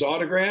get his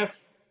autograph,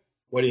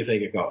 what do you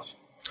think it costs?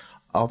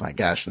 Oh, my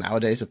gosh.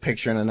 Nowadays, a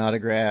picture and an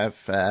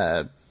autograph,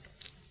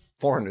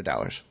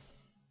 $400.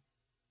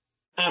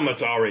 I must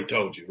have already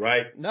told you,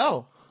 right?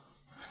 No,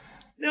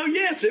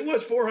 yes, it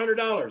was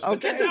 $400. But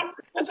Okay.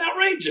 that's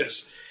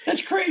outrageous.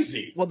 That's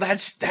crazy. well,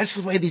 that's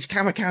the way these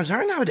Comic-Cons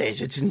are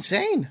nowadays. It's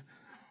insane.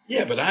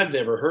 Yeah, but I've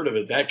never heard of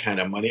it, that kind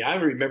of money. I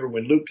remember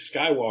when Luke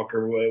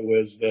Skywalker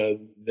was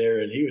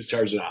there, and he was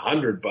charging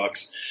 $100.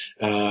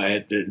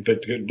 But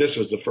this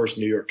was the first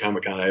New York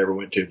Comic Con I ever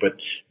went to.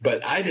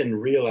 But I didn't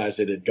realize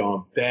it had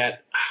gone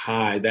that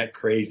high, that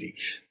crazy.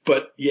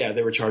 But yeah,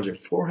 they were charging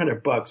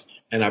 $400,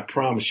 and I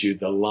promise you,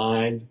 the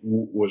line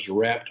was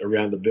wrapped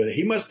around the building.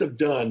 He must have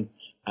done.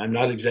 I'm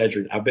not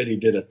exaggerating. I bet he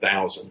did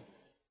 1,000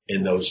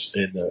 in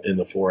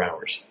the 4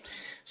 hours.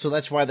 So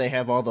that's why they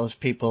have all those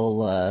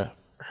people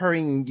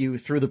hurrying you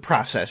through the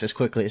process as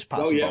quickly as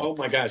possible. Oh, yeah. Oh,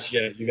 my gosh.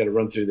 Yeah, you got to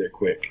run through there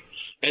quick.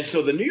 And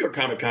so the New York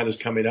Comic Con is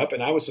coming up,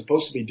 and I was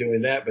supposed to be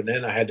doing that, but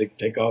then I had to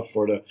take off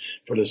for the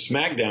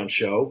SmackDown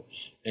show,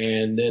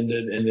 and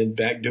then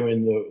back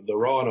doing the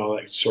Raw and all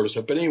that sort of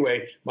stuff. But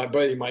anyway, my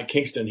buddy Mike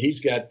Kingston, he's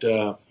got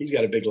a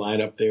big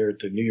lineup there at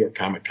the New York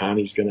Comic Con.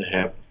 He's going to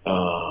have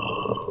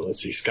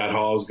Scott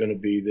Hall's going to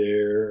be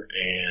there,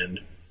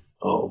 and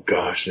and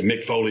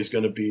Mick Foley's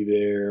going to be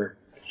there.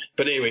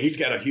 But anyway, he's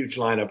got a huge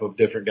lineup of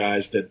different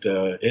guys that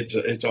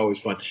it's always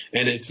fun.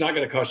 And it's not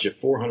going to cost you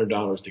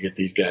 $400 to get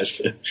these guys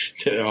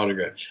to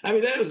autograph. I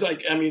mean, that was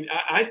like,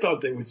 I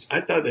thought they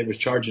was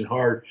charging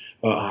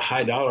a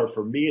high dollar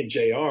for me and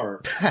JR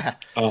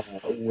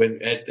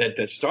when at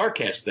that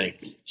StarCast thing.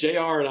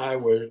 JR and I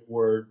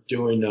were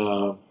doing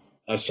a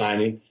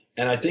signing,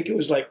 and I think it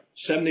was like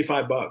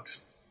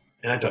 $75.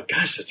 And I thought,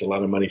 gosh, that's a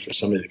lot of money for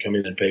somebody to come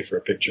in and pay for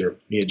a picture of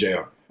me and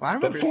JR. Well,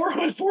 but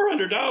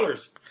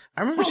 $400.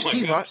 I remember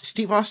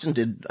Steve Austin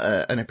did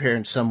an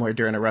appearance somewhere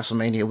during a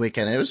WrestleMania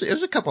weekend. It was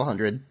a couple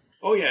hundred.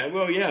 Oh yeah,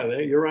 well yeah,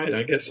 you're right.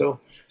 I guess so.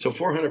 So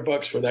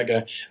 $400 for that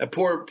guy.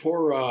 Poor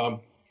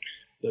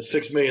the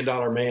 $6 Million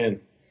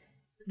Man.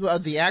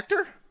 The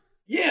actor?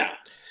 Yeah.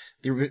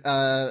 The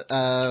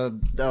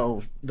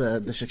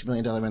 $6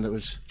 Million Man that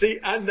was. See,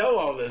 I know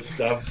all this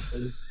stuff.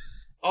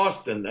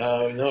 Austin.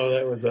 No,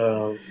 that was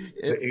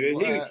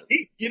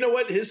you know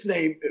what? His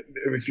name,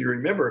 if you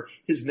remember,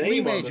 his name Lee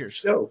on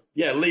Majors. the show.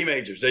 Yeah, Lee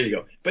Majors. There you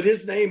go. But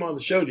his name on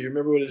the show, do you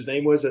remember what his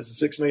name was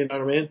as a $6 Million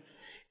Man?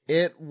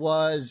 It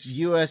was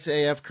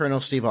USAF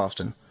Colonel Steve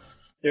Austin.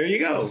 There you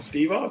go,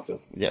 Steve Austin.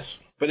 Yes.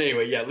 But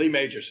anyway, yeah, Lee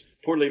Majors.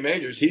 Poor Lee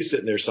Majors, he's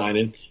sitting there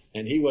signing,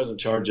 and he wasn't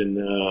charging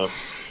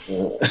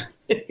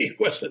he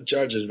wasn't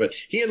charging, but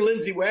he and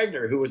Lindsay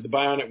Wagner, who was the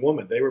Bionic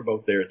Woman, they were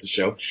both there at the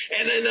show.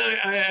 And then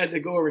I had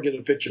to go over and get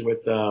a picture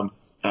with the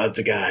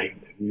guy.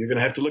 You're going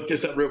to have to look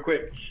this up real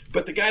quick.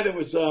 But the guy that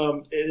was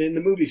in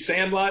the movie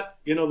Sandlot,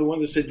 you know, the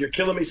one that said, "You're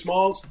killing me,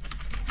 Smalls."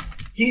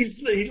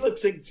 He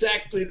looks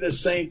exactly the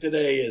same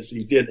today as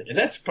he did. And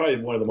that's probably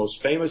one of the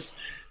most famous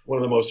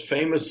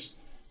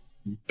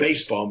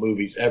baseball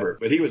movies ever.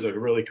 But he was a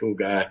really cool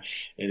guy,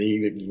 and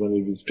he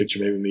wanted this picture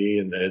made with me,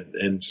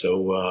 and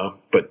so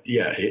but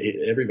yeah,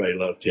 everybody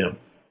loved him.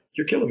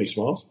 You're killing me,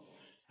 Smalls.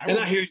 And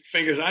I hear your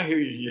fingers. I hear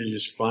you're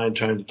just fine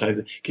trying to type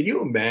it. Can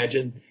you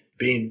imagine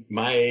being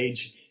my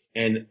age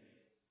and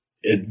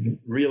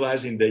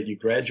realizing that you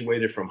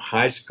graduated from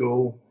high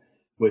school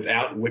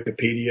without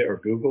Wikipedia or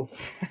Google?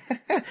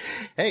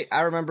 Hey,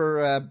 I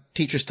remember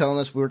teachers telling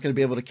us we weren't going to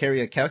be able to carry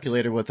a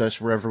calculator with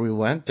us wherever we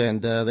went,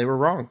 and they were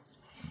wrong.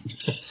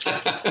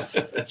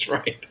 That's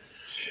right.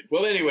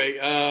 Well, anyway,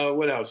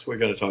 what else we're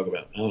going to talk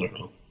about? I don't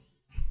know.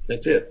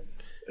 That's it.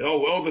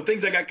 Oh, the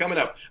things I got coming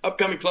up.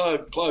 Upcoming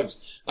plugs.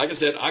 Like I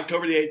said,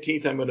 October the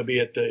 18th, I'm going to be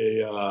at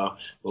the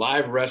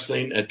live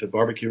wrestling at the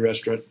barbecue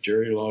restaurant,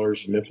 Jerry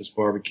Lawler's Memphis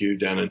Barbecue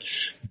down in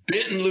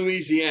Benton,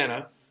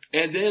 Louisiana.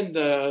 And then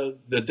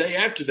the day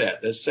after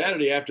that, the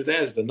Saturday after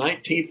that, is the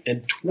 19th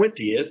and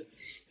 20th.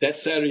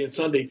 That's Saturday and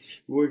Sunday.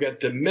 We got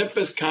the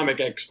Memphis Comic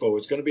Expo.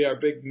 It's going to be our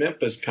big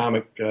Memphis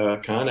Comic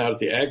Con out at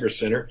the Agri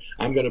Center.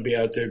 I'm going to be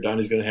out there.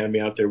 Donnie's going to have me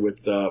out there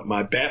with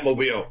my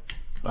Batmobile.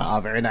 Oh,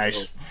 very nice.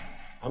 So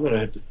I'm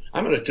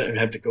going to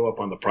have to go up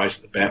on the price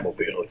of the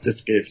Batmobile.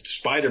 If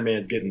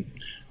Spider-Man's getting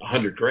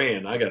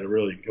 $100,000, I got to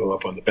really go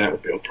up on the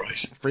Batmobile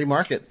price. Free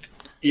market.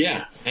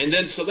 Yeah, and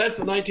then so that's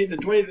the 19th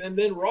and 20th, and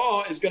then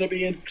Raw is going to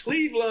be in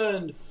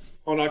Cleveland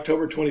on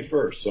October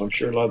 21st. So I'm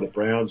sure a lot of the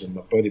Browns and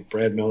my buddy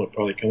Brad Miller will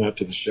probably come out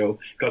to the show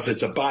because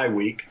it's a bye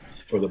week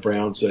for the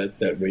Browns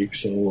that week.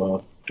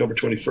 So October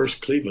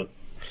 21st, Cleveland.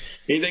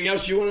 Anything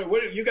else you want?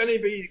 What you got?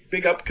 Any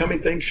big upcoming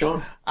things,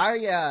 Sean?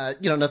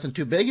 Nothing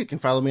too big. You can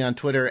follow me on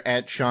Twitter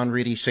at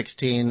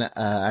SeanReedy16.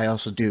 I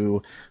also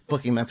do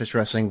Booking Memphis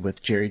Wrestling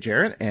with Jerry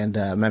Jarrett and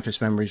Memphis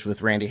Memories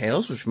with Randy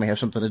Hales, which may have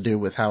something to do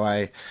with how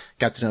I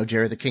got to know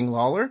Jerry the King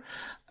Lawler.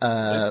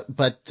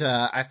 But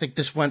I think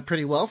this went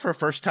pretty well for a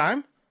first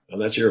time. Well,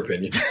 that's your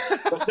opinion.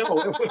 But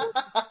no,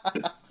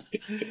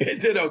 it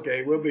did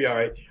okay. We'll be all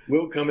right.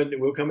 We'll come and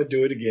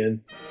do it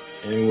again,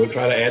 and we'll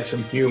try to add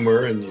some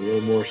humor and a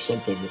little more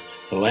something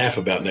to laugh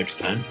about next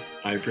time.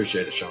 I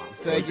appreciate it, Sean.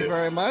 Thank you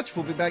very much.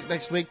 We'll be back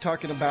next week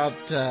talking about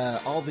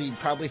all the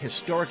probably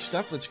historic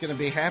stuff that's going to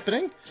be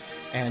happening.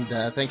 And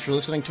thanks for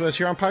listening to us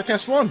here on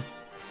Podcast One.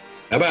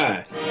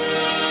 Bye-bye.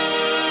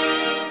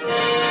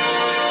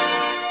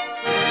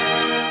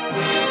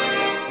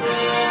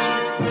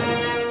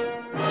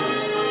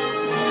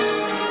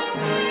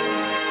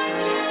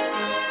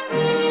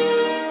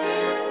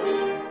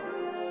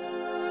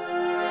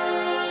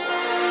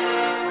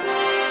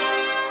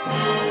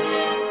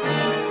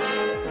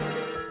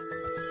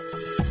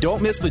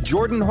 Don't miss the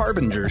Jordan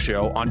Harbinger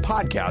Show on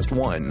Podcast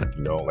One.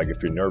 You know, like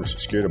if you're nervous or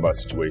scared about a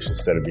situation,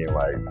 instead of being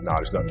like, nah,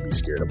 there's nothing to be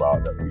scared about,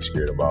 nothing to be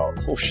scared about.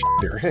 Oh, shit,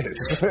 there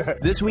is.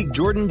 This week,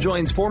 Jordan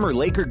joins former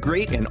Laker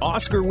great and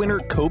Oscar winner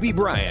Kobe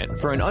Bryant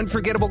for an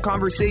unforgettable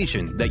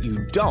conversation that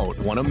you don't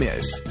want to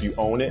miss. You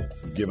own it,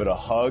 give it a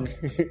hug,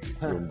 you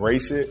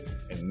embrace it,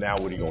 and now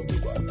what are you going to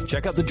do about it?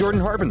 Check out the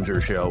Jordan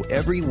Harbinger Show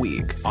every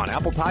week on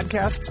Apple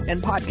Podcasts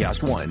and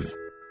Podcast One.